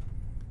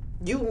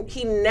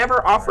 He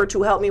never offered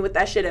to help me with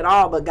that shit at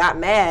all, but got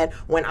mad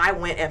when I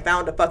went and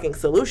found a fucking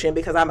solution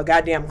because I'm a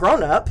goddamn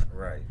grown-up.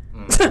 Right.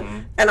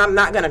 And I'm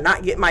not going to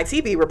not get my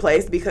TV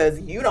replaced because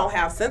you don't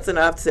have sense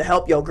enough to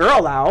help your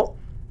girl out.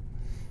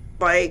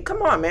 Like,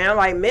 come on, man.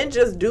 Like, men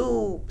just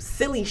do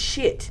silly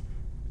shit.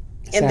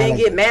 And then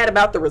get mad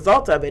about the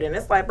result of it. And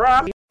it's like, bro, I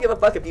don't give a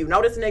fuck if you know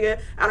this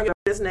nigga. I don't give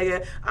a fuck this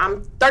nigga.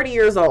 I'm 30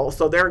 years old,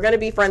 so there are going to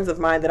be friends of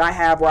mine that I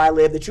have where I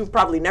live that you've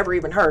probably never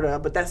even heard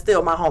of, but that's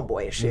still my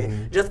homeboy and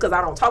shit. Just because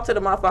I don't talk to the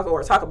motherfucker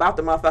or talk about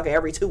the motherfucker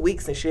every 2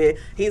 weeks and shit,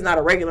 he's not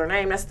a regular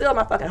name, that's still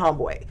my fucking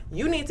homeboy.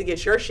 You need to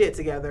get your shit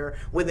together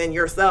within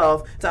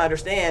yourself to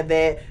understand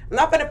that I'm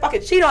not going to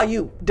fucking cheat on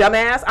you,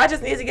 dumbass. I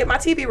just need to get my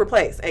TV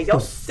replaced. And your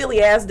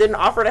silly ass didn't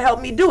offer to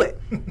help me do it.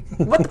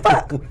 What the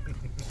fuck?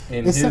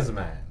 In his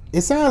mind.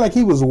 It sounded like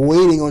he was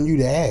waiting on you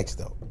to ask,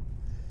 though.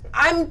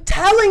 I'm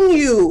telling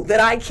you that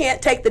I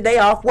can't take the day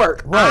off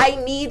work. Right.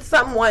 I need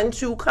someone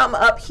to come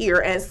up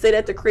here and sit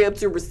at the crib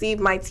to receive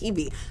my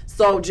TV.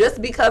 So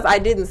just because I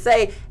didn't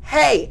say,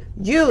 hey,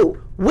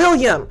 you,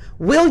 William,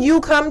 will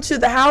you come to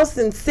the house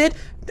and sit?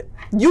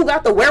 You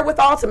got the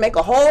wherewithal to make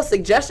a whole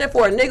suggestion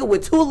for a nigga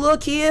with 2 little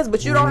kids,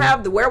 but you don't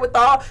have the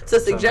wherewithal to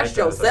suggest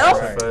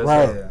yourself.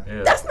 Right.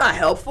 Yeah. That's not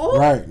helpful.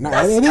 Right. No,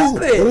 That's it isn't.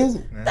 stupid. It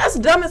isn't. That's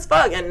dumb as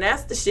fuck, and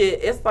that's the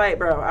shit. It's like,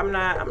 bro, I'm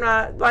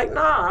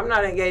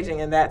not engaging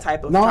in that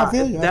type of. No, I talk.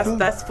 feel you.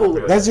 That's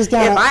foolish. That's just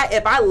kinda-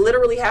 if I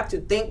literally have to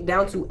think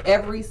down to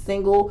every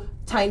single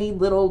tiny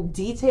little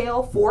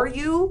detail for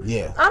you,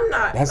 Yeah. I'm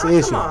not. That's the come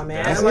issue. on,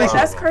 man. That's the Like, issue.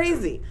 that's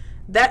crazy.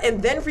 That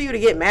and then for you to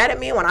get mad at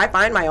me when I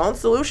find my own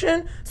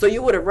solution, so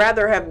you would have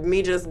rather have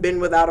me just been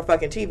without a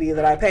fucking TV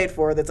that I paid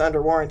for that's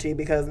under warranty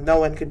because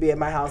no one could be at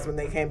my house when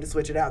they came to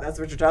switch it out. That's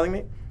what you're telling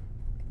me?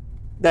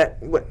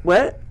 That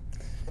what?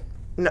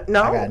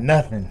 No. I got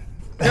nothing.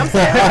 You know what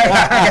I'm saying?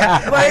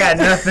 I got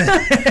nothing.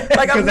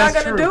 Like, I'm 'Cause not that's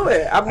gonna true. do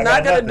it. I'm I not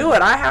got gonna nothing. do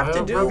it. I have to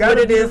Well, do bro, what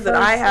gotta it be is the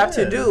that I first have to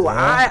step. do.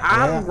 Yeah.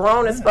 I'm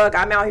grown as fuck.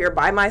 I'm out here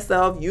by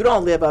myself. You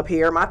don't live up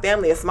here. My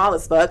family is small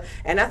as fuck.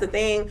 And that's the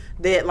thing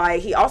that,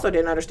 like, he also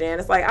didn't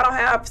understand. It's like, I don't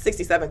have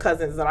 67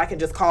 cousins that I can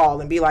just call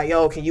and be like,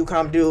 yo, can you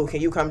come do?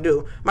 Can you come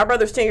do? My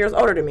brother's 10 years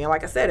older than me. And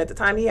like I said, at the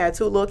time he had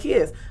 2 little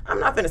kids. I'm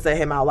not finna set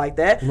him out like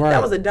that. Right.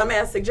 That was a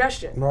dumbass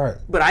suggestion. Right.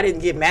 But I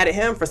didn't get mad at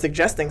him for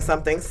suggesting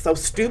something so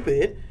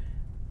stupid.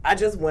 I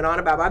just went on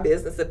about my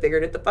business and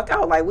figured it the fuck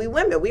out. Like, we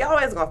women, we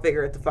always gonna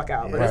figure it the fuck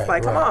out. But Right, it's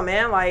like, come right. on,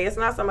 man. Like, it's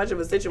not so much of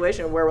a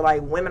situation where,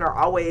 like, women are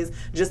always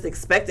just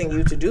expecting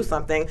you to do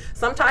something.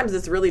 Sometimes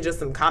it's really just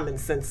some common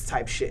sense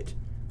type shit.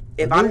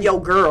 If I'm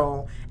your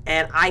girl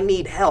and I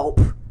need help,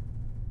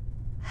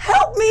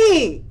 help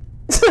me.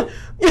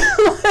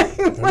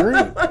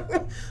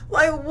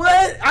 Like,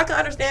 what? I can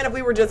understand if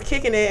we were just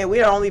kicking it and we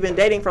had only been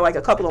dating for like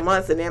a couple of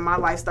months and then my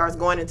life starts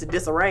going into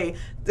disarray,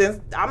 then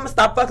I'm gonna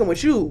stop fucking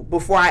with you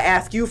before I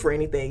ask you for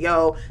anything.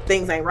 Yo,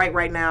 things ain't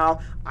right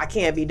now. I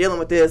can't be dealing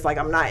with this. Like,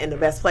 I'm not in the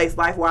best place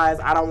life-wise.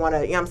 I don't want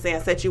to, you know what I'm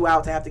saying, set you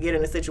out to have to get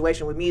in a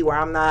situation with me where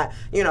I'm not,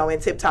 you know, in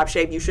tip-top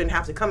shape. You shouldn't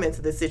have to come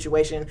into this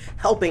situation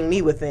helping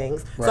me with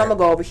things. So I'm going to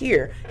go over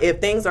here.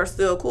 If things are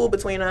still cool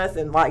between us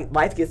and, like,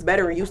 life gets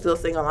better and you still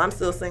single, I'm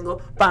still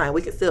single, fine.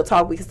 We can still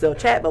talk. We can still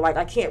chat. But, like,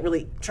 I can't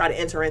really try to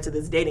enter into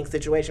this dating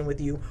situation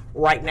with you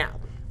right now.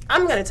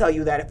 I'm going to tell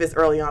you that if it's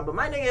early on. But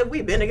my nigga, if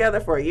we've been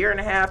together for a year and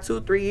a half,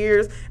 2-3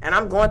 years, and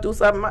I'm going through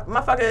something,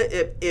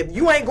 motherfucker, if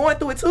you ain't going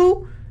through it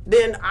too,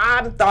 then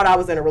I thought I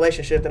was in a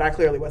relationship that I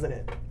clearly wasn't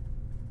in.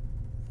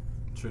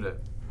 True that.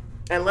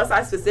 Unless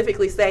I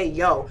specifically say,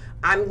 yo,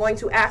 I'm going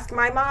to ask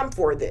my mom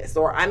for this,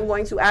 or I'm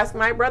going to ask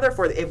my brother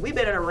for this. If we've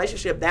been in a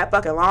relationship that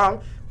fucking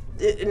long,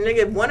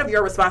 nigga, one of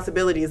your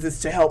responsibilities is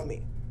to help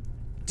me.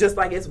 Just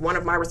like it's one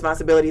of my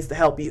responsibilities to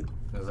help you.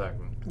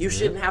 Exactly. You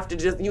shouldn't have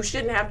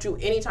to,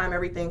 anytime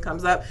everything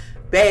comes up,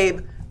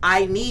 babe,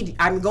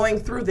 I'm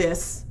going through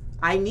this.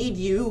 I need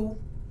you.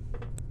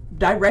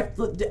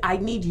 I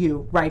need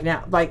you right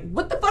now. Like,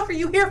 what the fuck are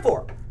you here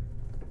for?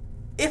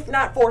 If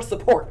not for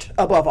support,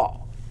 above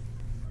all.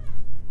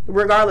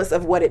 Regardless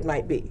of what it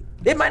might be.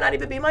 It might not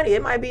even be money.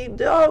 It might be,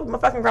 oh, my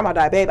fucking grandma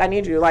died, babe. I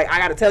need you. Like, I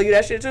gotta tell you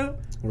that shit too?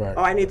 Right.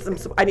 Oh, I need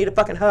a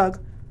fucking hug.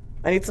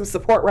 I need some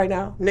support right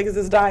now. Niggas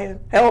is dying.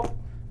 Help.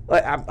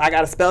 Like, I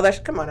gotta spell that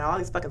shit. Come on now, all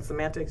these fucking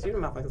semantics. You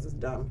motherfuckers is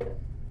dumb.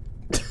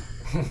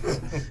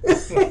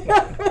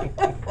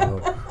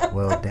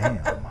 Well,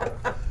 damn.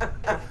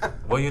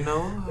 Well, you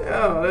know,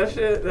 Oh, that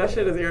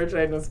shit is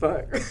irritating as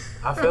fuck.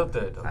 I felt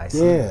that though. I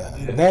see. Yeah,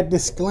 that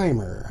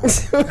disclaimer.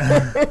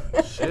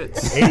 Shit.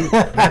 80,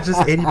 not just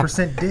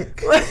 80% dick.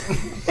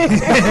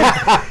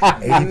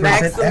 80%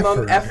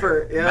 Maximum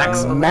effort. Yo.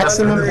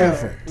 Maximum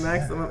effort.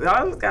 Maximum.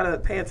 Y'all just gotta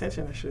pay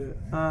attention to shit.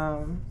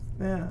 Yeah.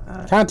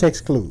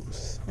 Context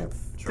clues.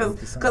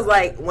 Cause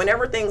like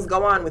whenever things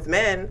go on with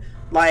men,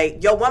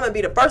 like your woman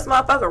be the first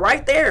motherfucker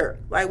right there.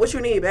 Like, what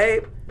you need,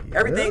 babe?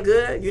 Everything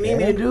good? You need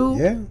me to do?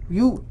 Yeah.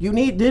 You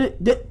need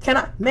can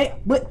I make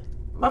what?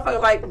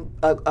 Motherfucker, like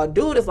a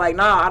dude is like,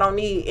 nah, I don't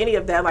need any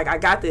of that. Like, I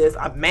got this.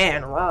 I'm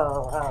man.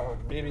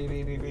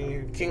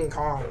 King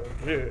Kong.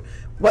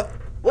 What?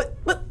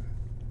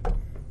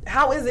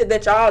 How is it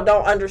that y'all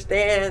don't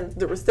understand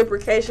the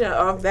reciprocation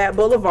of that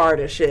boulevard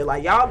and shit?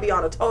 Like, y'all be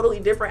on a totally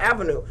different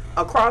avenue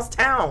across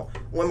town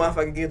when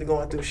motherfucker get to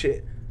going through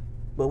shit.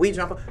 But we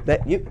jump up.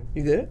 That you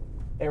good?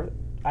 Do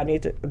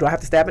I have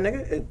to stab a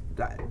nigga?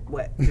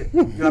 What? You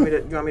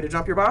want me to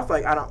jump your boss?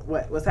 Like, I don't.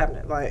 What's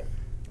happening? Like,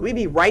 we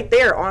be right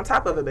there on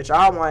top of it, but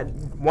y'all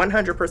want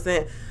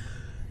 100%.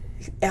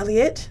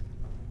 Elliot,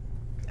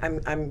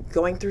 I'm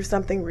going through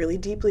something really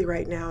deeply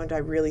right now, and I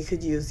really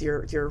could use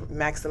your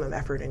maximum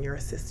effort and your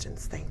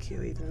assistance. Thank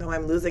you. Even though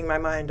I'm losing my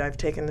mind, I've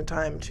taken the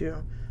time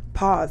to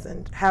pause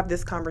and have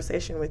this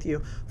conversation with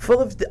you, full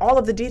of all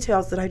of the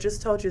details that I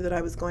just told you that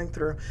I was going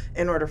through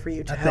in order for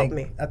you to help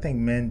me. I think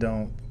men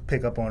don't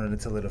pick up on it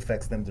until it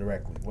affects them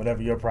directly.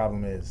 Whatever your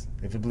problem is,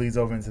 if it bleeds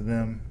over into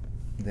them,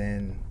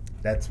 then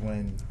that's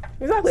when.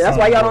 Exactly. That's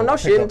why y'all don't know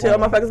shit until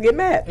motherfuckers get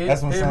mad.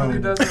 That's when It some-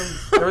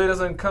 really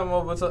doesn't come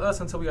over to us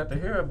until we have to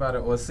hear about it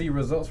or see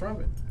results from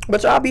it.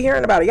 But y'all be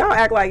hearing about it. Y'all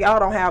act like y'all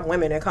don't have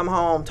women that come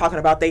home talking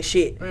about they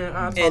shit. Man,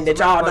 I talk And to that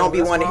y'all men don't like be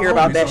that's wanting to my hear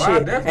about homie, that so I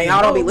shit. definitely And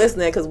y'all don't be know.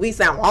 listening because we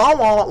sound wah,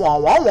 wah, wah, wah,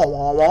 wah,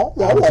 wah, wah,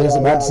 wah, I was just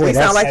wah, about wah. to say We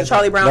sound like the that's-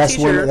 Charlie Brown that's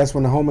teacher. when that's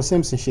when the Homer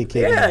Simpson shit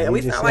came. Yeah,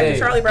 we sound like the Hey,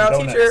 Charlie Brown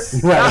donuts.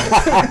 teacher.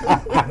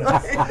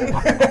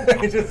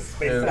 Just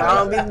space it Y'all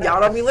out.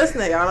 don't be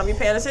listening. Y'all don't be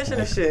paying attention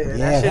to shit. And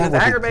Yeah, that shit that is would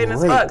be aggravating as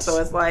great. fuck. So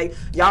it's like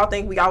y'all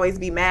think we always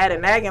be mad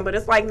and nagging, but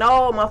it's like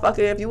no, motherfucker.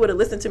 If you would have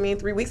listened to me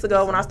 3 weeks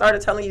ago when I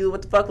started telling you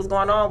what the fuck was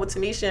going on with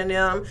Tanisha and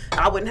them,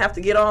 I wouldn't have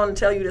to get on and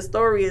tell you the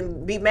story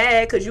and be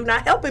mad because you're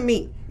not helping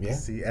me. Yeah.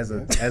 See, as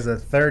a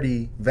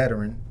 30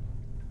 veteran,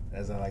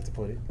 as I like to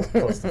put it,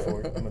 close to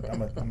 40.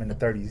 I'm in the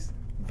 30s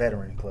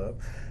veteran club.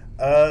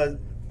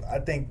 I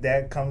think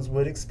that comes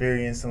with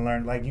experience and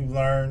learn. Like you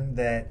learn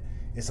that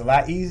it's a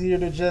lot easier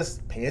to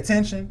just pay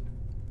attention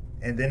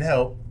and then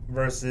help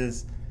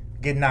versus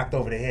get knocked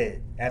over the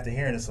head after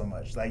hearing it so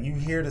much. Like you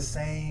hear the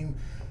same.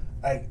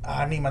 Like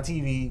I need my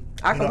TV.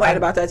 I complained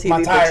about that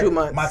TV for 2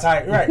 months. My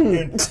tire, right?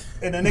 And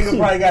the nigga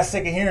probably got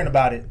sick of hearing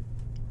about it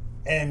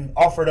and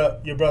offered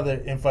up your brother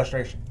in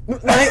frustration. My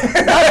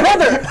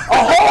brother, a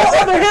whole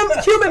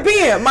other human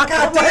being. My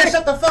God damn,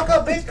 shut the fuck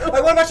up, bitch.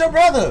 Like, what about your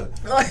brother?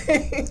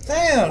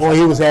 Damn. Or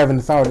he was having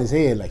the thought in his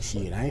head like,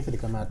 shit, I ain't finna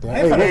come out there.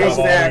 Hey,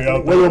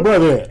 Exactly. where your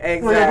brother at?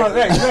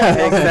 Exactly.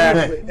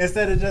 Exactly.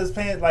 Instead of just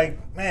paying, like,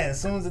 man,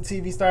 as soon as the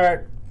TV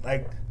start,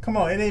 like, come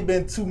on, it ain't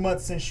been 2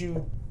 months since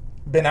you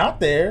been out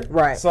there.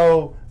 Right.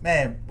 So,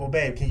 man, well,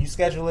 babe, can you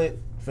schedule it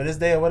for this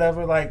day or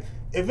whatever? Like,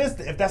 if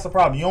that's a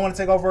problem, you don't want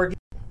to take over again.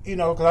 You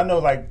know, because I know,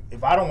 like,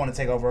 if I don't want to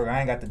take over, I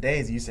ain't got the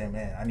days. And you say,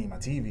 man, I need my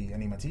TV.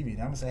 And I'm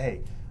gonna say,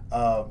 hey,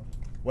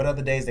 what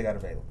other days they got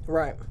available?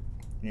 Right.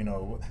 You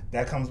know,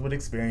 that comes with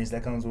experience.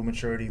 That comes with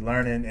maturity,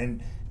 learning,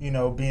 and you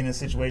know, being in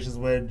situations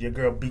where your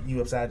girl beating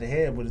you upside the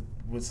head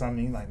with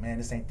something like, man,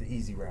 this ain't the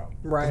easy route. 'Cause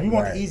Right. we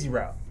want Right. the easy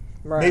route.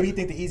 Right. Maybe you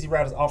think the easy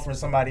route is offering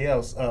somebody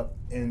else up,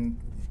 and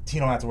you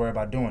don't have to worry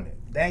about doing it.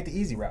 That ain't the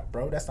easy route,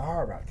 bro. That's the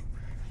hard route.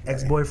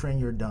 Ex-boyfriend,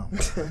 you're dumb.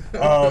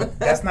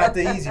 That's not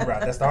the easy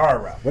route. That's the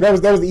hard route. But that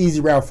was the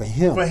easy route for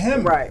him. For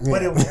him, Right.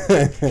 But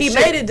He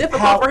made it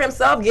difficult for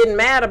himself getting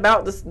mad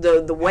about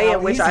the way How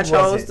in which easy I was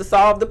chose it? to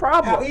solve the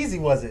problem. How easy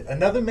was it?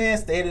 Another man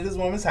stayed at his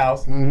woman's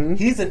house. Mhm.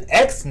 He's an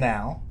ex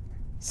now.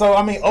 So,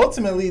 I mean,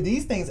 ultimately,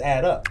 these things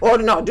add up. Well,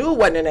 no, dude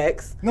wasn't an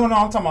ex. No, I'm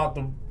talking about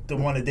the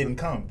one that didn't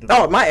come.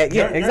 Oh, my ex.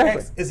 Yeah, Your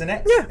exactly. ex is an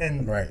ex. Yeah.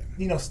 And, Right.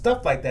 you know,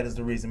 stuff like that is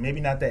the reason. Maybe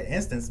not that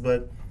instance,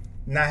 but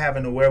not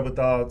having the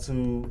wherewithal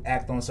to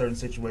act on certain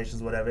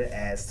situations, whatever, it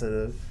adds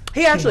to...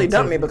 He actually to-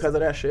 dumped me because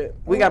of that shit.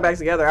 We got back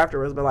together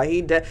afterwards, but like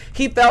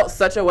he felt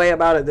such a way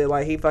about it that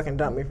like he fucking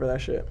dumped me for that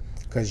shit.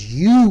 Because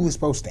you was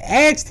supposed to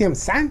ask him,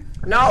 son.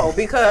 No,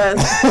 because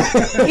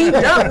he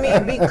dumped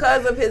me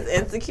because of his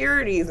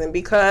insecurities and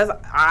because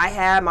I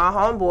had my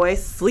homeboy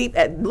sleep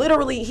at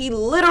he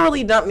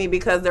literally dumped me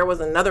because there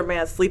was another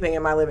man sleeping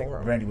in my living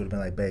room. Randy would have been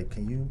like, babe,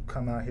 can you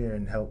come out here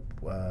and help?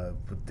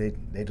 They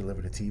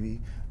deliver the TV?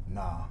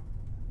 Nah.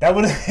 That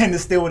would have and it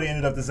still would have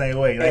ended up the same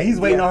way. Like he's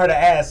waiting Yeah. on her to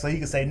ask so he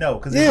could say no.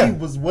 Because Yeah. if he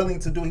was willing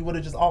to do, he would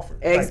have just offered.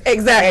 Like,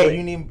 Exactly. hey,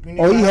 you need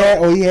Or he my had,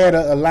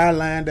 help? a lie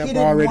lined up He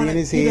didn't already wanna- in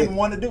his He head. didn't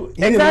want to do it.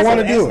 He didn't want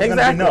to do it.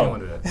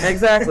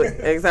 Exactly.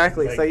 No.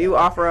 Exactly. So you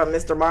offer up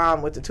Mr.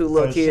 Mom with the two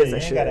little So kids you and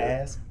ain't shit. gotta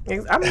ask.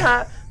 I'm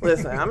not.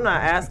 Listen, I'm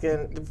not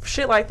asking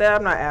shit like that.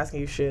 I'm not asking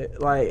you shit.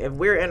 Like if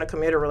we're in a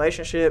committed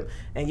relationship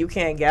and you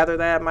can't gather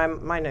that, my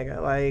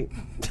nigga, like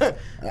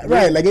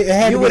Right, like it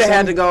had you to would be have had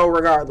some, to go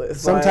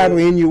regardless. some like, type of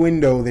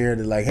innuendo there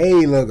to like, hey,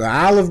 look, an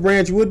olive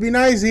branch would be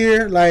nice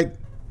here. Like,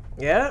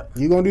 yeah.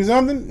 you gonna do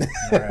something?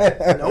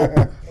 Right.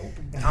 Nope.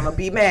 I'm gonna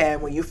be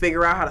mad when you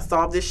figure out how to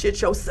solve this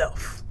shit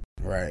yourself,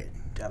 Right.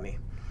 dummy.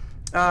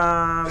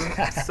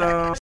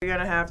 So you're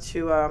gonna have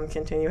to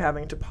continue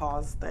having to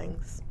pause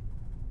things.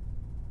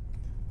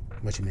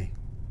 What you mean?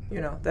 You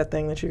know that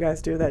thing that you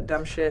guys do, that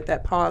dumb shit,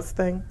 that pause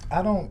thing.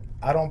 I don't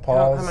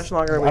pause. How much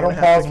longer are we I don't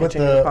gonna have pause to with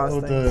continue to pause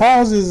with things? the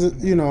Pause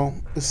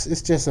is,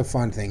 it's just a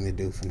fun thing to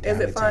do from time Is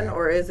to it fun time.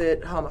 or is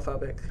it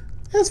homophobic?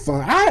 It's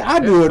fun. I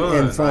do It's it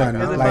in fun. fun.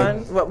 Like, Is it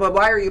Like, fun? But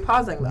why are you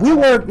pausing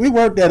though? we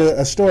worked at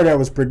a store that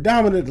was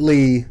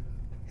predominantly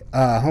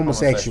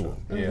homosexual.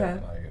 Yeah. Okay.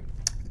 Like,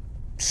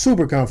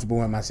 Super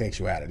comfortable in my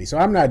sexuality, so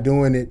I'm not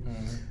doing it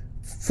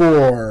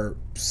for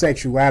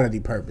sexuality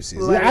purposes.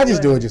 Like I just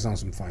what? do it just on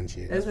some fun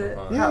shit. Is it?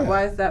 fun. How, Yeah.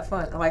 why is that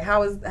fun? Like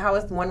how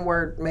is one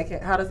word making?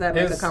 How does that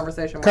make the It's-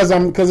 conversation? Because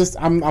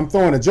I'm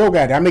throwing a joke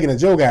at it. I'm making a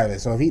joke out of it.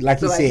 So if he so like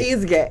said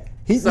he's gay.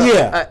 He's- So,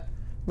 yeah.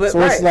 but so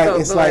right, it's like so,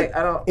 it's but like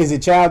I don't. is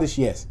it childish?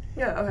 Yes,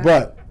 Yeah. Okay.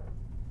 but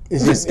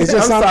it's just I'm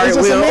something. sorry, It's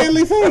just Will. a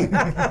manly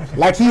thing.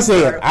 Like he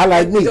said, I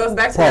like it me. goes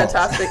back to that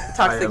Pause.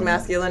 toxic am-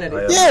 masculinity. I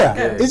am- Yeah,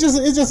 Yeah.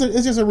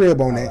 it's just a rib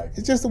on that. like it.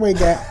 It's just the way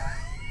God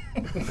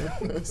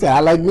said,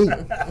 I like me.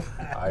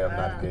 I am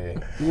not gay.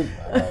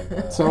 I like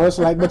that. So it's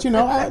like, but I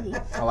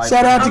like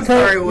shout out that. to I'm Kurt.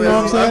 sorry, You Will. know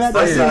what I'm saying? I'm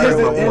That's- sorry. Here's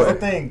Yeah, the, my here's boy. the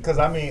thing, because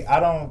I mean, I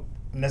don't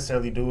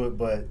necessarily do it,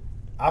 but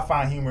I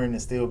find humor in it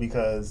still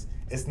because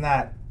it's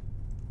not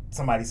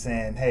somebody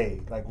saying,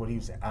 "Hey," like what he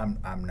was saying,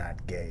 "I'm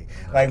not gay."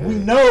 Like we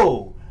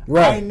know,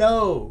 Right. I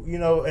know,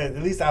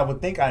 at least I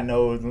would think I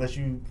know. Unless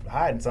you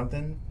hiding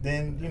something,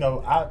 then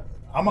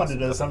I'm under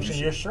the assumption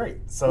you're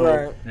straight. So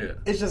Right. Yeah.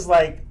 it's just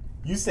like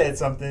you said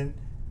something,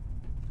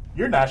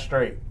 you're not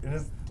straight.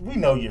 And we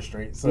know you're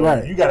straight, so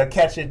Right. you gotta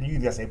catch it. And you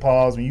gotta say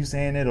pause when you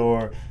saying it,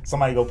 or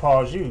somebody go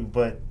pause you.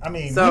 But I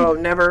mean, So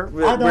never.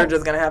 We're don't-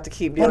 just gonna have to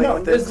keep Well, dealing no,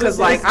 with this because,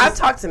 like, I've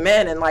talked to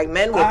men and like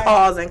men will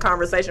pause in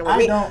conversation with I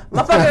me. don't-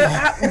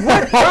 Motherfucker,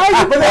 what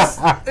are you?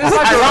 But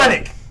it's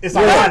ironic. It's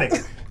ironic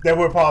that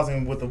we're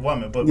pausing with a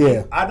woman, but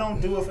Yeah. I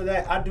don't do it for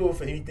that. I do it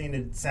for anything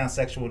that sounds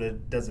sexual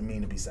that doesn't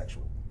mean to be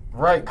sexual.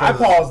 Right. I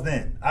 'cause pause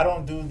then. I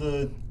don't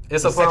do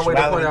It's the a fun way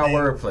to sexuality point out thing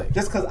wordplay.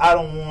 just because I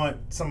don't want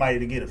somebody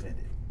to get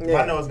offended. If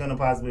Yeah. I know it's going to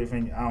possibly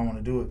offend you, I don't want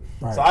to do it.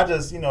 Right. So I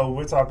just,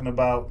 we're talking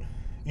about,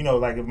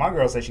 like if my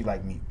girl says she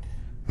like meat,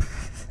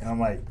 and I'm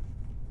like,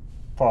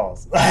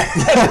 pause.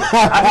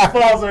 I just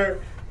pause her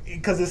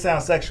because it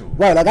sounds sexual.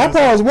 Right, like I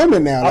pause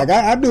women now. Like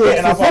I do it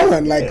and for I pause-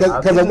 fun. Like, yeah,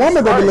 because a woman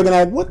gonna be right. looking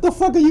at, what the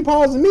fuck are you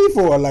pausing me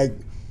for? Like,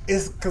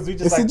 It's because we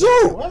just It's a like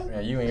joke. What?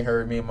 Man, you ain't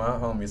heard me and my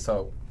homies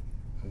talk.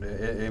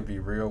 It'd be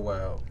real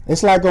wild.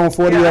 it's like on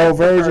 40-Year-Old I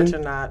prefer Virgin to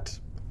not.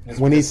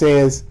 when he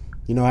says,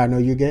 "You know how I know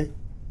you're gay."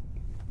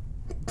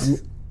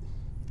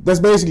 That's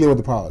basically what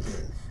the pause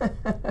is.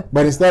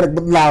 But instead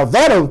of now,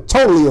 that'll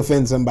totally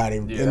offend somebody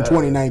in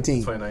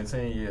 2019.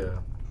 2019, yeah.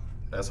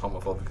 That's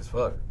homophobic as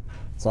fuck.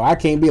 So I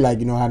can't be like,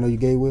 "You know how I know you're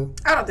gay, Will."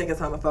 I don't think it's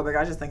homophobic.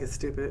 I just think it's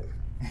stupid.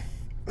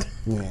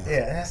 Yeah,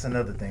 Yeah, that's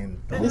another thing.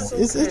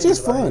 it's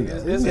just fun.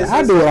 It's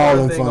I do it all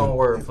in thing on fun.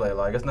 wordplay.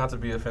 Like, it's not to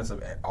be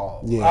offensive at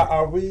all. Yeah.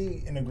 Are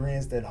we in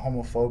agreement that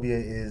homophobia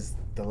is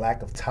the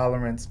lack of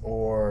tolerance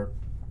or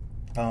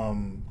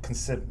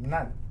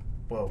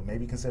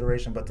maybe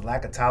consideration, but the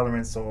lack of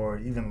tolerance or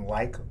even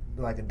like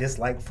a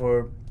dislike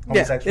for Yeah,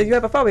 homosexuals? you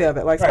have a phobia of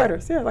it, like Right.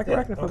 spiders. Yeah, like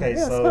arachnophobia. Okay, yeah,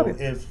 it's so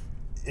phobia. if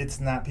it's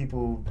not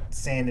people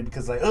saying it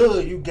because like, oh,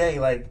 you gay,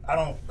 like I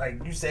don't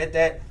like you said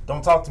that,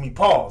 don't talk to me,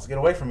 pause, get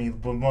away from me,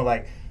 but more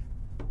like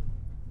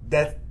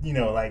that,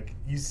 like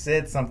you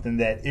said something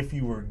that if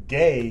you were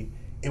gay,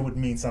 it would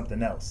mean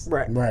something else.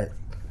 Right. Right.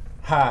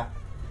 Ha.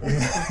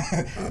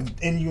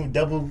 And you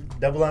double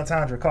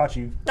entendre caught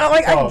you. No,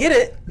 like I Pause. get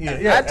it.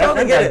 Yeah, I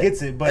totally everybody get it.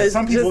 gets it, but It's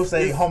some people just-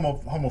 say it's-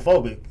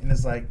 homophobic, and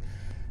it's like,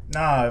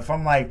 nah. If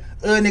I'm like,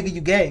 nigga,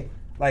 you gay,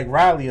 like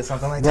Riley or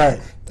something like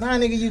Right. that. Nah,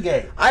 nigga, you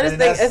gay. I just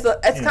And think that's-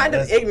 it's kind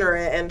of that's-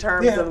 ignorant in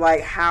terms Yeah. of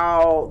like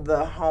how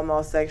the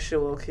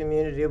homosexual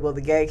community, well, the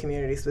gay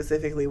community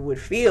specifically, would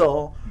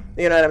feel.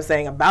 You know what I'm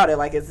saying about it?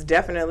 Like it's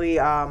definitely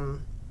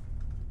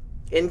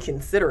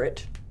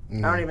inconsiderate. I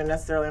don't even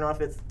necessarily know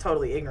if it's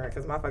totally ignorant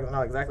because motherfuckers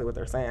know exactly what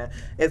they're saying.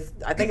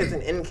 I think it's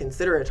an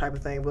inconsiderate type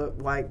of thing, but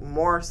like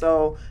more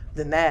so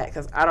than that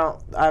because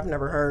I've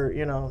never heard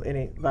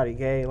anybody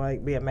gay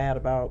like being mad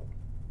about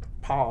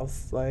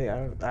pause. Like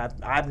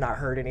I've not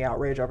heard any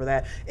outrage over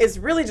that. It's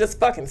really just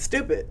fucking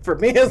stupid for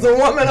me as a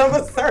woman of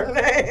a certain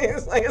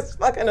age. Like it's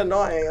fucking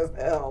annoying as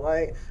hell.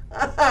 Like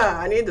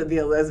I need to be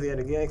a lesbian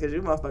again because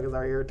you motherfuckers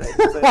are irritating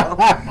as hell.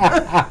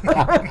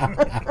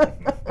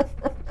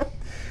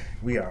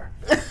 We are.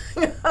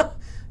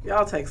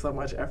 Y'all take so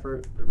much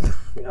effort.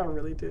 Y'all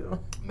really do.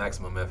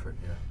 Maximum effort,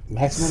 yeah.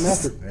 Maximum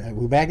effort.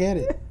 We're back at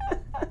it.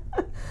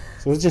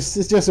 So it's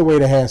just a way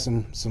to have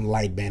some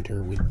light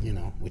banter with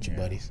with your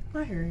buddies.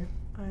 I hear you.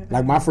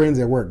 Like my friends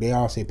at work, they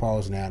all say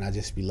pause now, and I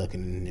just be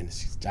looking, and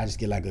I just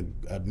get like a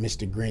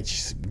Mr.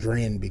 Grinch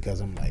grin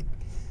because I'm like,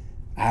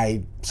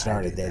 I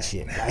started that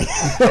shit.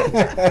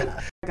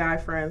 Guy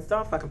friends,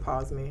 don't fucking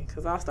pause me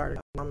because I started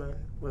a woman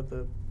with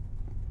a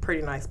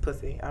pretty nice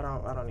pussy. I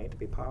don't need to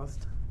be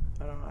paused.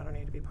 I don't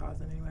need to be paused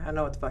anyway. I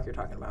know what the fuck you're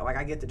talking about. Like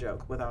I get the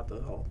joke without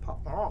the whole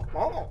pause.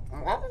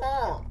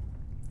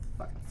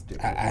 Fucking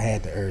stupid. I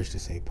had the urge to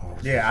say pause.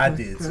 Yeah, I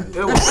did too. It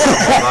was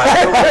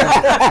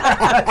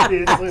I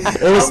did too.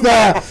 It was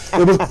not.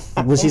 It was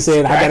when she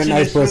said, "I got a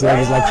nice pussy." I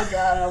was Oh like,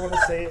 God, I want to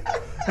say it.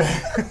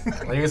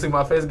 When you can see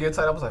my face get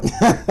tight, I was like,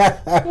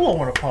 I don't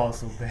want to pause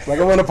so bad. like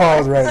I want to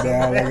pause right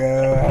now. Like,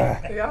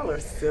 Y'all are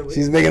silly.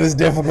 she's making this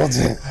difficult.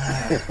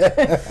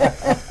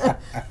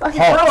 Fucking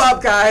grow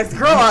up, guys.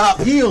 Grow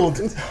up. Yield.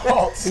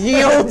 Halt.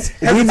 Yield.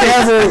 we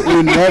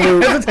never.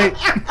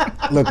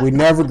 Look, we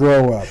never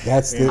grow up.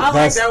 That's the. I like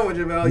That's that one,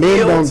 Jamel. men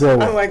Yield. don't grow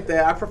I up. like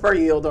that. I prefer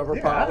yield over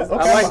pause.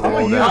 okay, I like I'm that.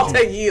 gonna yield I'll you.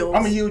 take yield.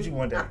 I'm gonna yield you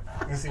one day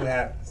and see what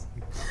happens.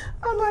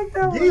 I like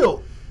that one.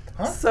 Yield.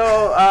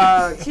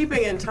 So,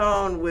 keeping in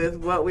tone with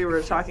what we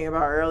were talking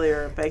about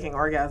earlier, faking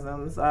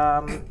orgasms,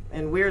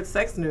 in weird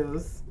sex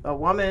news, a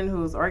woman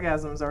whose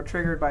orgasms are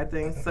triggered by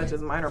things such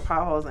as minor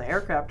potholes and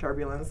aircraft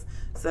turbulence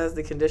says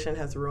the condition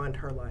has ruined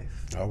her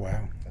life. Oh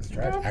wow, That's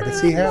tragic. I can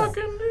see how.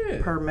 fucking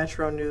did. Per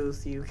Metro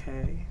News UK.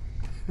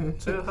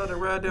 Tell her to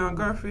ride down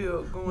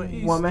Garfield going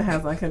east. Woman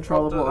has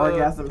uncontrollable Up the,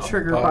 orgasm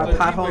triggered up by the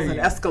potholes freeway.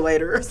 and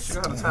escalators. She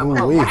got the time of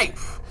her Ooh-wee.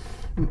 life.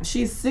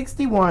 She's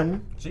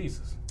 61.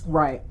 Jesus.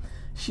 Right.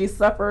 She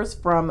suffers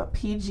from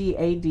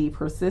PGAD,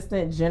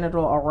 persistent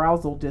genital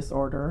arousal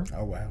disorder,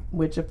 Oh wow.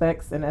 which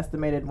affects an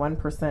estimated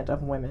 1%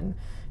 of women.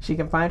 She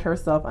can find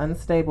herself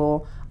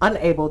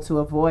unable to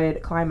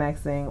avoid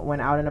climaxing when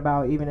out and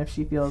about, even if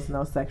she feels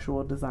no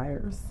sexual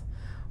desires.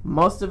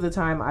 Most of the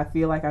time, I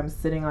feel like I'm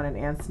sitting on an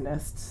ant's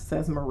nest,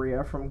 says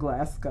Maria from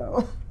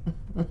Glasgow.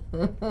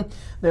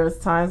 There's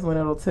times when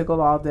it'll tickle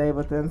all day,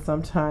 but then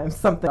sometimes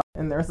something,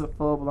 and there's a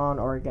full-blown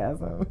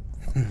orgasm.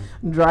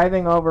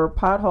 Driving over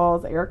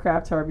potholes,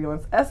 aircraft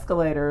turbulence,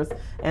 escalators,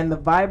 and the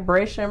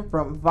vibration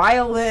from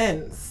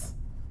violins.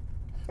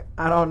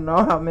 I don't know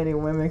how many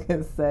women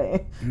can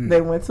say they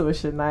went to a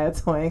Shania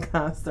Twain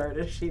concert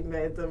and she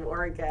made them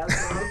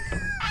orgasm.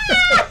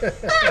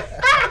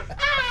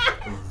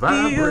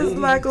 He is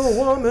like a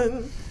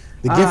woman.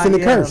 The gift and the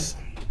curse.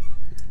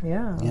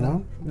 Yeah. You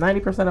know?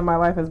 90% of my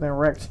life has been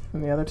wrecked,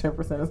 and the other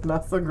 10% is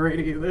not so great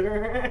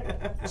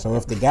either. So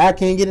if the guy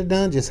can't get it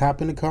done, just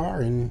hop in the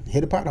car and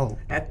hit a pothole.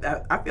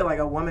 I feel like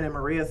a woman in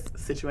Maria's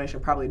situation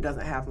probably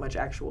doesn't have much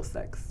actual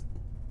sex.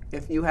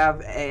 If you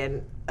have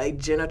a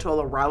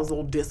genital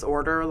arousal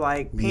disorder,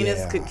 like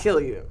penis could kill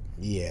you.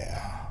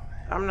 Yeah.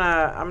 I'm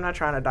not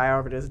trying to die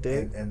over this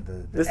dick. And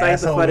the This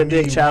ain't the for the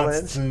dick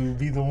challenge. To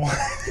be the one.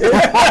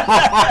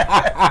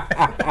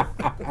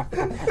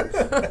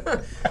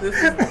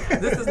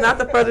 This is not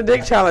the for the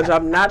dick challenge.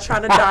 I'm not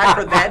trying to die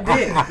for that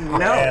dick.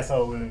 No.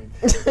 Asshole women.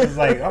 It's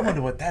like, I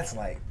wonder what that's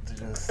like to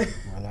just.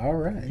 Well, all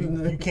right.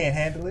 You can't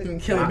handle it. You can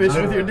kill a bitch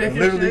with your dick and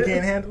Literally shit?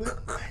 can't handle it.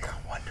 I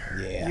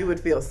wonder. Yeah. You would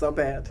feel so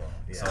bad.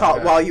 Yeah. Call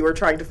Okay. while you were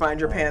trying to find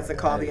your pants and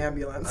call the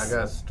ambulance. I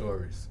got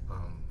stories.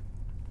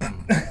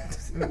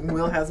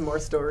 Will has more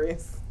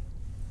stories.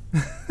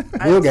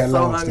 Will got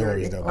long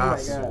stories, though. Oh I my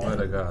swear god.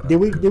 to God. Did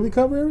we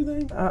cover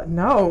everything?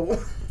 No.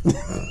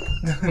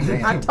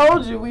 I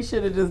told you we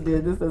should have just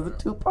did this as a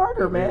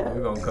two-parter, We're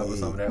man. gonna cover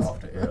some of that off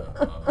the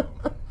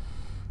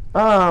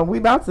air. We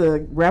about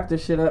to wrap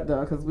this shit up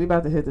though, because we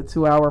about to hit the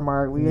 2-hour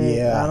mark. We ain't.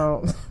 Yeah. I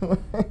don't.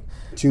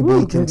 To Ooh,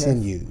 be goodness.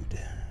 continued.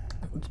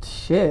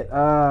 Shit.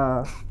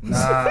 Nah.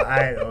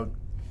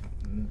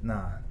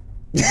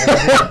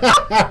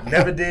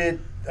 Never did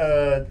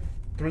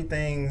 3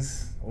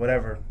 things,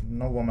 whatever.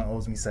 No woman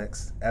owes me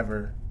sex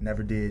ever.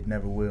 Never did.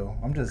 Never will.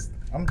 I'm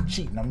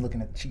cheating. I'm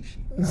looking at the cheat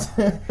sheet.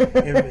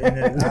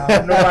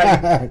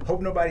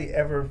 Hope nobody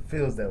ever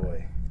feels that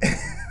way.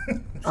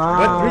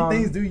 What 3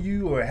 things do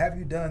you or have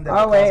you done that?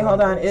 Oh would wait, cause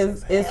hold on. me to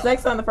Is say,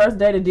 sex on the first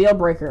date a deal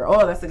breaker?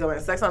 Oh, that's a good one.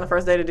 Is sex on the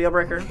first date a deal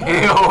breaker?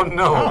 Hell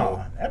no.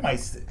 Oh, that might.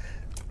 Is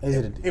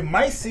it It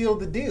might seal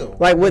the deal.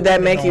 Like, would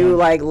that make Depending you on-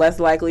 like less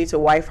likely to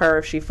wife her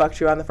if she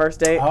fucked you on the first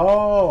date?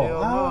 Oh.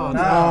 Hell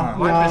no. Nah.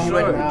 Life is You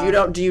short. wouldn't- you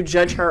don't? Do you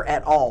judge her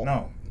at all?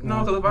 No.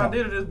 No, because if I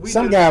did it, we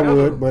Some did it guy together.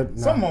 would, but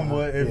no. Someone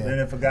would, Yeah.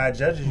 and if a guy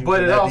judges you, But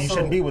for it that, then you also-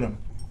 shouldn't be with him.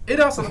 It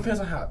also depends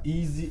on how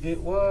easy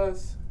it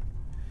was.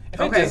 If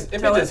Okay, it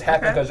tell just us,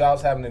 happened okay. because y'all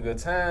was having a good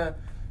time,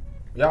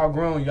 y'all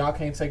grown, y'all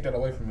can't take that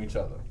away from each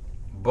other.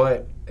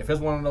 But if it's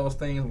one of those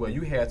things where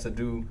you had to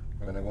do,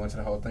 we're gonna go into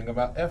the whole thing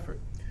about effort.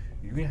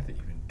 You didn't have to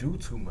even do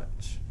too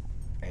much,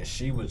 and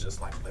she was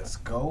just like, "Let's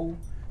go."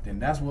 Then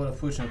that's what it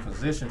puts you in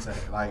position to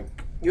like.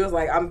 You was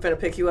like, I'm finna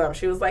pick you up.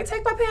 She was like,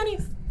 take my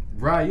panties.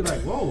 Right, you like,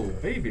 whoa,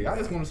 baby, I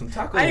just wanted some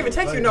tacos. I didn't even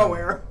take you Like,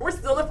 nowhere. We're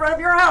still in front of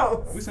your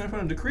house. We sitting in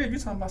front of the crib. You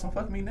talking about some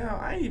fuck me now?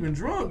 I ain't even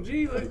drunk,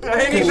 G. Like,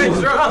 I ain't even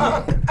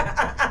drunk.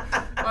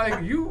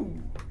 like you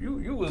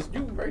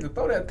ready to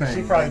throw that thing.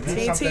 She probably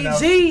did something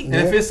else. TTG. And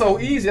if it's so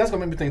easy, that's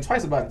gonna make me think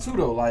twice about it too,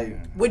 though. Like,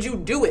 Would you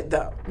do it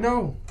though?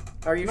 no,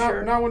 Are you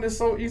sure? not when it's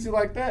so easy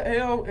like that.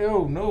 Hell,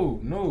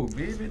 no,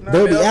 baby. Nah,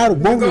 Baby, hell. I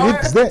don't want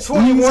it that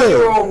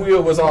 21-year-old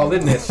Will was all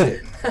in that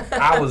shit.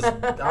 I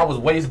was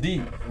waist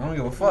deep. I don't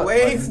give a fuck.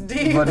 Waist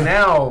deep. But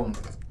now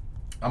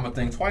I'm gonna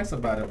think twice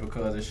about it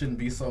because it shouldn't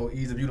be so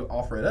easy for you to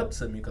offer it up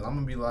to me. Because I'm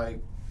gonna be like,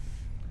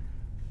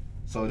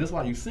 so this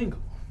why you single?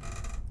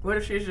 What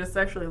if she's just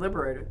sexually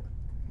liberated?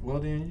 Well,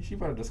 then she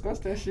better discuss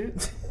that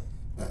shit.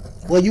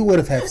 Well, you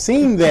would have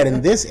seen that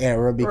in this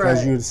era because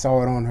Right. you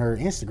saw it on her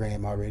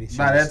Instagram already. She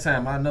By was that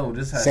time, I know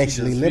this how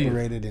sexually she just feel.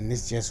 liberated, and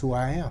it's just who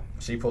I am.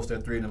 She posted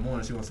at 3 in the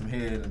morning. She wants some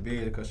head in the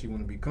bed because she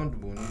want to be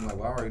comfortable. And I'm like,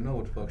 well, I already know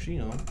what the fuck she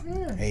on.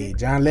 Hey,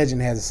 John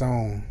Legend has a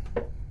song.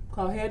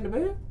 Call head in the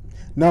bed?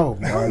 No,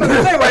 Wait,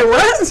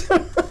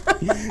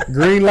 what?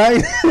 Green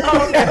Light.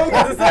 Oh, okay, I'm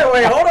about to say,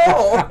 wait, hold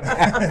on.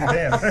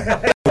 Damn.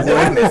 Did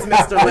I miss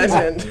Mr.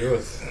 Legend?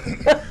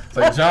 It's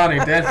like, John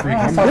ain't that freaky.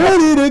 I'm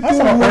ready to go.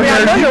 I mean,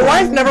 I know your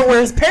wife never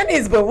wears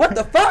panties, but what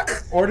the fuck?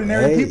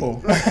 Ordinary Hey. people.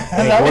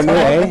 Hey,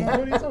 ordinary, What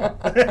are you talking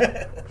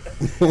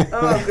about?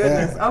 Oh,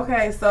 goodness.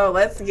 Okay, so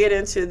let's get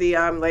into the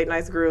Late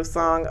Nights Groove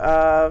song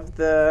of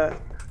the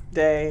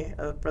day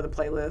for the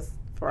playlist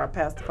for our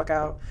Pass the Fuck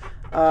Out.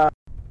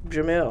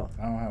 Jamil,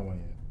 I don't have one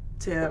yet.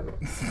 Tim,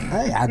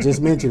 Hey, I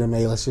just mentioned him.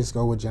 Hey, let's just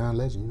go with John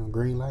Legend. You know,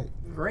 Green Light.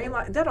 Green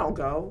Light, that don't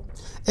go.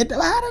 How that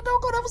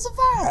don't go? That was a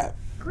vibe.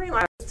 Green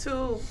Light is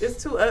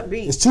it's too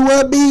upbeat. It's too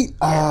upbeat.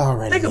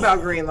 Alright. Think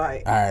about Green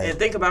Light All right. and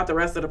think about the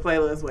rest of the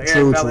playlist with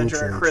True, Eric true, Bellinger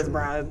true, and Chris true.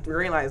 Brown.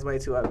 Green Light is way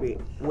too upbeat.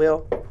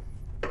 Will,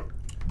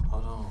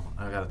 Hold on.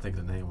 I gotta think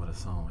the name of the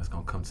song. It's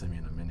gonna come to me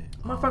in a minute.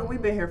 Motherfucker,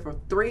 we've been here for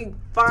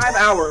 5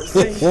 hours.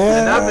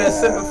 And I've been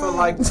sipping for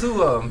like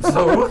 2 of them.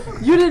 So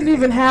You didn't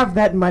even have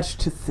that much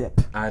to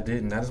sip. I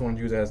didn't. I just want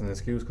to use that as an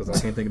excuse because I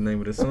can't think of the name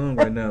of the song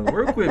right now.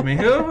 Work with me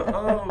here.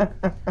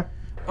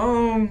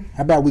 How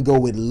about we go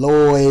with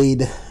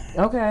Lloyd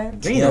Okay.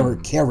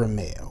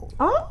 Caramel?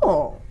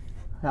 Oh.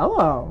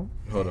 Hello.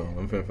 Hold on,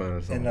 I'm finna find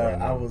the song And right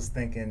now. I was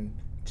thinking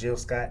Jill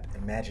Scott,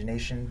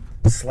 Imagination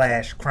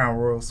 / Crown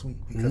Royal Suite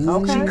because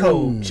Okay.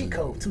 cheat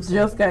code. Too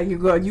Jill Scott,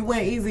 you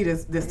went easy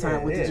this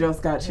time with the Jill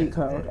Scott cheat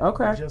code.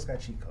 Okay. Jill Scott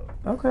cheat code.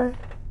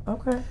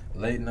 Okay.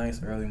 Late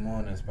Nights, Early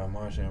Mornings by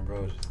Marsha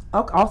Ambrosius.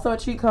 Okay. Also a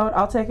cheat code.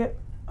 I'll take it.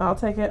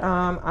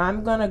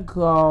 I'm gonna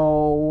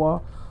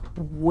go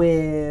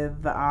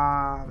with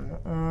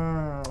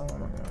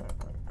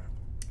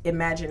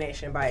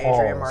Imagination by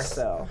Adrian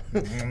Marcel.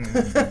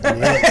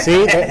 Yeah,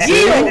 see?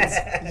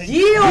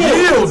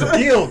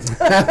 Yield.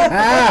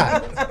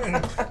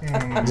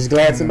 Just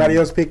glad somebody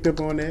else picked up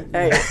on that.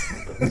 Hey,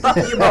 fuck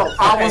you both.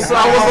 I was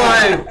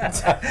like,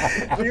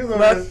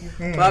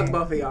 Fuck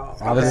both of y'all.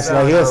 I was just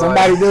like, here,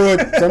 somebody do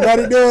it.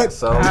 Somebody do it.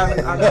 so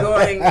I'm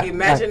going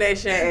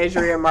Imagination,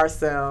 Adrian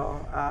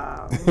Marcel.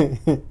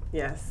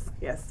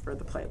 Yes, for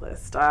the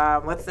playlist.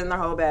 What's in the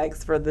hoe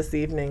bags for this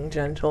evening,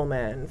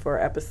 gentlemen, for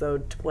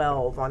episode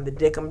 12 on the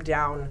Dick 'em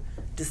Down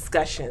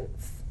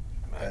discussions?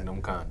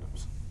 Magnum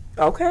condoms.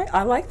 Okay,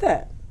 I like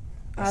that.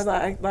 I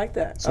like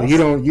that. So you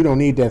don't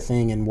need that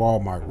thing in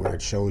Walmart where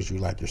it shows you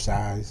like your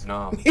size.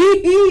 No, I'm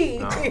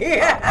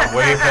Yeah.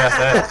 way past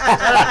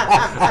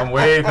that. I'm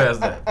way past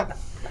that.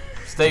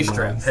 Stay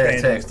strapped.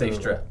 Hashtag stay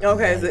strapped.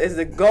 Okay, is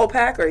it Go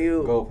Pack or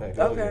you? Go pack.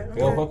 Okay.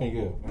 Feel fucking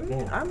good.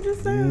 Okay. I'm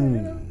just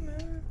saying,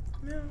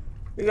 yeah.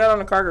 You got on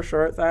the cargo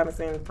shorts. I haven't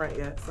seen the print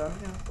yet, so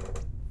yeah.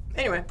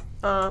 Anyway,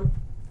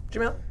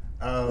 Jamil?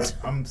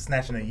 I'm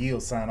snatching a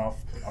yield sign off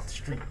the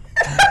street.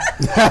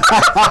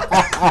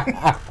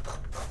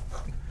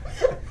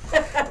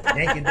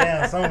 Yank it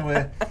down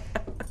somewhere.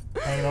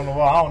 Hanging on the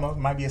wall. I don't know. It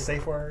might be a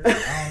safe word. I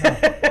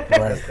don't know.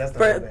 Right. That's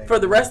the For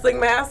the wrestling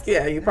mask,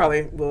 yeah, you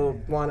probably will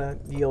want a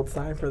yield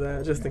sign for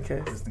that, just in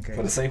case. just in For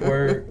the case. safe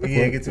word.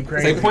 You ain't get too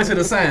crazy. Say point to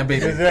the sign,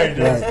 baby.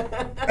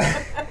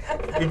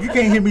 If you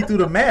can't hear me through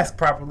the mask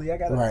properly, I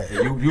gotta. Right.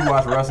 You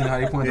watch wrestling, how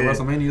they point the Yeah.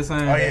 WrestleMania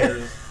sign? Oh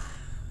yeah.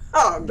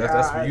 Oh, God.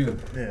 That's for you.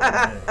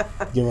 Yeah.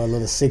 Give her a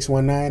little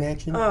 619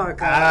 action. Oh,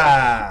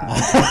 God.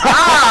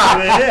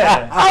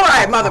 Yeah. All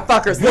right,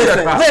 motherfuckers,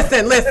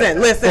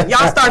 listen.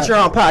 Y'all start your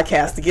own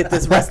podcast to get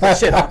this wrestling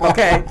shit up,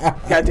 okay?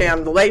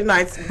 Goddamn, the late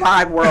nights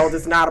vibe world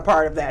is not a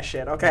part of that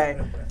shit, okay?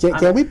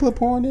 Can we put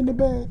porn in the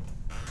bag?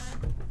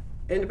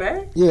 In the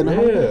bag? Yeah, the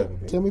whole Yeah.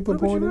 bag. Can we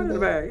put What you porn want in in the the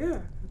bag? bag?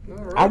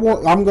 Yeah.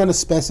 I'm going to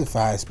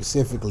specify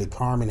specifically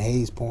Carmen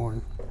Hayes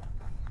porn.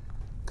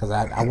 Because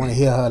I want to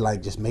hear her,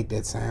 like, just make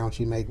that sound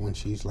she make when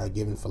she's, like,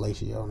 giving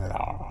fellatio. And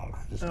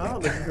just Oh,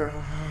 the girl.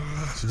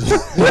 she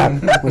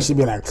just, when she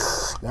be like,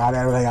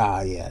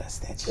 yeah, that's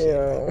that shit.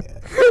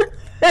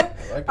 Yeah.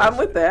 I'm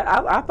with that.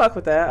 I fuck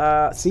with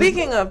that.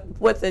 Speaking of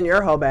what's in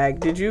your whole bag,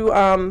 did you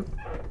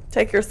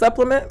take your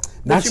supplement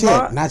that you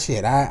bought? Not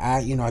yet.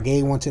 I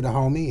gave one to the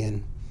homie,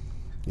 and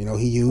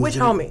he used Which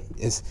it. homie?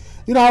 It's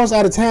I was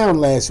out of town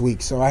last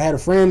week, so I had a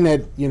friend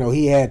that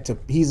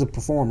he's a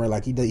performer,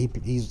 like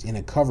he's in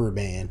a cover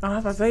band. I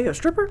was about to say, a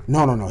stripper?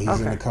 No,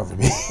 he's in a cover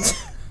band.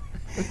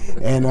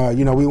 And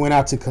we went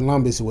out to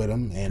Columbus with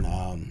him, and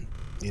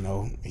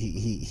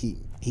he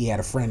had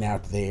a friend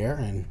out there,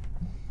 and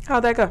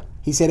How'd that go?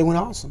 he said it went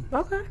awesome.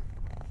 Okay.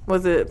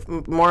 Was it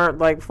more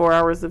like 4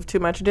 hours of too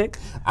much dick?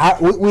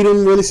 We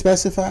didn't really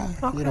specify.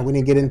 Okay. We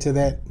didn't get into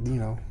that.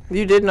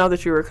 You did know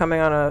that you were coming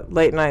on a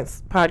late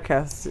nights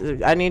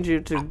podcast. I need you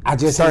to I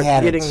just start ain't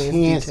had a getting these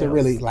chance to details.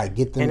 really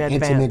get them in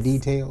intimate advance.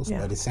 details,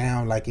 Yeah. but it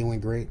sounded like it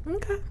went great.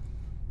 Okay.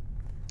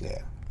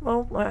 Yeah,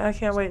 Well, I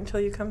can't wait until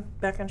you come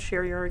back and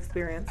share your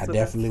experience. I with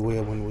definitely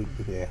will when we.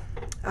 Yeah.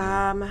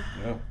 us.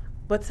 Yeah.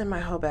 What's in my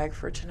whole bag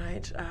for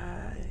tonight?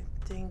 I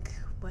think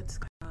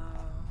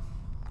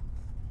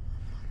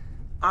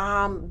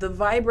the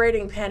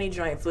vibrating panty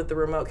joints with the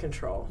remote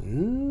control. Oh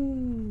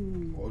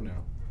no.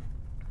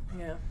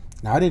 Yeah.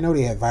 Now I didn't know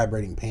they had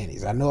vibrating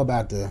panties. I know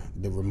about the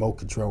remote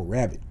control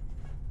rabbit.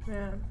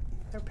 Yeah.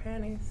 They're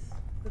panties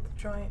with the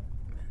joint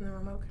and the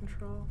remote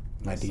control.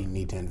 Might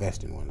need to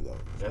invest in one of those.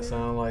 That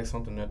sounds like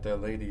something that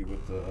lady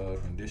with the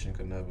condition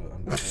could never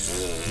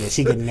understand. Yeah,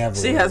 she could never.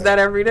 She has that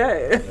every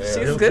day.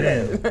 She's good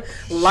at it.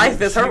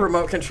 Life is her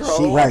remote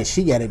control.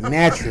 She got it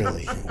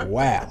naturally.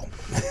 Wow.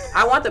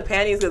 I want the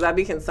panties because I'd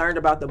be concerned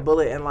about the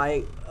bullet and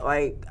like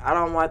I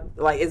don't want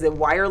is it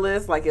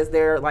wireless? Like is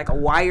there like a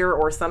wire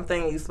or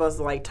something you're supposed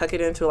to like tuck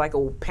it into like a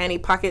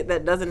panty pocket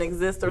that doesn't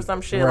exist or some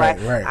shit? Right.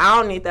 I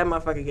don't need that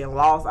motherfucker getting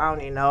lost. I don't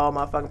need no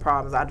motherfucking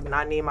problems. I do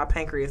not need my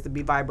pancreas to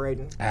be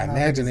vibrating. I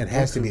imagine it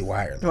has to be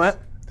wireless. What?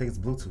 I think it's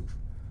Bluetooth.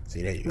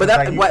 See, there you go. But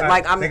that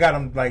They got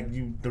them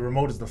the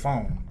remote is the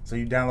phone, so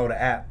you download an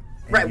app.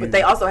 Right, but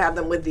they also have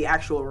them with the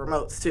actual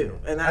remotes too,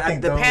 and I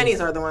think the those- panties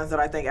are the ones that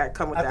I think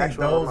come with I the think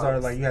actual those remotes. are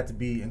like you have to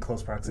be in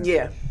close proximity.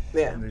 Yeah.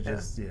 And they're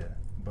just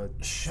But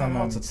Shout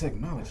out to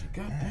technology.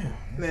 Goddamn.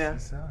 Yeah.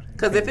 It's out here.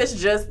 Because if it's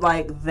just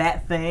like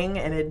that thing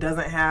and it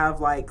doesn't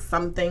have like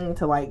something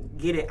to like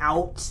get it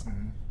out,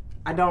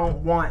 I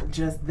don't want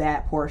just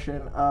that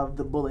portion of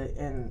the bullet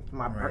in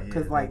my Right,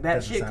 because yeah, like that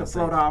doesn't shit sound could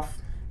float safe. off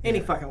any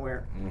fucking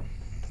where.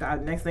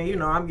 God, next thing you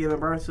know, I'm giving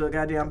birth to a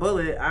goddamn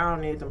bullet. I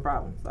don't need them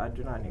problems. I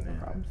do not need them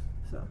problems.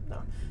 So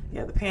no,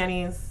 yeah, the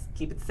panties.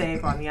 Keep it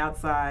safe on the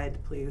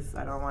outside, please.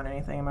 I don't want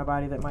anything in my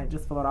body that might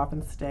just float off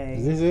and Is stay.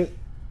 this it?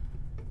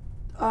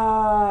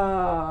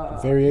 Uh,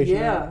 Variation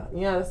Yeah,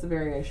 yeah, that's the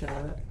variation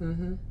of it.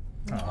 Mm-hmm.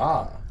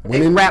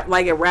 When It in,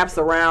 it wraps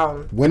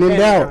around. When in panty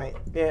doubt. joint.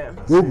 Yeah.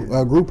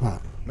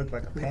 Groupon. Look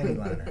like a panty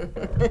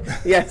liner.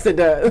 Yes, it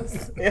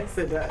does. Yes,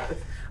 it does.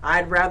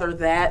 I'd rather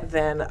that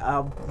than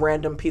a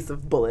random piece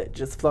of bullet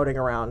just floating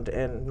around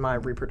in my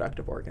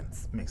reproductive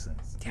organs. Makes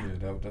sense. Yeah,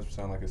 that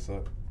sound like it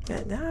sucked.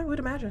 Yeah, I would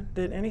imagine.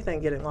 Did anything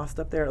getting lost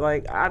up there?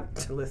 Like,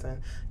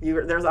 listen,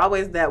 there's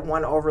always that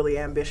one overly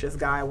ambitious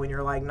guy when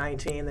you're like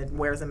 19 that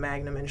wears a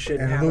Magnum and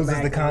shouldn't And have loses a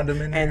the Magnum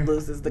condom in there. and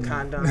loses the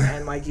condom,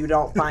 and like you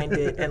don't find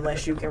it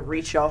unless you can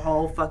reach your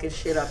whole fucking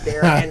shit up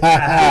there and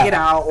dig it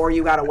out, or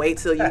you gotta wait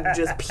till you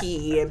just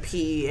pee, and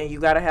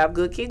you gotta have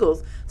good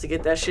Kegels to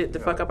get that shit the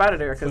fuck up out of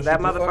there, because Push that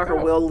it the fuck motherfucker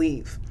out. will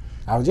leave.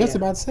 I was just Yeah.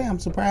 about to say, I'm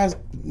surprised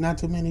not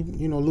too many,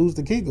 lose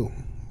the Kegel.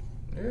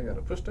 Yeah, you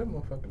gotta push that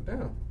motherfucker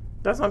down.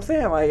 That's what I'm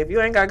saying. Like, if you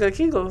ain't got good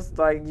Kegels,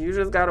 like, you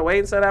just gotta wait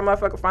until that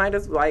motherfucker find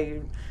us.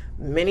 Like,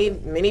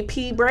 many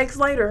pee breaks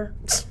later.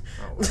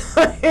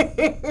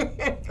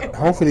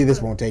 Hopefully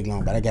this won't take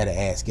long, but I gotta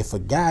ask, if a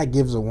guy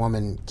gives a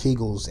woman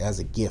Kegels as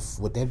a gift,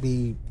 would that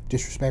be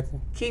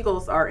disrespectful?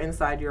 Kegels are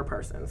inside your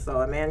person,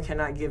 so a man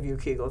cannot give you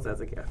Kegels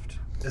as a gift.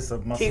 It's a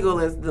muscle. Kegel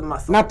is the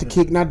muscle. Not the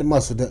kick, not the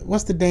muscle.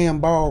 What's the damn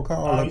ball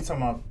called? Oh, you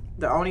talking about?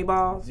 The Oni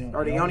balls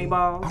or the Yoni I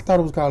balls. thought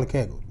it was called a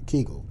Kegel.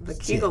 Kegel. The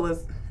Kegel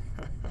is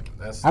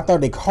That's I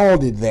thought they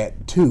called it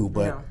that too,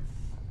 but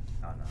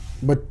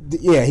no.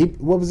 yeah,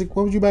 what was you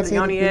about to The say?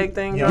 Yoni egg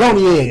thing. Yeah.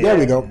 Yoni egg. There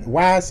we Yeah. go.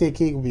 Why I said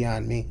Kegel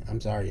beyond me?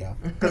 I'm sorry, y'all.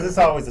 Because it's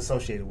always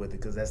associated with it.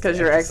 Because that's Because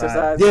the you're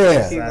exercising.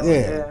 Yeah, Kegels,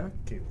 yeah.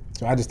 Cute.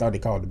 So I just thought they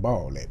called the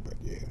ball that, but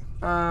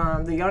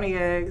yeah. The Yoni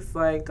eggs,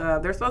 like,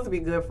 they're supposed to be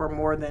good for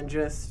more than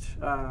just,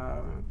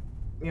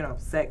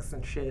 sex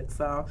and shit.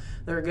 So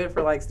they're good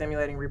for, like,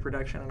 stimulating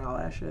reproduction and all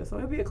that shit. So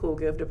it'd be a cool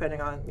gift depending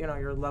on,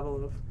 your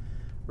level of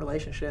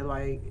relationship.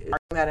 Like,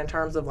 that in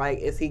terms of, like,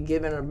 is he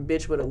giving a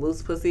bitch with a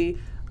loose pussy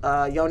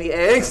Yoni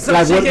eggs? So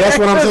Like, she can that's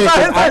what I'm saying. 'Cause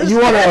exercise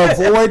you want to and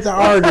shit? avoid the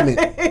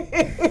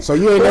argument, so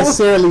you ain't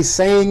necessarily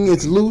saying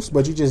it's loose,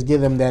 but you just give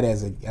them that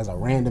as a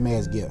random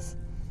ass gift.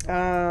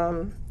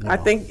 I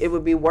think it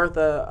would be worth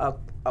a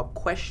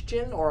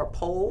question or a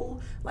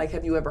poll. Like,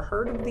 have you ever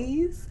heard of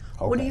these?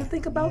 What do Okay. you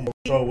think about these?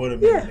 Throw it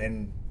with them Yeah.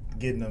 and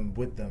getting them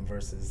with them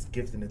versus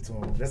gifting it to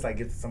them. That's like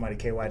gifting somebody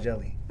KY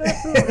jelly.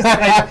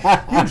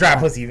 You try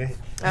pussy, man.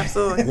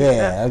 Absolutely.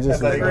 Yeah, I just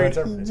That's how they gonna a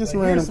interpret it. just a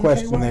Like, random here's some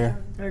question KY.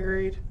 there.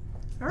 Agreed.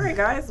 All right,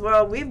 guys.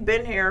 Well, we've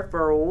been here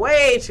for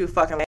way too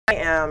fucking long. I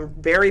am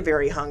very,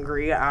 very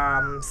hungry.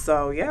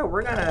 So yeah,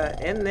 we're gonna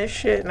end this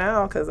shit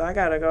now because I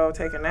gotta go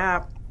take a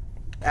nap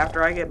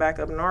after I get back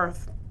up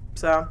north.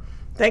 So,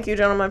 thank you,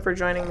 gentlemen, for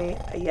joining me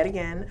yet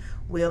again.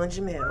 Will and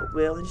Jamil.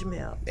 Will and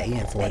Jamil. They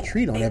in for a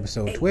treat on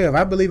episode 12.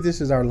 I believe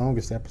this is our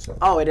longest episode.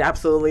 Oh, it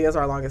absolutely is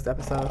our longest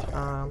episode.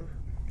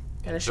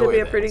 And it should be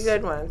a pretty Joy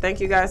good one.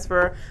 Thank you guys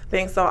for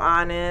being so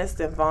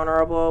honest and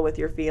vulnerable with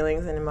your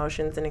feelings and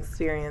emotions and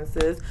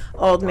experiences.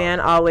 Old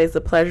man, always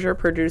a pleasure.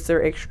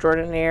 Producer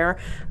extraordinaire.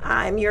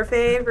 I'm your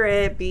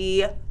favorite,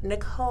 B.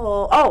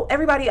 Nicole. Oh,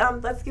 everybody,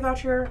 let's give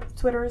out your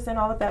Twitters and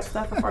all of that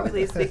stuff before we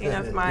leave. Speaking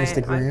of my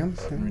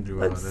Instagrams. Let me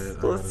do all let's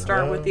that.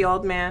 start with the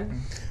old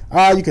man.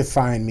 You can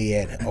find me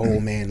at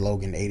Old Man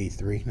Logan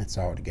 83. That's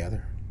all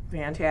together.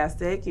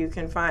 Fantastic. You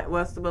can find,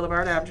 what's the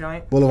Boulevard Ave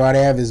joint? Boulevard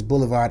Ave is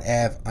Boulevard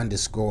Ave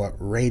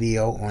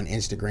 _radio on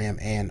Instagram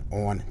and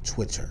on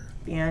Twitter.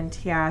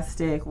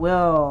 Fantastic.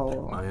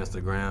 Will. My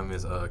Instagram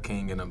is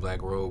King in a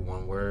Black Robe,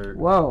 one word.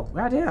 Whoa,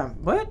 goddamn.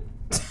 What?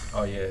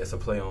 Oh yeah, it's a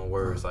play on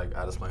words. Like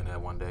I'll explain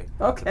that one day.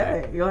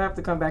 Okay, you'll have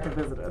to come back and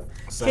visit us.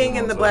 Same King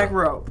in on the Twitter. black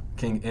robe.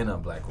 King in a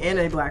Black Robe. In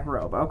a black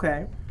robe.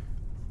 Okay.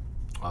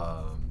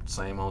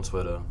 Same on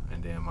Twitter,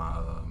 and then my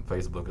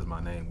Facebook is my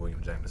name,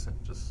 William Jameson.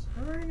 Just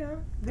All right, now.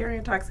 Very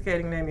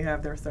intoxicating name you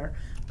have there, sir.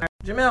 All right,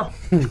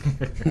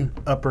 Jamil.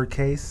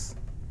 Uppercase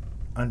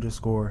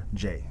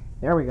 _J.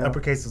 There we go.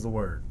 Uppercase is a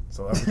word.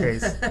 So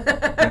uppercase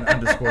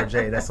and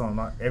 _J. That's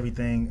on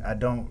everything. I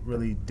don't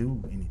really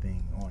do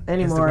anything on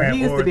Anymore. Instagram He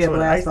used or to be a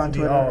Twitter. I blast used to on be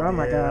Twitter. all- Oh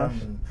my yeah,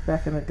 gosh.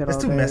 Back in the good It's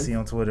old too days. messy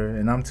on Twitter,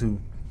 and I'm too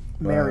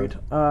Married.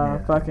 yeah.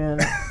 Fucking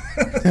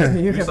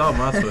You saw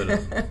my Twitter.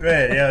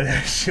 Man, yeah,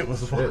 that shit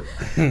was fun.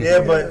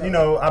 Yeah, but,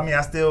 I mean,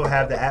 I still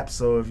have the app,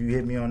 so if you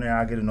hit me on there,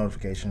 I'll get a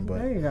notification. But,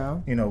 There you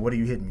go. What are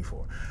you hitting me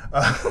for?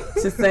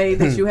 To say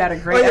that you had a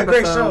great episode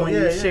great show. when Yeah,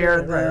 you yeah,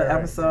 shared right, the right.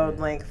 episode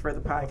link for the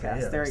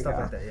podcast. Yeah, There you stuff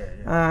go. like that,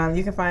 yeah.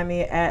 You can find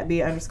me at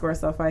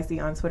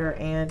B_so_feisty on Twitter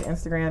and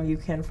Instagram. You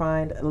can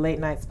find Late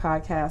Nights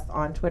Podcast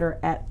on Twitter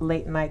at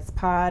Late Nights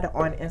Pod,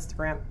 on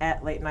Instagram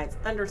at Late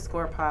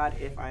Nights_pod,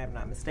 if I am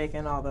not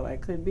mistaken, although I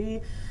could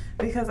be,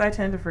 because I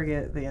tend to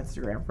forget the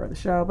Instagram for the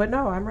show. But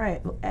no, I'm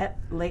right, at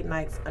Late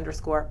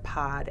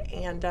Nights_pod.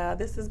 And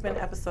this has been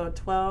episode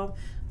 12.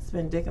 It's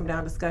been Dick 'em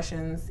Down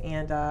Discussions,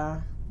 and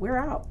we're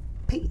out.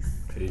 Peace.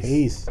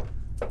 Peace.